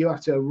 you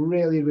have to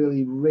really,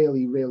 really,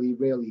 really, really,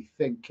 really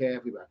think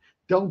carefully about it.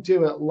 Don't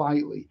do it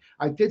lightly.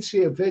 I did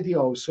see a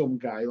video of some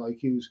guy like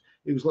he was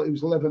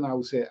living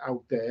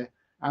out there,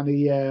 and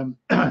he and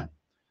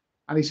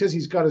he says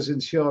he's got his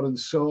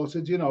insurance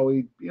sorted.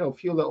 A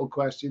few little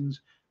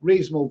questions,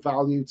 reasonable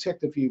value,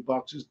 ticked a few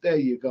boxes. There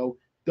you go,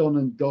 done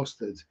and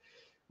dusted.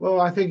 Well,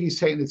 I think he's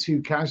taking it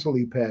too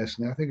casually,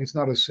 personally. I think it's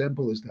not as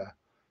simple as that.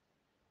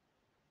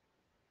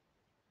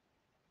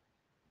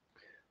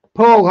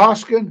 Paul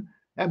Hoskin,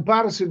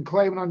 embarrassing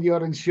claiming on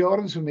your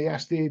insurance from the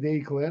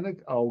STD clinic.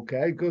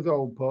 Okay, good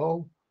old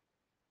Paul.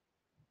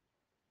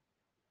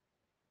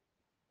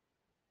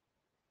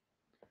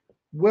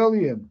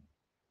 William,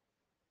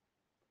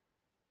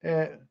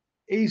 uh,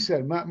 he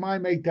said, my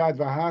mate died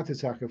of a heart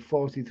attack at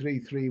 43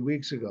 3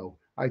 weeks ago.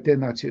 I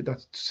didn't actually,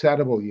 that's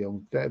terrible,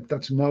 young.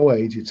 That's no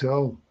age at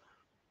all.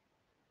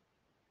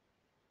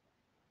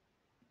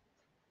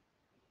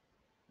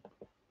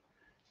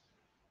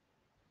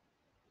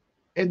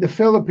 In the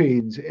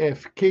Philippines,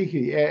 if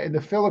Kiki, in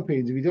the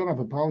Philippines, if you don't have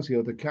a policy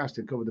or the cash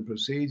to cover the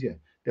procedure,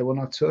 they will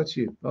not touch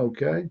you.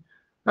 Okay.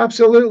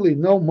 Absolutely.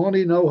 No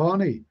money, no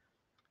honey.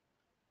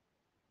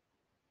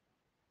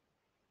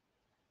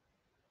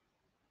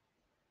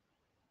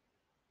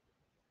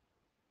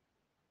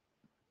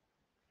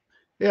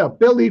 Yeah.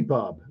 Billy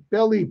Bob.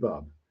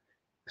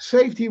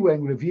 Safety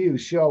wing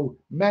reviews show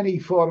many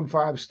 4 and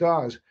 5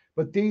 stars,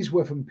 but these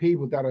were from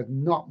people that had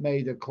not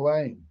made a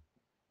claim.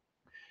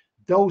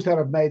 Those that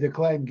have made a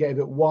claim gave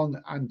it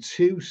 1 and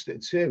 2.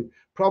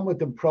 Problem with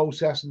them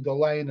processing,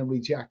 delaying, and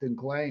rejecting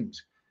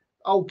claims.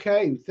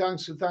 Okay,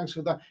 thanks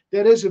for that.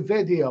 There is a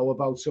video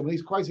about someone.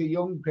 He's quite a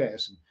young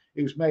person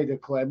who's made a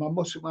claim. I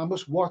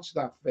must watch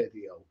that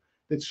video.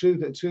 The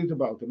truth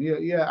about them. Yeah,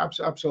 yeah,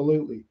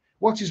 absolutely.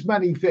 Watch as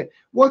many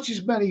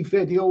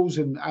videos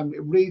and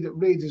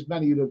read as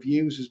many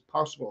reviews as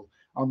possible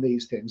on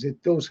these things.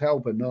 It does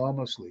help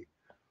enormously.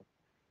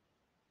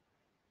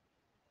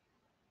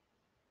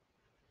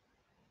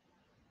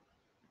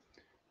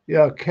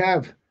 Yeah,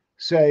 Kev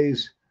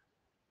says,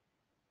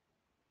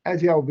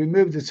 Eddie, I'll be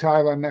moving to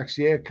Thailand next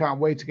year. Can't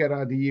wait to get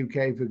out of the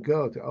UK for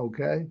good.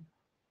 Okay.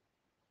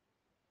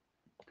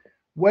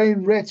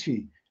 Wayne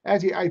Ritchie,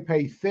 Eddie, I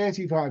pay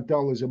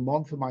 $35 a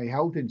month for my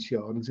health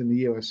insurance in the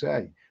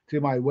USA through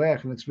my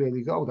work, and it's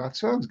really good. That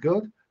sounds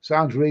good.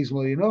 Sounds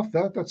reasonably enough.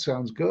 That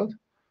sounds good.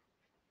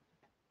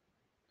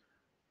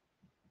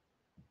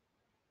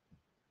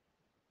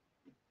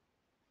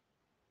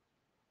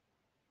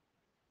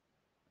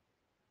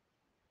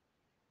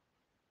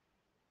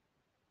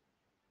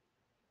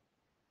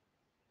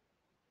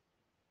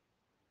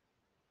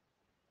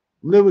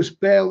 Lewis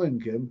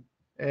Burlingame,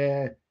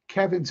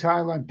 Kevin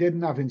Thailand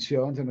didn't have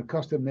insurance, and it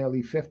cost him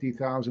nearly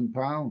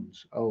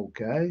 £50,000.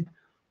 Okay.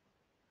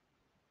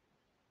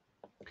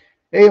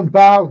 Ian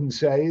Bowden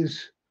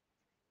says,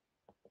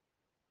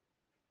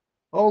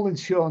 all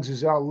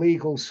insurances are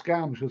legal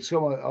scams, but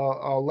some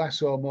are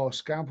less or more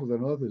scamful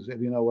than others, if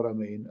you know what I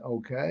mean.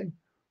 Okay.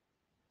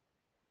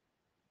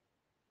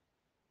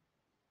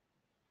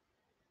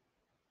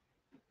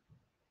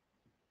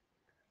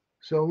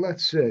 So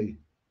let's see.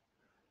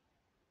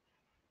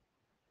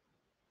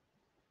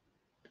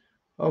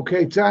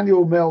 Okay,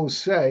 Daniel Mills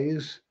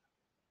says,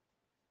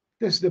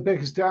 This is the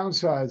biggest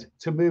downside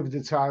to moving to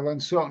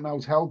Thailand, sorting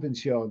out health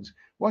insurance.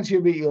 Once you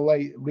reach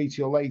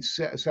your late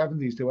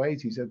 70s to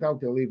 80s, I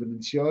doubt they'll even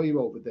insure you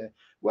over there.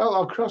 Well,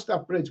 I'll cross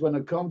that bridge when I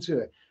come to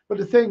it. But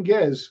the thing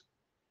is,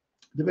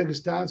 the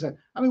biggest downside.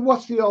 I mean,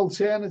 what's the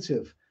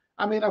alternative?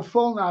 I mean, I've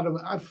fallen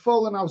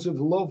out of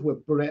love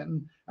with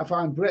Britain. I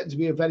find Britain to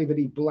be a very,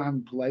 very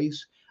bland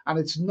place, and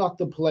it's not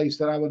the place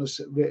that I want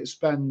to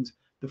spend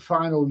the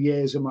final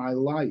years of my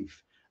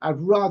life. I'd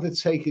rather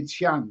take a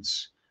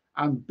chance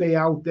and be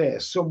out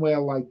there somewhere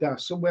like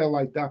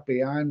that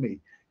behind me.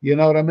 You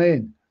know what I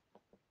mean?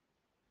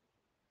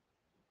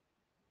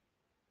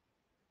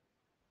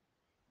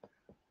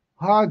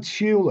 Hard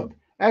tulip.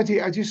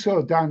 Eddie, I just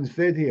saw Dan's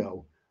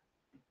video.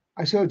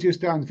 I saw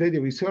just Dan's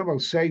video. He's talking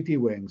about safety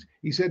wings.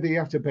 He said that you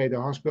have to pay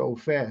the hospital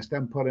first,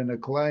 then put in a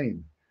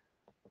claim.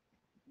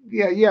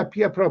 Yeah,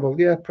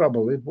 probably. Yeah,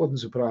 probably. It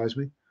wouldn't surprise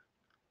me.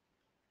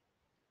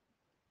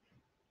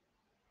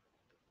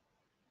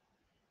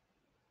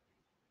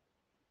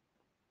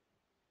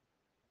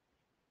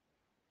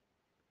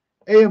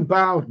 Ian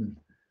Bowden.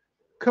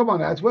 Come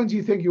on, Ed. When do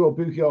you think you will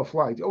book your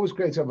flight? Always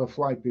great to have a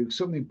flight book,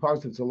 something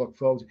positive to look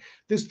forward to.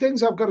 There's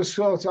things I've got to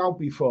sort out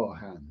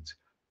beforehand.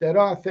 There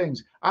are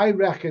things. I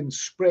reckon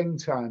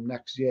springtime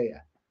next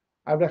year.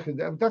 I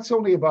reckon that's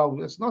only about,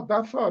 it's not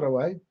that far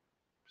away.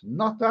 It's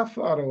not that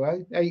far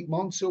away. 8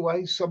 months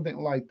away, something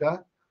like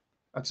that.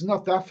 That's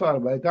not that far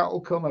away.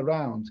 That'll come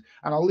around.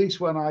 And at least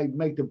when I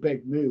make the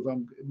big move,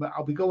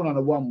 I'll be going on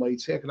a one-way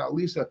ticket. At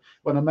least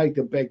when I make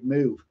the big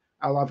move,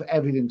 I'll have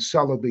everything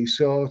solidly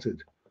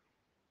sorted.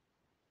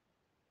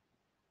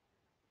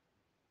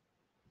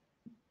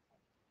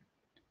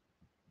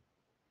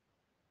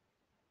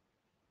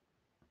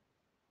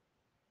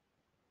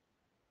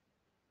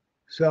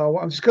 So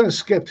I'm just going to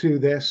skip through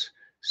this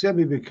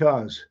simply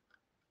because,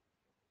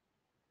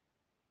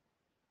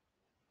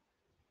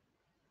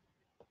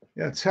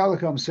 yeah,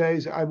 Telecom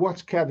says, I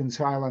watched Kevin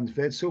Thailand's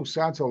vid. So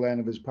sad to learn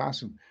of his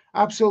passing.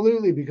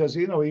 Absolutely, because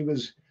he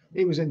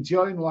was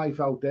enjoying life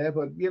out there,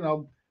 but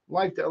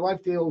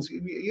life deals.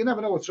 You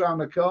never know what's around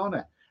the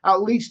corner.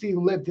 At least he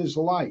lived his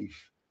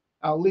life.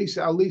 At least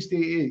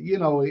he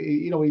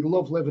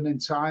loved living in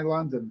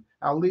Thailand, and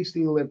at least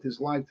he lived his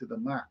life to the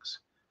max.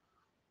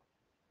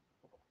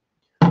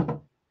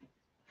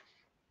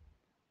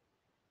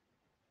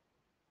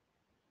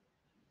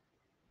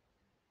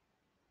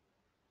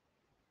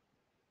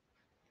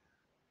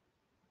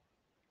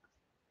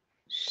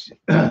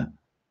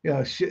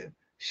 Yeah,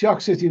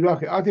 Shock City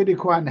Rocket. I did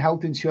require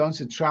health insurance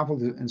to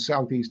travel in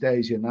Southeast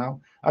Asia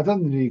now. I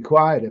don't think they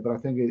required it, but I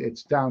think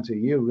it's down to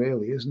you,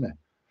 really, isn't it?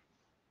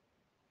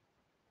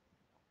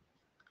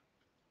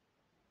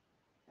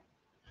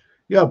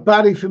 Yeah,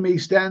 Barry from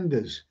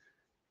EastEnders.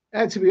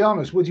 To be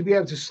honest, would you be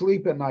able to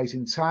sleep at night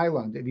in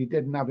Thailand if you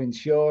didn't have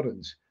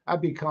insurance?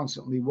 I'd be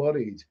constantly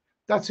worried.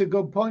 That's a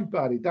good point,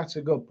 Barry. That's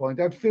a good point.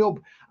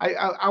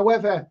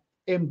 However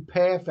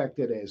imperfect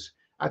it is,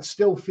 I'd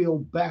still feel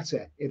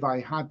better if I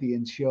had the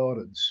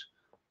insurance.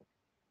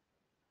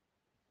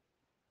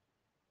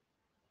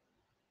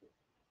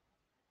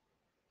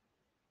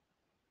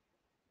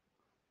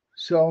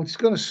 So I'm just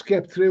going to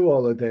skip through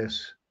all of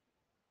this.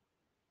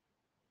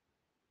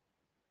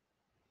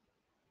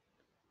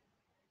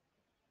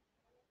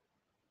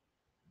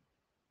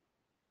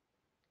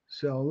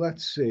 So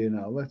let's see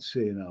now. Let's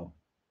see now.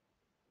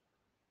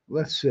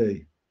 Let's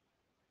see.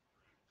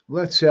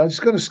 Let's see. I'm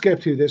just going to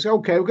skip through this.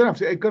 Okay, we're going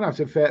to have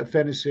to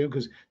finish soon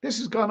because this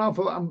has gone on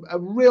for a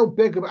real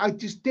big. I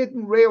just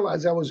didn't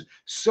realize I was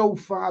so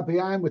far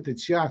behind with the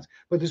chat.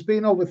 But there's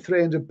been over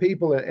 300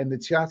 people in the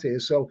chat here,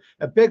 so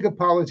a big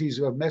apologies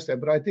if I've missed it.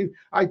 But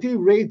I do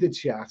read the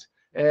chat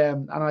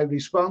and I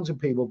respond to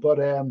people. But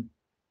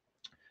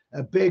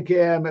a big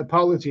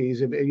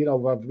apologies if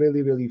I've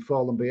really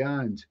fallen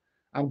behind.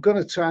 I'm going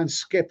to try and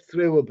skip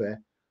through a bit.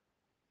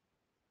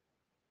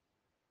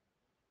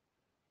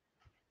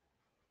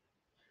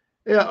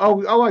 Yeah.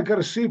 Oh, I got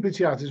a super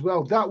chat as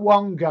well. That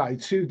one guy,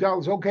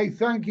 $2. Okay,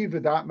 thank you for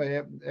that,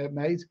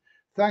 mate.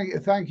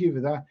 Thank you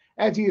for that.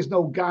 Eddie is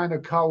no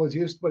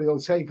gynecologist, but he'll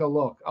take a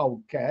look.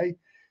 Okay.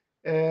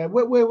 Where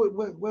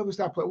was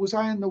that place? Was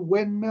I in the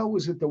windmill?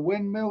 Was it the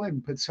windmill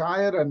in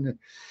Pattaya? And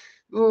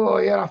oh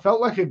yeah, I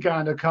felt like a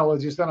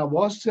gynecologist, and I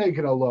was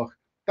taking a look.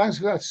 Thanks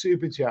for that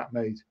super chat,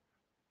 mate.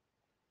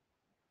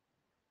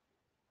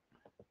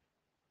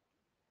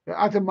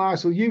 Adam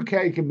Marshall,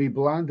 UK can be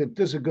bland. It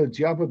does a good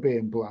job of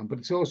being bland, but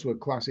it's also a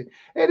classic.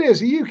 It is.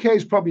 The UK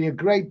is probably a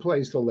great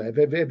place to live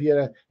if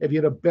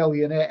you're a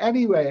billionaire.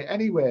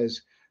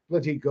 Anywhere's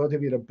bloody good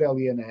if you're a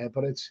billionaire.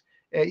 But it's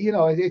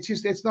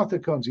not the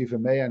country for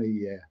me any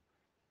year.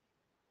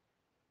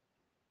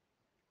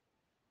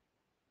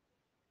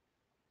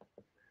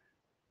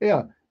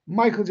 Yeah,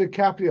 Michael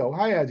DiCaprio.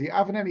 Hi Eddie.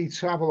 Having any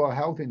travel or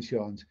health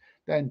insurance?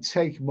 Then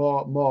take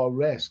more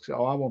risks.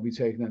 Oh, I won't be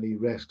taking any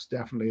risks.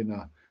 Definitely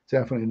not.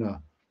 Definitely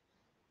not.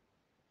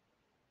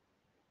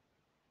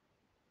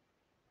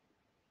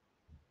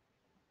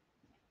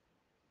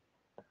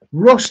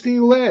 Rusty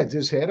Led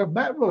is here. I've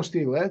met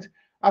Rusty Led.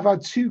 I've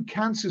had 2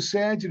 cancer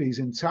surgeries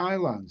in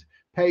Thailand.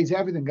 pays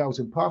everything out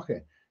of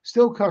pocket.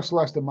 Still costs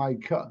less than my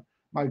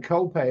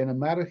copay in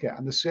America,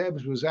 and the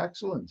service was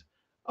excellent.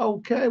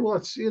 Okay, well,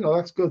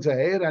 that's good to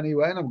hear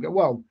anyway. And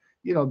well,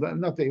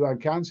 not that you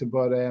had cancer,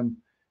 but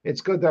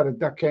it's good that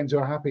that came to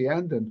a happy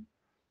ending.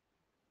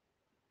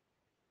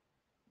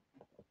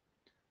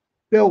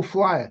 Bill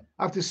Flyer,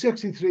 after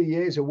 63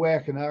 years of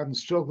working hard and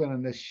struggling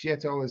in this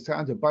shit all this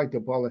time to bite the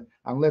bullet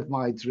and live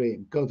my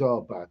dream, good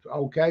or bad.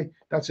 Okay,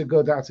 that's a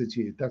good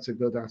attitude. That's a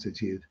good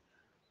attitude.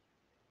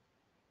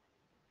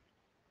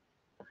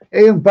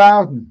 Ian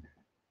Bowden,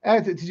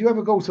 Ed, did you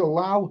ever go to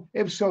Laos?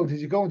 If so, did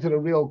you go into the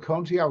real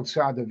country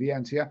outside of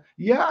Vientiane?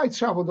 Yeah, I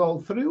travelled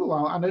all through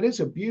Laos, and it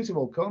is a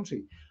beautiful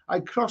country. I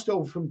crossed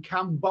over from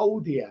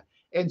Cambodia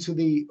into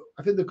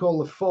I think they call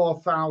the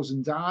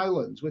 4,000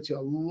 Islands, which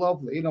are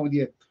lovely. When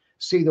you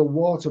see the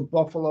water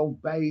buffalo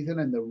bathing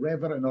in the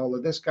river and all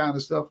of this kind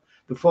of stuff,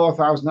 the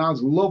 4,000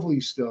 Islands,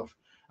 lovely stuff.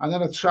 And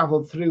then I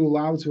travelled through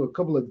Laos to a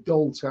couple of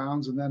dull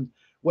towns, and then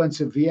went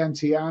to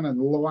Vientiane and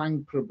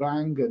Luang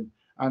Prabang,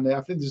 and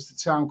I think there's a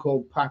town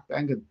called Pak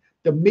Beng. And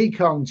the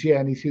Mekong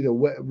journey through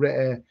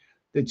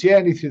the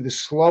journey through the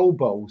slow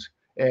boat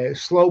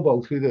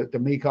through the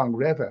Mekong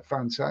River,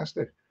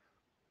 fantastic.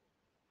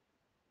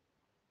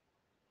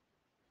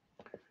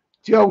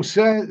 Joe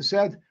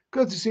said,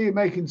 good to see you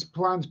making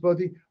plans,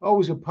 buddy.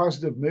 Always a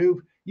positive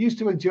move. Used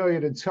to enjoy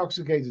your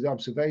intoxicated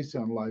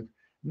observation on life.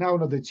 Now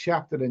another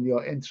chapter in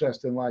your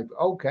interest in life.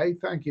 Okay,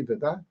 thank you for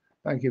that.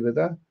 Thank you for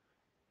that.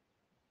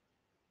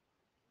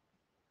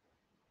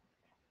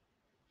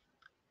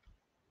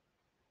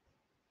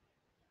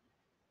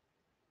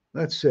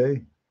 Let's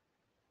see.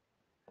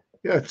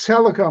 Yeah,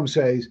 Telecom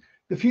says,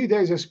 the few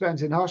days I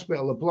spent in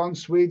hospital, a blonde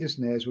Swedish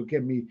nurse would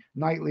give me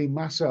nightly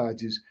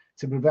massages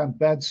to prevent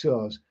bed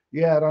sores.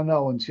 Yeah, I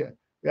know. And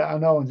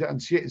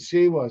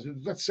she was.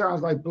 That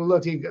sounds like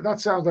that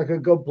sounds like a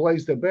good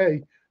place to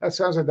be. That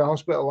sounds like the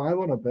hospital I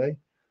want to be.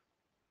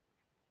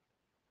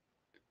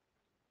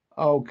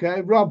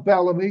 Okay, Rob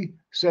Bellamy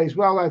says,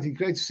 well, Eddie,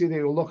 great to see that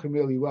you're looking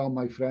really well,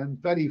 my friend.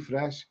 Very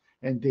fresh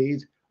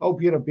indeed.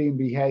 Hope you've been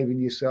behaving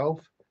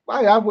yourself.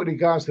 I have with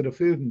regards to the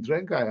food and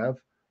drink, I have.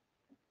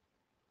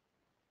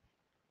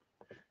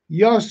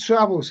 Yours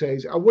Travel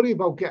says, I worry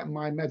about getting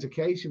my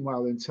medication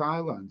while in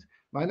Thailand.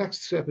 My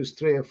next trip is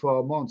 3 or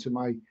 4 months, and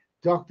my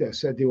doctor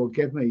said they will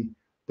give me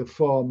the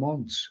 4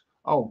 months.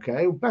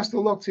 Okay, well, best of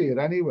luck to you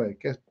anyway.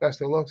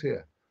 Best of luck to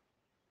you.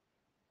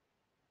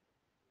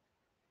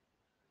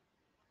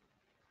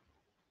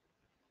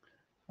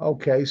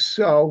 Okay,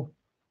 so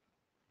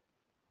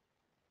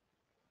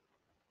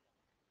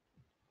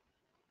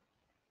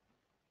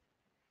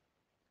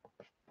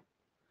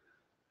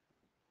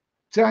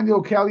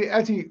Daniel Kelly,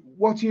 Eddie,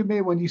 what do you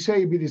mean when you say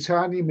you'll be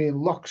retiring? You mean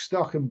lock,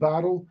 stock, and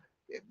barrel?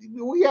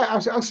 Well, yeah,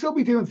 I'll still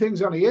be doing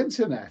things on the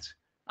internet.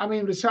 I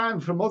mean, retiring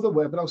from other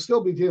work, but I'll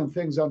still be doing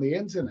things on the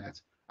internet.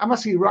 I'm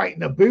actually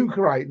writing a book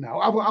right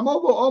now. I'm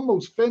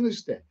almost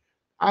finished it.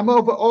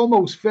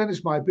 Almost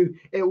finished my book.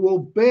 It will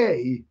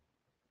be.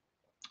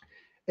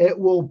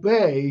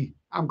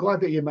 I'm glad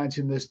that you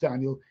mentioned this,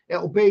 Daniel.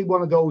 It'll be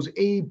one of those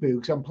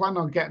ebooks. I'm planning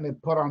on getting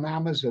it put on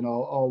Amazon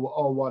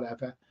or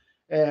whatever.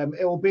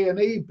 It will be an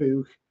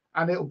ebook,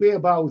 and it'll be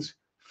about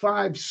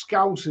 5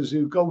 scousers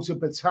who go to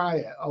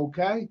Pattaya,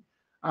 okay,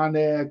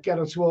 and get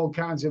us all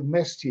kinds of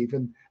mischief,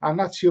 and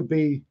that should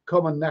be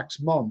coming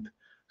next month.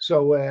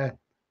 So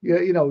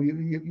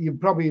you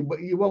probably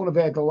you won't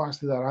have heard the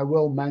last of that. I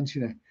will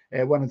mention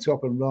it when it's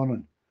up and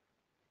running.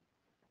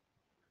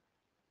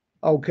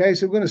 Okay,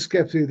 so I'm going to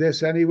skip through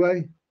this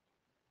anyway.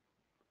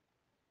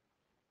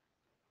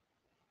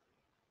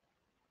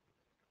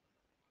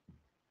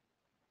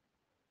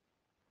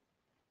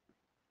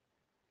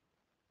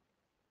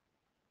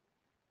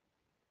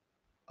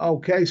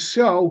 Okay,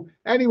 so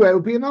anyway, it'll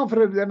be on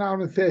for an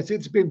hour and 30.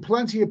 It's been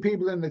plenty of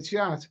people in the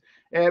chat.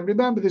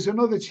 Remember, there's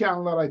another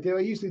channel that I do.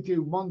 I usually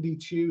do Monday,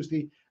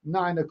 Tuesday,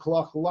 9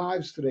 o'clock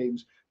live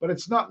streams, but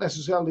it's not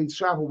necessarily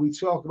travel. We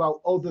talk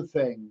about other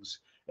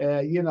things,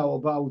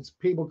 about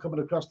people coming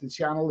across the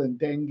channel in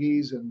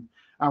dinghies and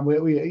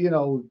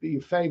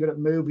your favorite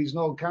movies and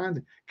all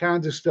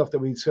kinds of stuff that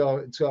we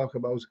talk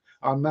about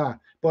on that.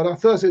 But I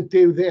thought I'd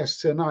do this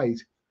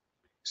tonight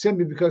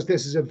simply because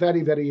this is a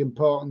very, very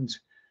important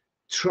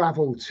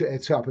travel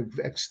topic,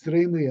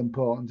 extremely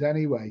important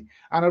anyway.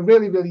 And I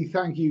really, really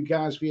thank you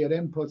guys for your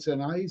input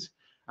tonight.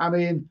 I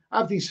mean,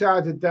 I've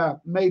decided that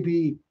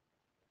maybe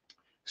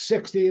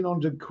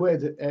 1,600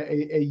 quid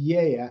a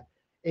year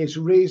is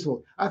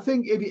reasonable. I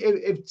think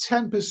if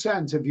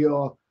 10% of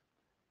your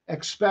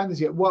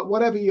expenditure,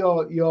 whatever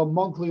your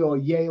monthly or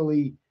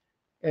yearly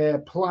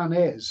plan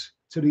is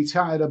to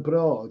retire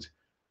abroad,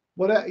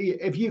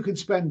 if you could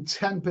spend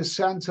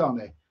 10% on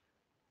it,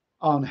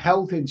 on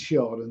health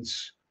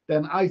insurance,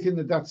 then I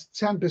think that's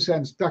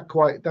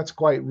 10%. That's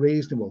quite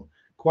reasonable.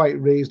 Quite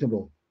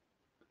reasonable.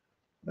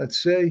 Let's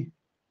see.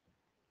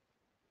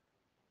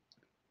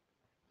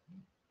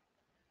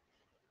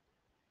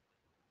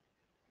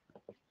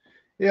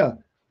 Yeah.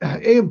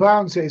 Ian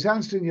Barnes says,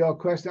 answering your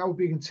question, I would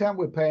be content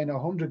with paying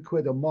 100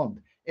 quid a month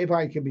if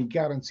I can be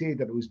guaranteed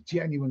that it was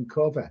genuine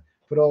cover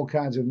for all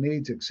kinds of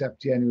needs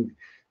except genuine.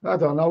 I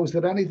don't know. Is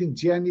there anything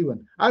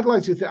genuine? I'd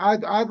like to.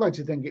 I'd like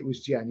to think it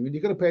was genuine.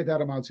 You're going to pay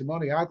that amount of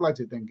money. I'd like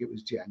to think it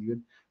was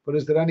genuine. But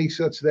is there any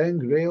such thing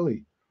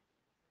really?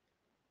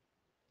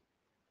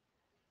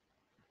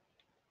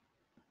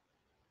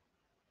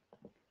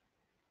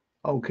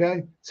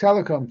 Okay,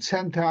 telecom,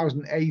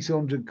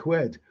 10,800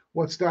 quid.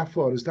 What's that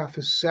for? Is that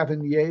for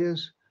 7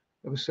 years?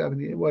 For 7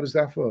 years? What is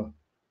that for?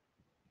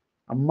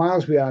 I'm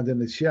miles behind in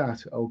the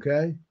chat.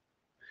 Okay.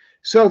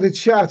 So the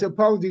chat,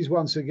 apologies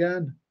once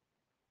again.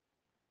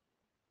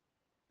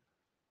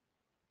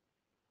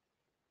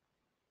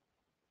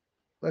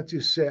 Let's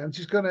just say, I'm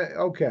just going to,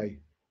 okay.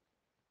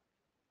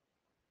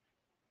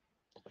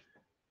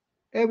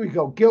 Here we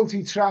go.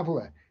 Guilty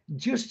traveller.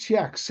 Just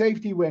check.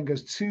 Safety Wing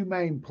has two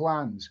main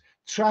plans.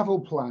 Travel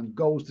plan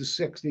goes to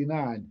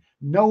 69.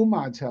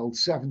 Nomad held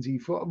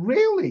 74.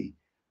 Really?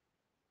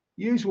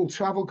 Usual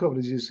travel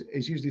coverage is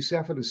usually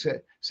set for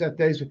the set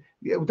days.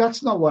 Yeah,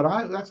 that's not what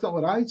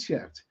I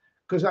checked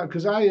because I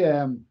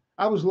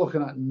was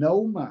looking at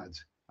Nomad.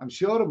 I'm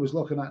sure I was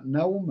looking at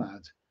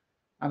Nomad,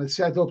 and it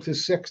said up to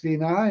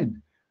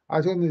 69.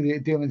 I don't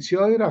think they'll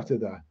insure you after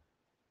that.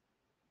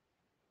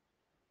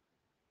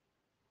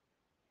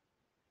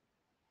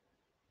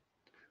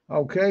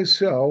 Okay,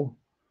 so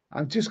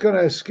I'm just going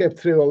to skip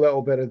through a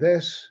little bit of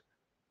this.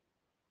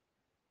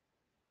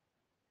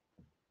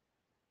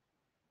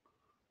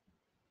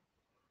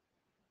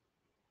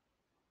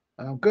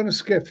 I'm going to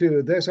skip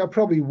through this. I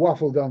probably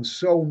waffled on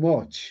so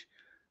much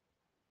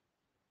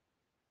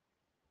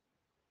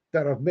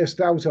that I've missed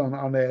out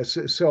on there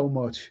so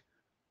much.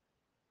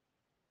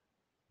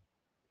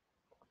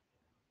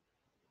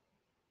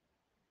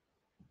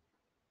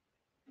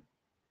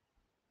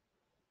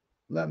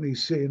 Let me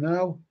see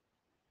now.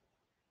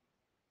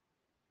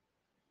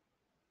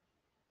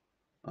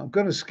 I'm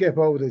going to skip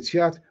over the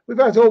chat. We've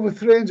had over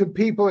 300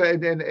 people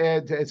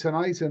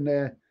tonight, and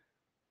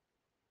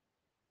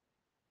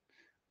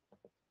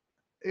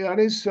yeah, it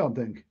is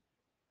something.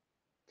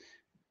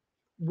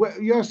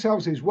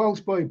 Yourself says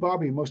Welsh boy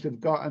Bobby must have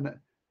got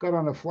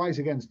on a flight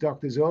against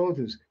doctor's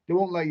orders. They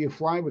won't let you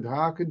fly with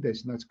heart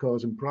condition. That's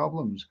causing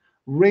problems.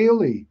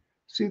 Really?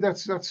 See,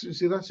 that's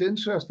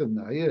interesting.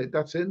 Now, yeah,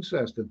 that's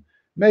interesting.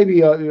 Maybe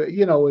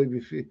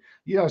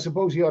if I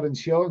suppose your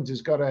insurance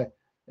has got to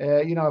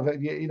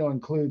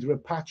include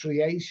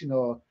repatriation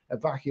or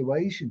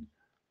evacuation.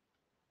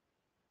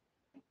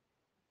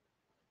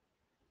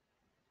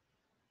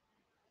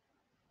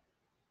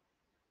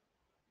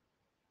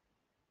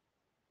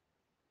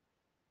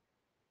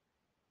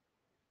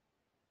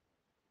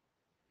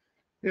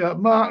 Yeah,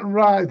 Martin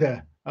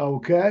Ryder.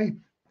 Okay.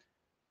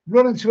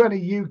 Run into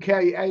any UK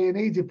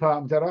A&E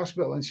department at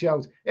hospital and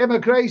shout,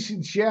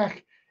 immigration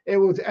check. It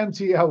would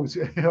empty out.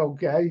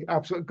 Okay.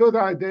 Absolutely. Good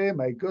idea,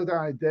 mate. Good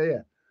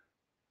idea.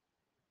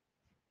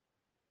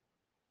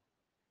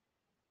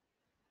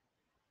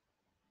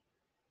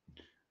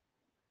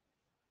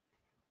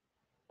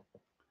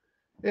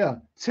 Yeah.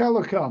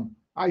 Telecom.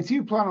 I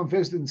do plan on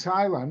visiting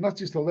Thailand, not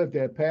just to live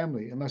there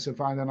permanently, unless I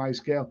find a nice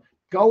girl.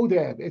 Go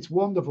there. It's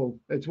wonderful.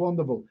 It's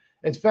wonderful.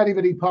 It's very,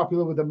 very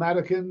popular with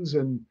Americans,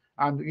 and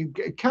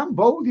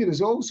Cambodia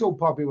is also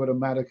popular with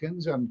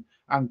Americans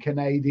and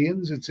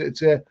Canadians.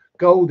 It's a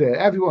go there.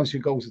 Everyone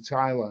should go to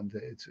Thailand.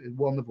 It's a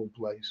wonderful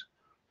place.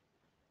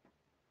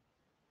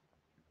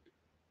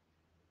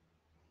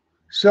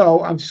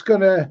 So I'm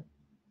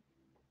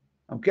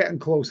getting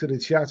close to the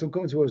chat. I'm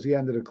coming towards the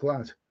end of the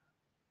class.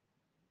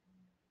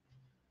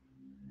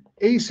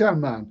 Isan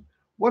man,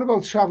 what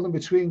about traveling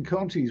between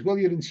countries? Will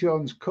your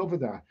insurance cover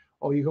that?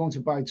 Or are you going to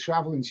buy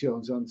travel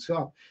insurance on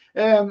top?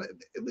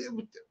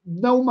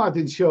 Nomad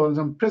insurance,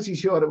 I'm pretty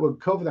sure it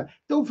would cover that.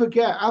 Don't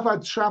forget, I've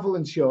had travel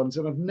insurance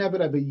and I've never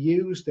ever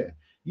used it,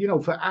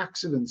 for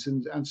accidents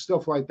and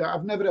stuff like that.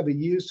 I've never ever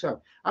used it.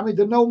 I mean,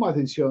 the Nomad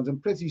insurance, I'm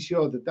pretty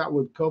sure that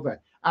would cover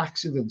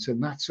accidents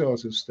and that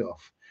sort of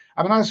stuff.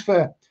 I mean, as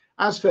for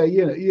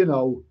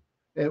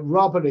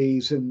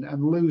robberies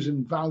and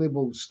losing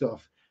valuable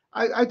stuff,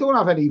 I don't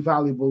have any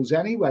valuables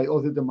anyway,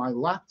 other than my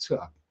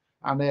laptop.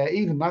 And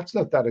even that's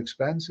not that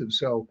expensive.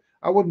 So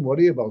I wouldn't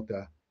worry about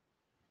that.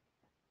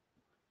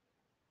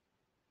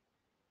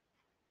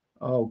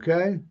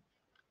 Okay.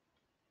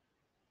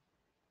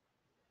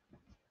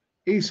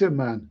 Issa,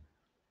 man,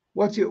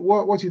 what do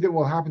you think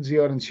will happen to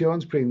your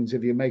insurance premiums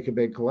if you make a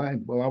big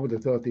claim? Well, I would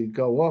have thought they'd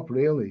go up,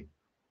 really.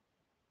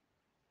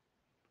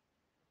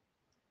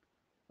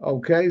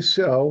 Okay,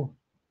 so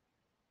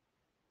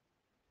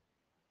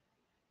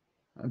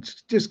I'm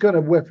just going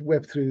to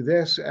whip through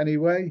this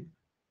anyway.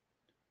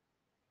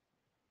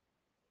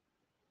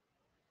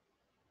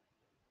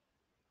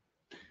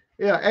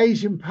 Yeah,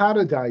 Asian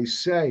Paradise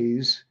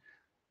says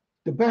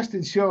the best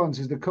insurance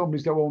is the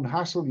companies that won't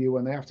hassle you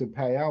when they have to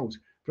pay out.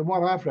 From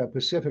what I've read,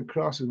 Pacific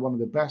Cross is one of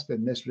the best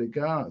in this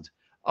regard.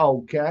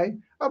 Okay,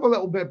 I have a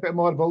little bit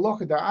more of a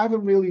look at that. I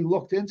haven't really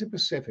looked into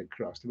Pacific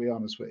Cross, to be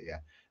honest with you,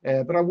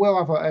 but I will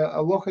have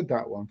a look at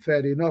that one.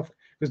 Fair enough,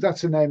 because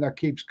that's a name that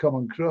keeps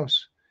coming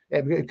across.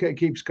 It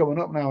keeps coming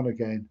up now and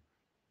again.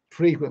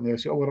 frequently.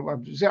 So what I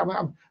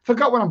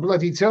forgot what I'm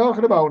bloody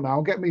talking about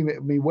now. Get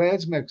me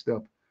words mixed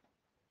up.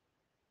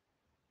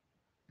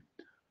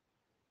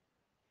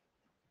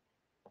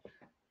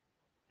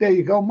 There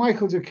you go,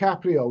 Michael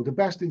DiCaprio. The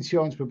best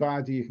insurance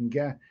provider you can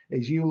get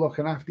is you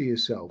looking after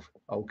yourself.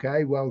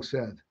 Okay, well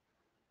said.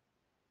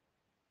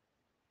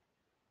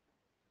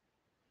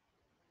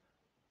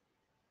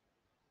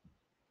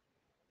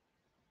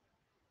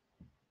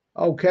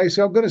 Okay,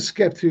 so I'm going to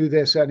skip through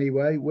this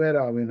anyway. Where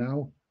are we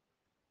now?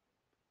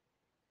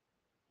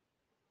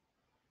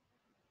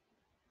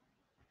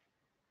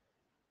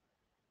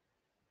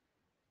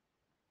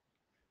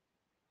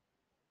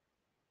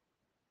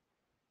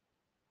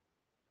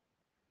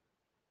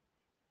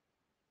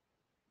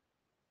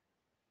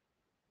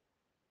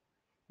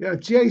 Yeah,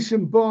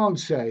 Jason Bourne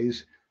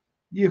says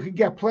you can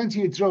get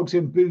plenty of drugs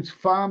in Boots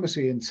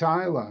Pharmacy in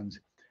Thailand,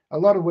 a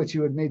lot of which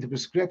you would need a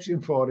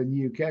prescription for in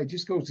the UK. It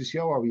just goes to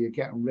show how you're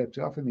getting ripped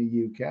off in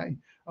the UK.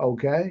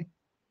 Okay.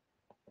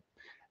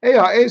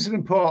 Yeah, here's an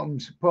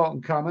important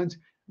comment.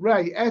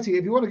 Ray, Eddie,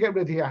 if you want to get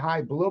rid of your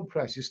high blood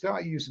pressure,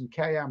 start using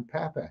cayenne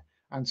pepper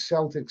and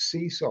Celtic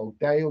sea salt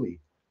daily.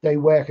 They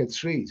work a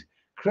treat.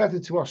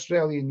 Credit to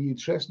Australian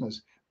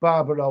nutritionist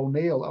Barbara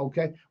O'Neill.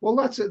 Okay, well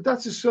that's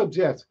a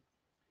subject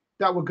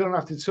that we're going to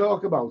have to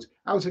talk about.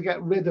 How to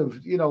get rid of,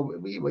 you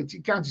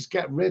can't just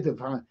get rid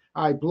of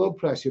high blood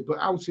pressure, but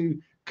how to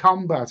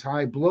combat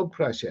high blood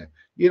pressure.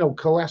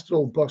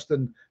 Cholesterol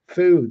busting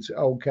foods.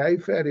 Okay,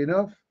 fair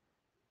enough.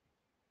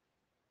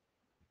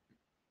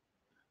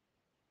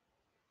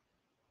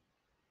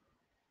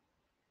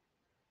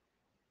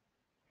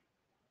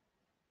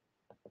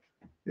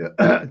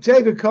 Yeah.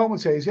 David Coleman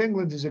says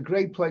England is a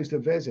great place to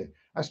visit.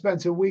 I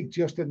spent a week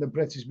just in the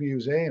British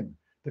Museum.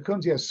 The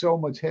country has so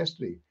much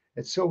history.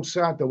 It's so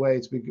sad the way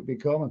it's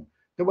becoming.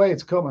 The way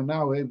it's coming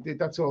now,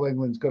 that's all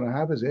England's going to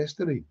have is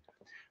history.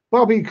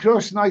 Bobby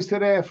Crush, nice to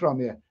hear from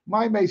you.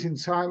 My mate in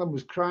Thailand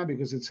was crying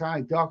because a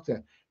Thai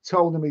doctor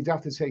told him he'd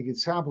have to take a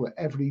tablet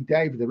every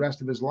day for the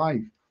rest of his life.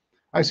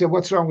 I said,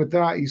 what's wrong with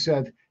that? He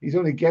said, he's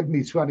only given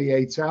me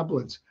 28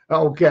 tablets.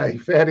 Okay,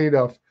 fair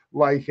enough.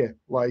 Like it,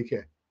 like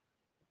it.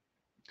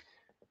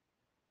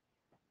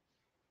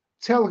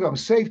 Telecom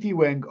safety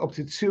wing up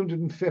to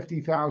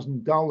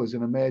 $250,000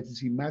 in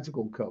emergency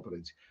medical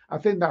coverage. I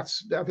think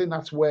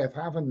that's worth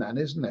having then,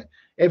 isn't it?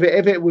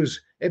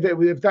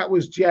 If that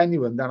was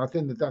genuine, then I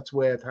think that's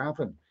worth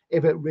having.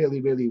 If it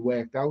really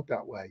worked out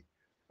that way,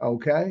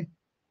 okay.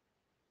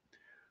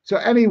 So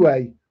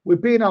anyway,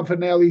 we've been on for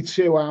nearly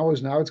 2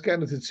 hours now. It's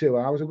getting to 2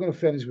 hours. I'm going to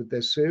finish with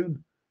this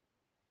soon.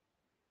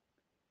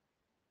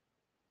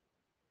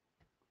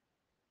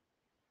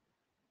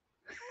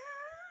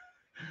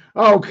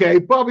 Okay,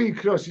 Bobby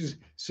Crush is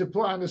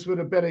supplying us with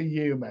a bit of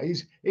humour.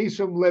 He's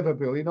from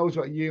Liverpool. He knows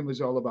what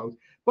humour's all about.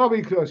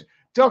 Bobby Crush,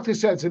 doctor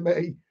said to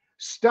me,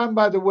 stand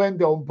by the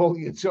window and pull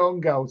your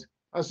tongue out.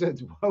 I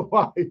said, well,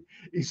 why?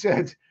 He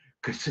said,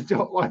 because I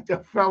don't like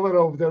that fella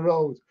over the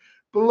road.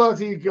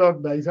 Bloody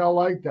good, mate. I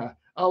like that.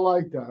 I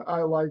like that.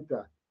 I like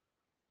that.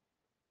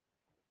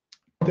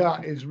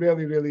 That is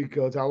really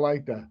good. I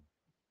like that.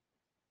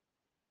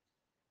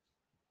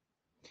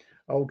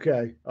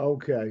 Okay,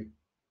 okay.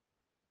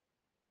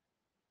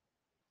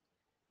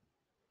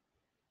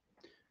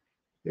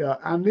 Yeah,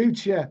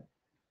 Anucha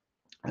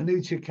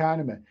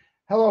Kahneman.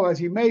 Hello, as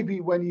you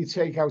maybe when you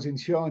take out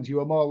insurance, you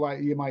are more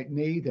likely you might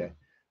need it.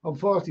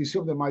 Unfortunately,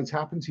 something might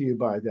happen to you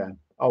by then.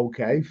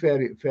 Okay,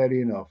 fair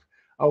enough.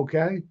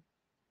 Okay.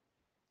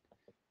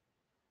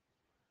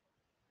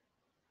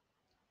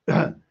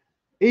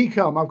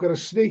 Ecom, I've got a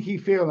sneaky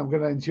feeling I'm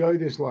going to enjoy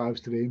this live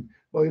stream.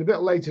 Well, you're a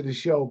bit late to the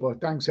show,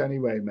 but thanks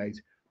anyway,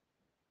 mate.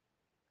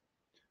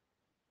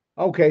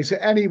 Okay, so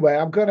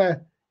anyway,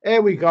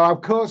 here we go.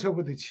 I've caught up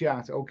with the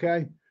chat,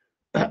 okay?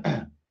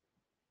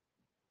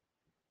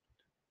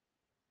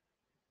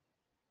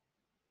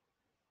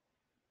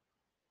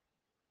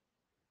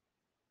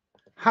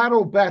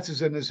 Harold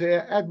Betterson is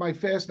here. Ed, my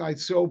first night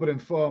sober in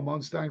 4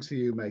 months. Thanks to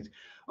you, mate.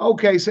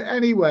 Okay, so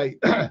anyway,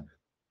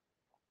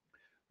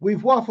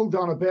 we've waffled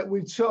on a bit.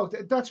 We've talked.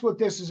 That's what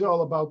this is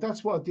all about.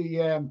 That's what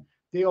the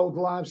old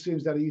live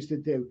streams that I used to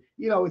do.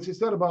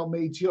 It's not about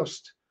me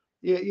just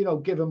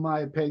giving my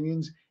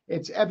opinions.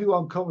 It's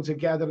everyone coming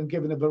together and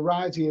giving a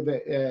variety of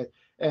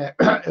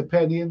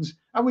opinions,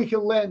 and we can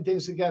learn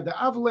things together.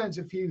 I've learned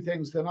a few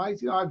things tonight.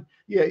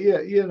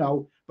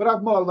 But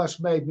I've more or less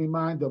made my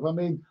mind up. I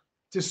mean,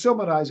 to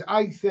summarize,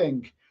 I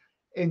think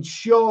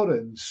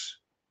insurance,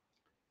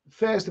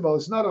 first of all,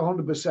 it's not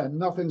 100%.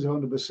 Nothing's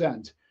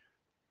 100%.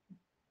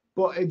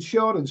 But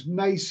insurance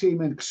may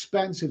seem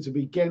expensive to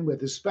begin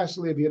with,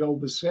 especially if you're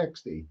over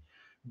 60.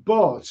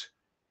 But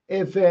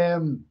if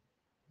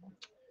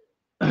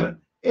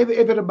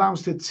it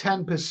amounts to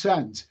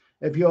 10%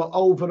 of your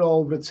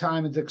overall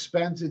retirement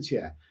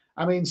expenditure,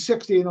 I mean,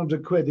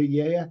 1,600 quid a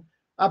year,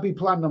 I'd be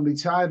planning on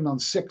retiring on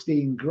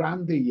 16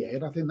 grand a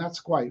year. I think that's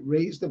quite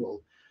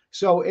reasonable.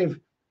 So if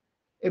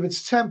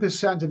it's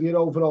 10% of your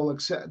overall,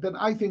 then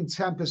I think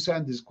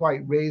 10% is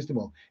quite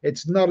reasonable.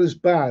 It's not as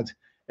bad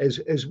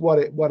as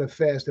what a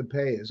first to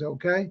pay is.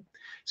 Okay.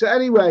 So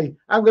anyway,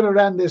 I'm going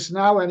to end this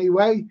now.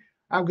 Anyway,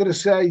 I'm going to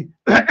say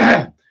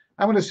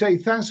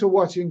thanks for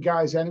watching,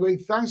 guys. Anyway,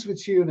 thanks for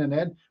tuning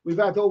in. We've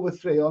had over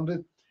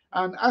 300,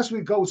 and as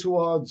we go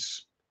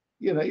towards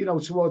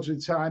towards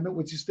retirement,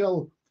 which is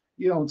still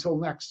until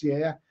next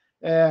year.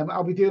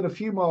 I'll be doing a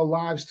few more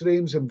live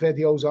streams and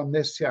videos on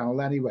this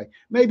channel anyway.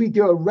 Maybe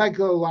do a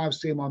regular live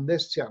stream on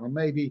this channel.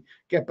 Maybe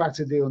get back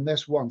to doing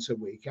this once a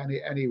week.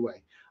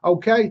 Anyway,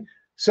 okay.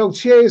 So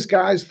cheers,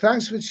 guys.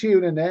 Thanks for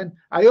tuning in.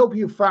 I hope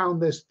you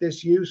found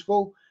this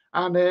useful,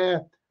 and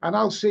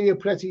I'll see you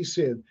pretty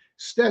soon.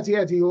 Steady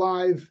Eddie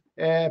live,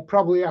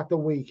 probably at the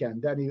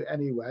weekend.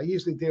 Anyway, I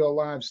usually do a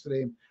live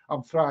stream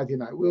on Friday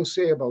night. We'll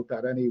see about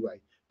that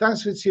anyway.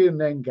 Thanks for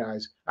tuning in,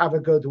 guys. Have a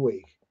good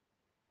week.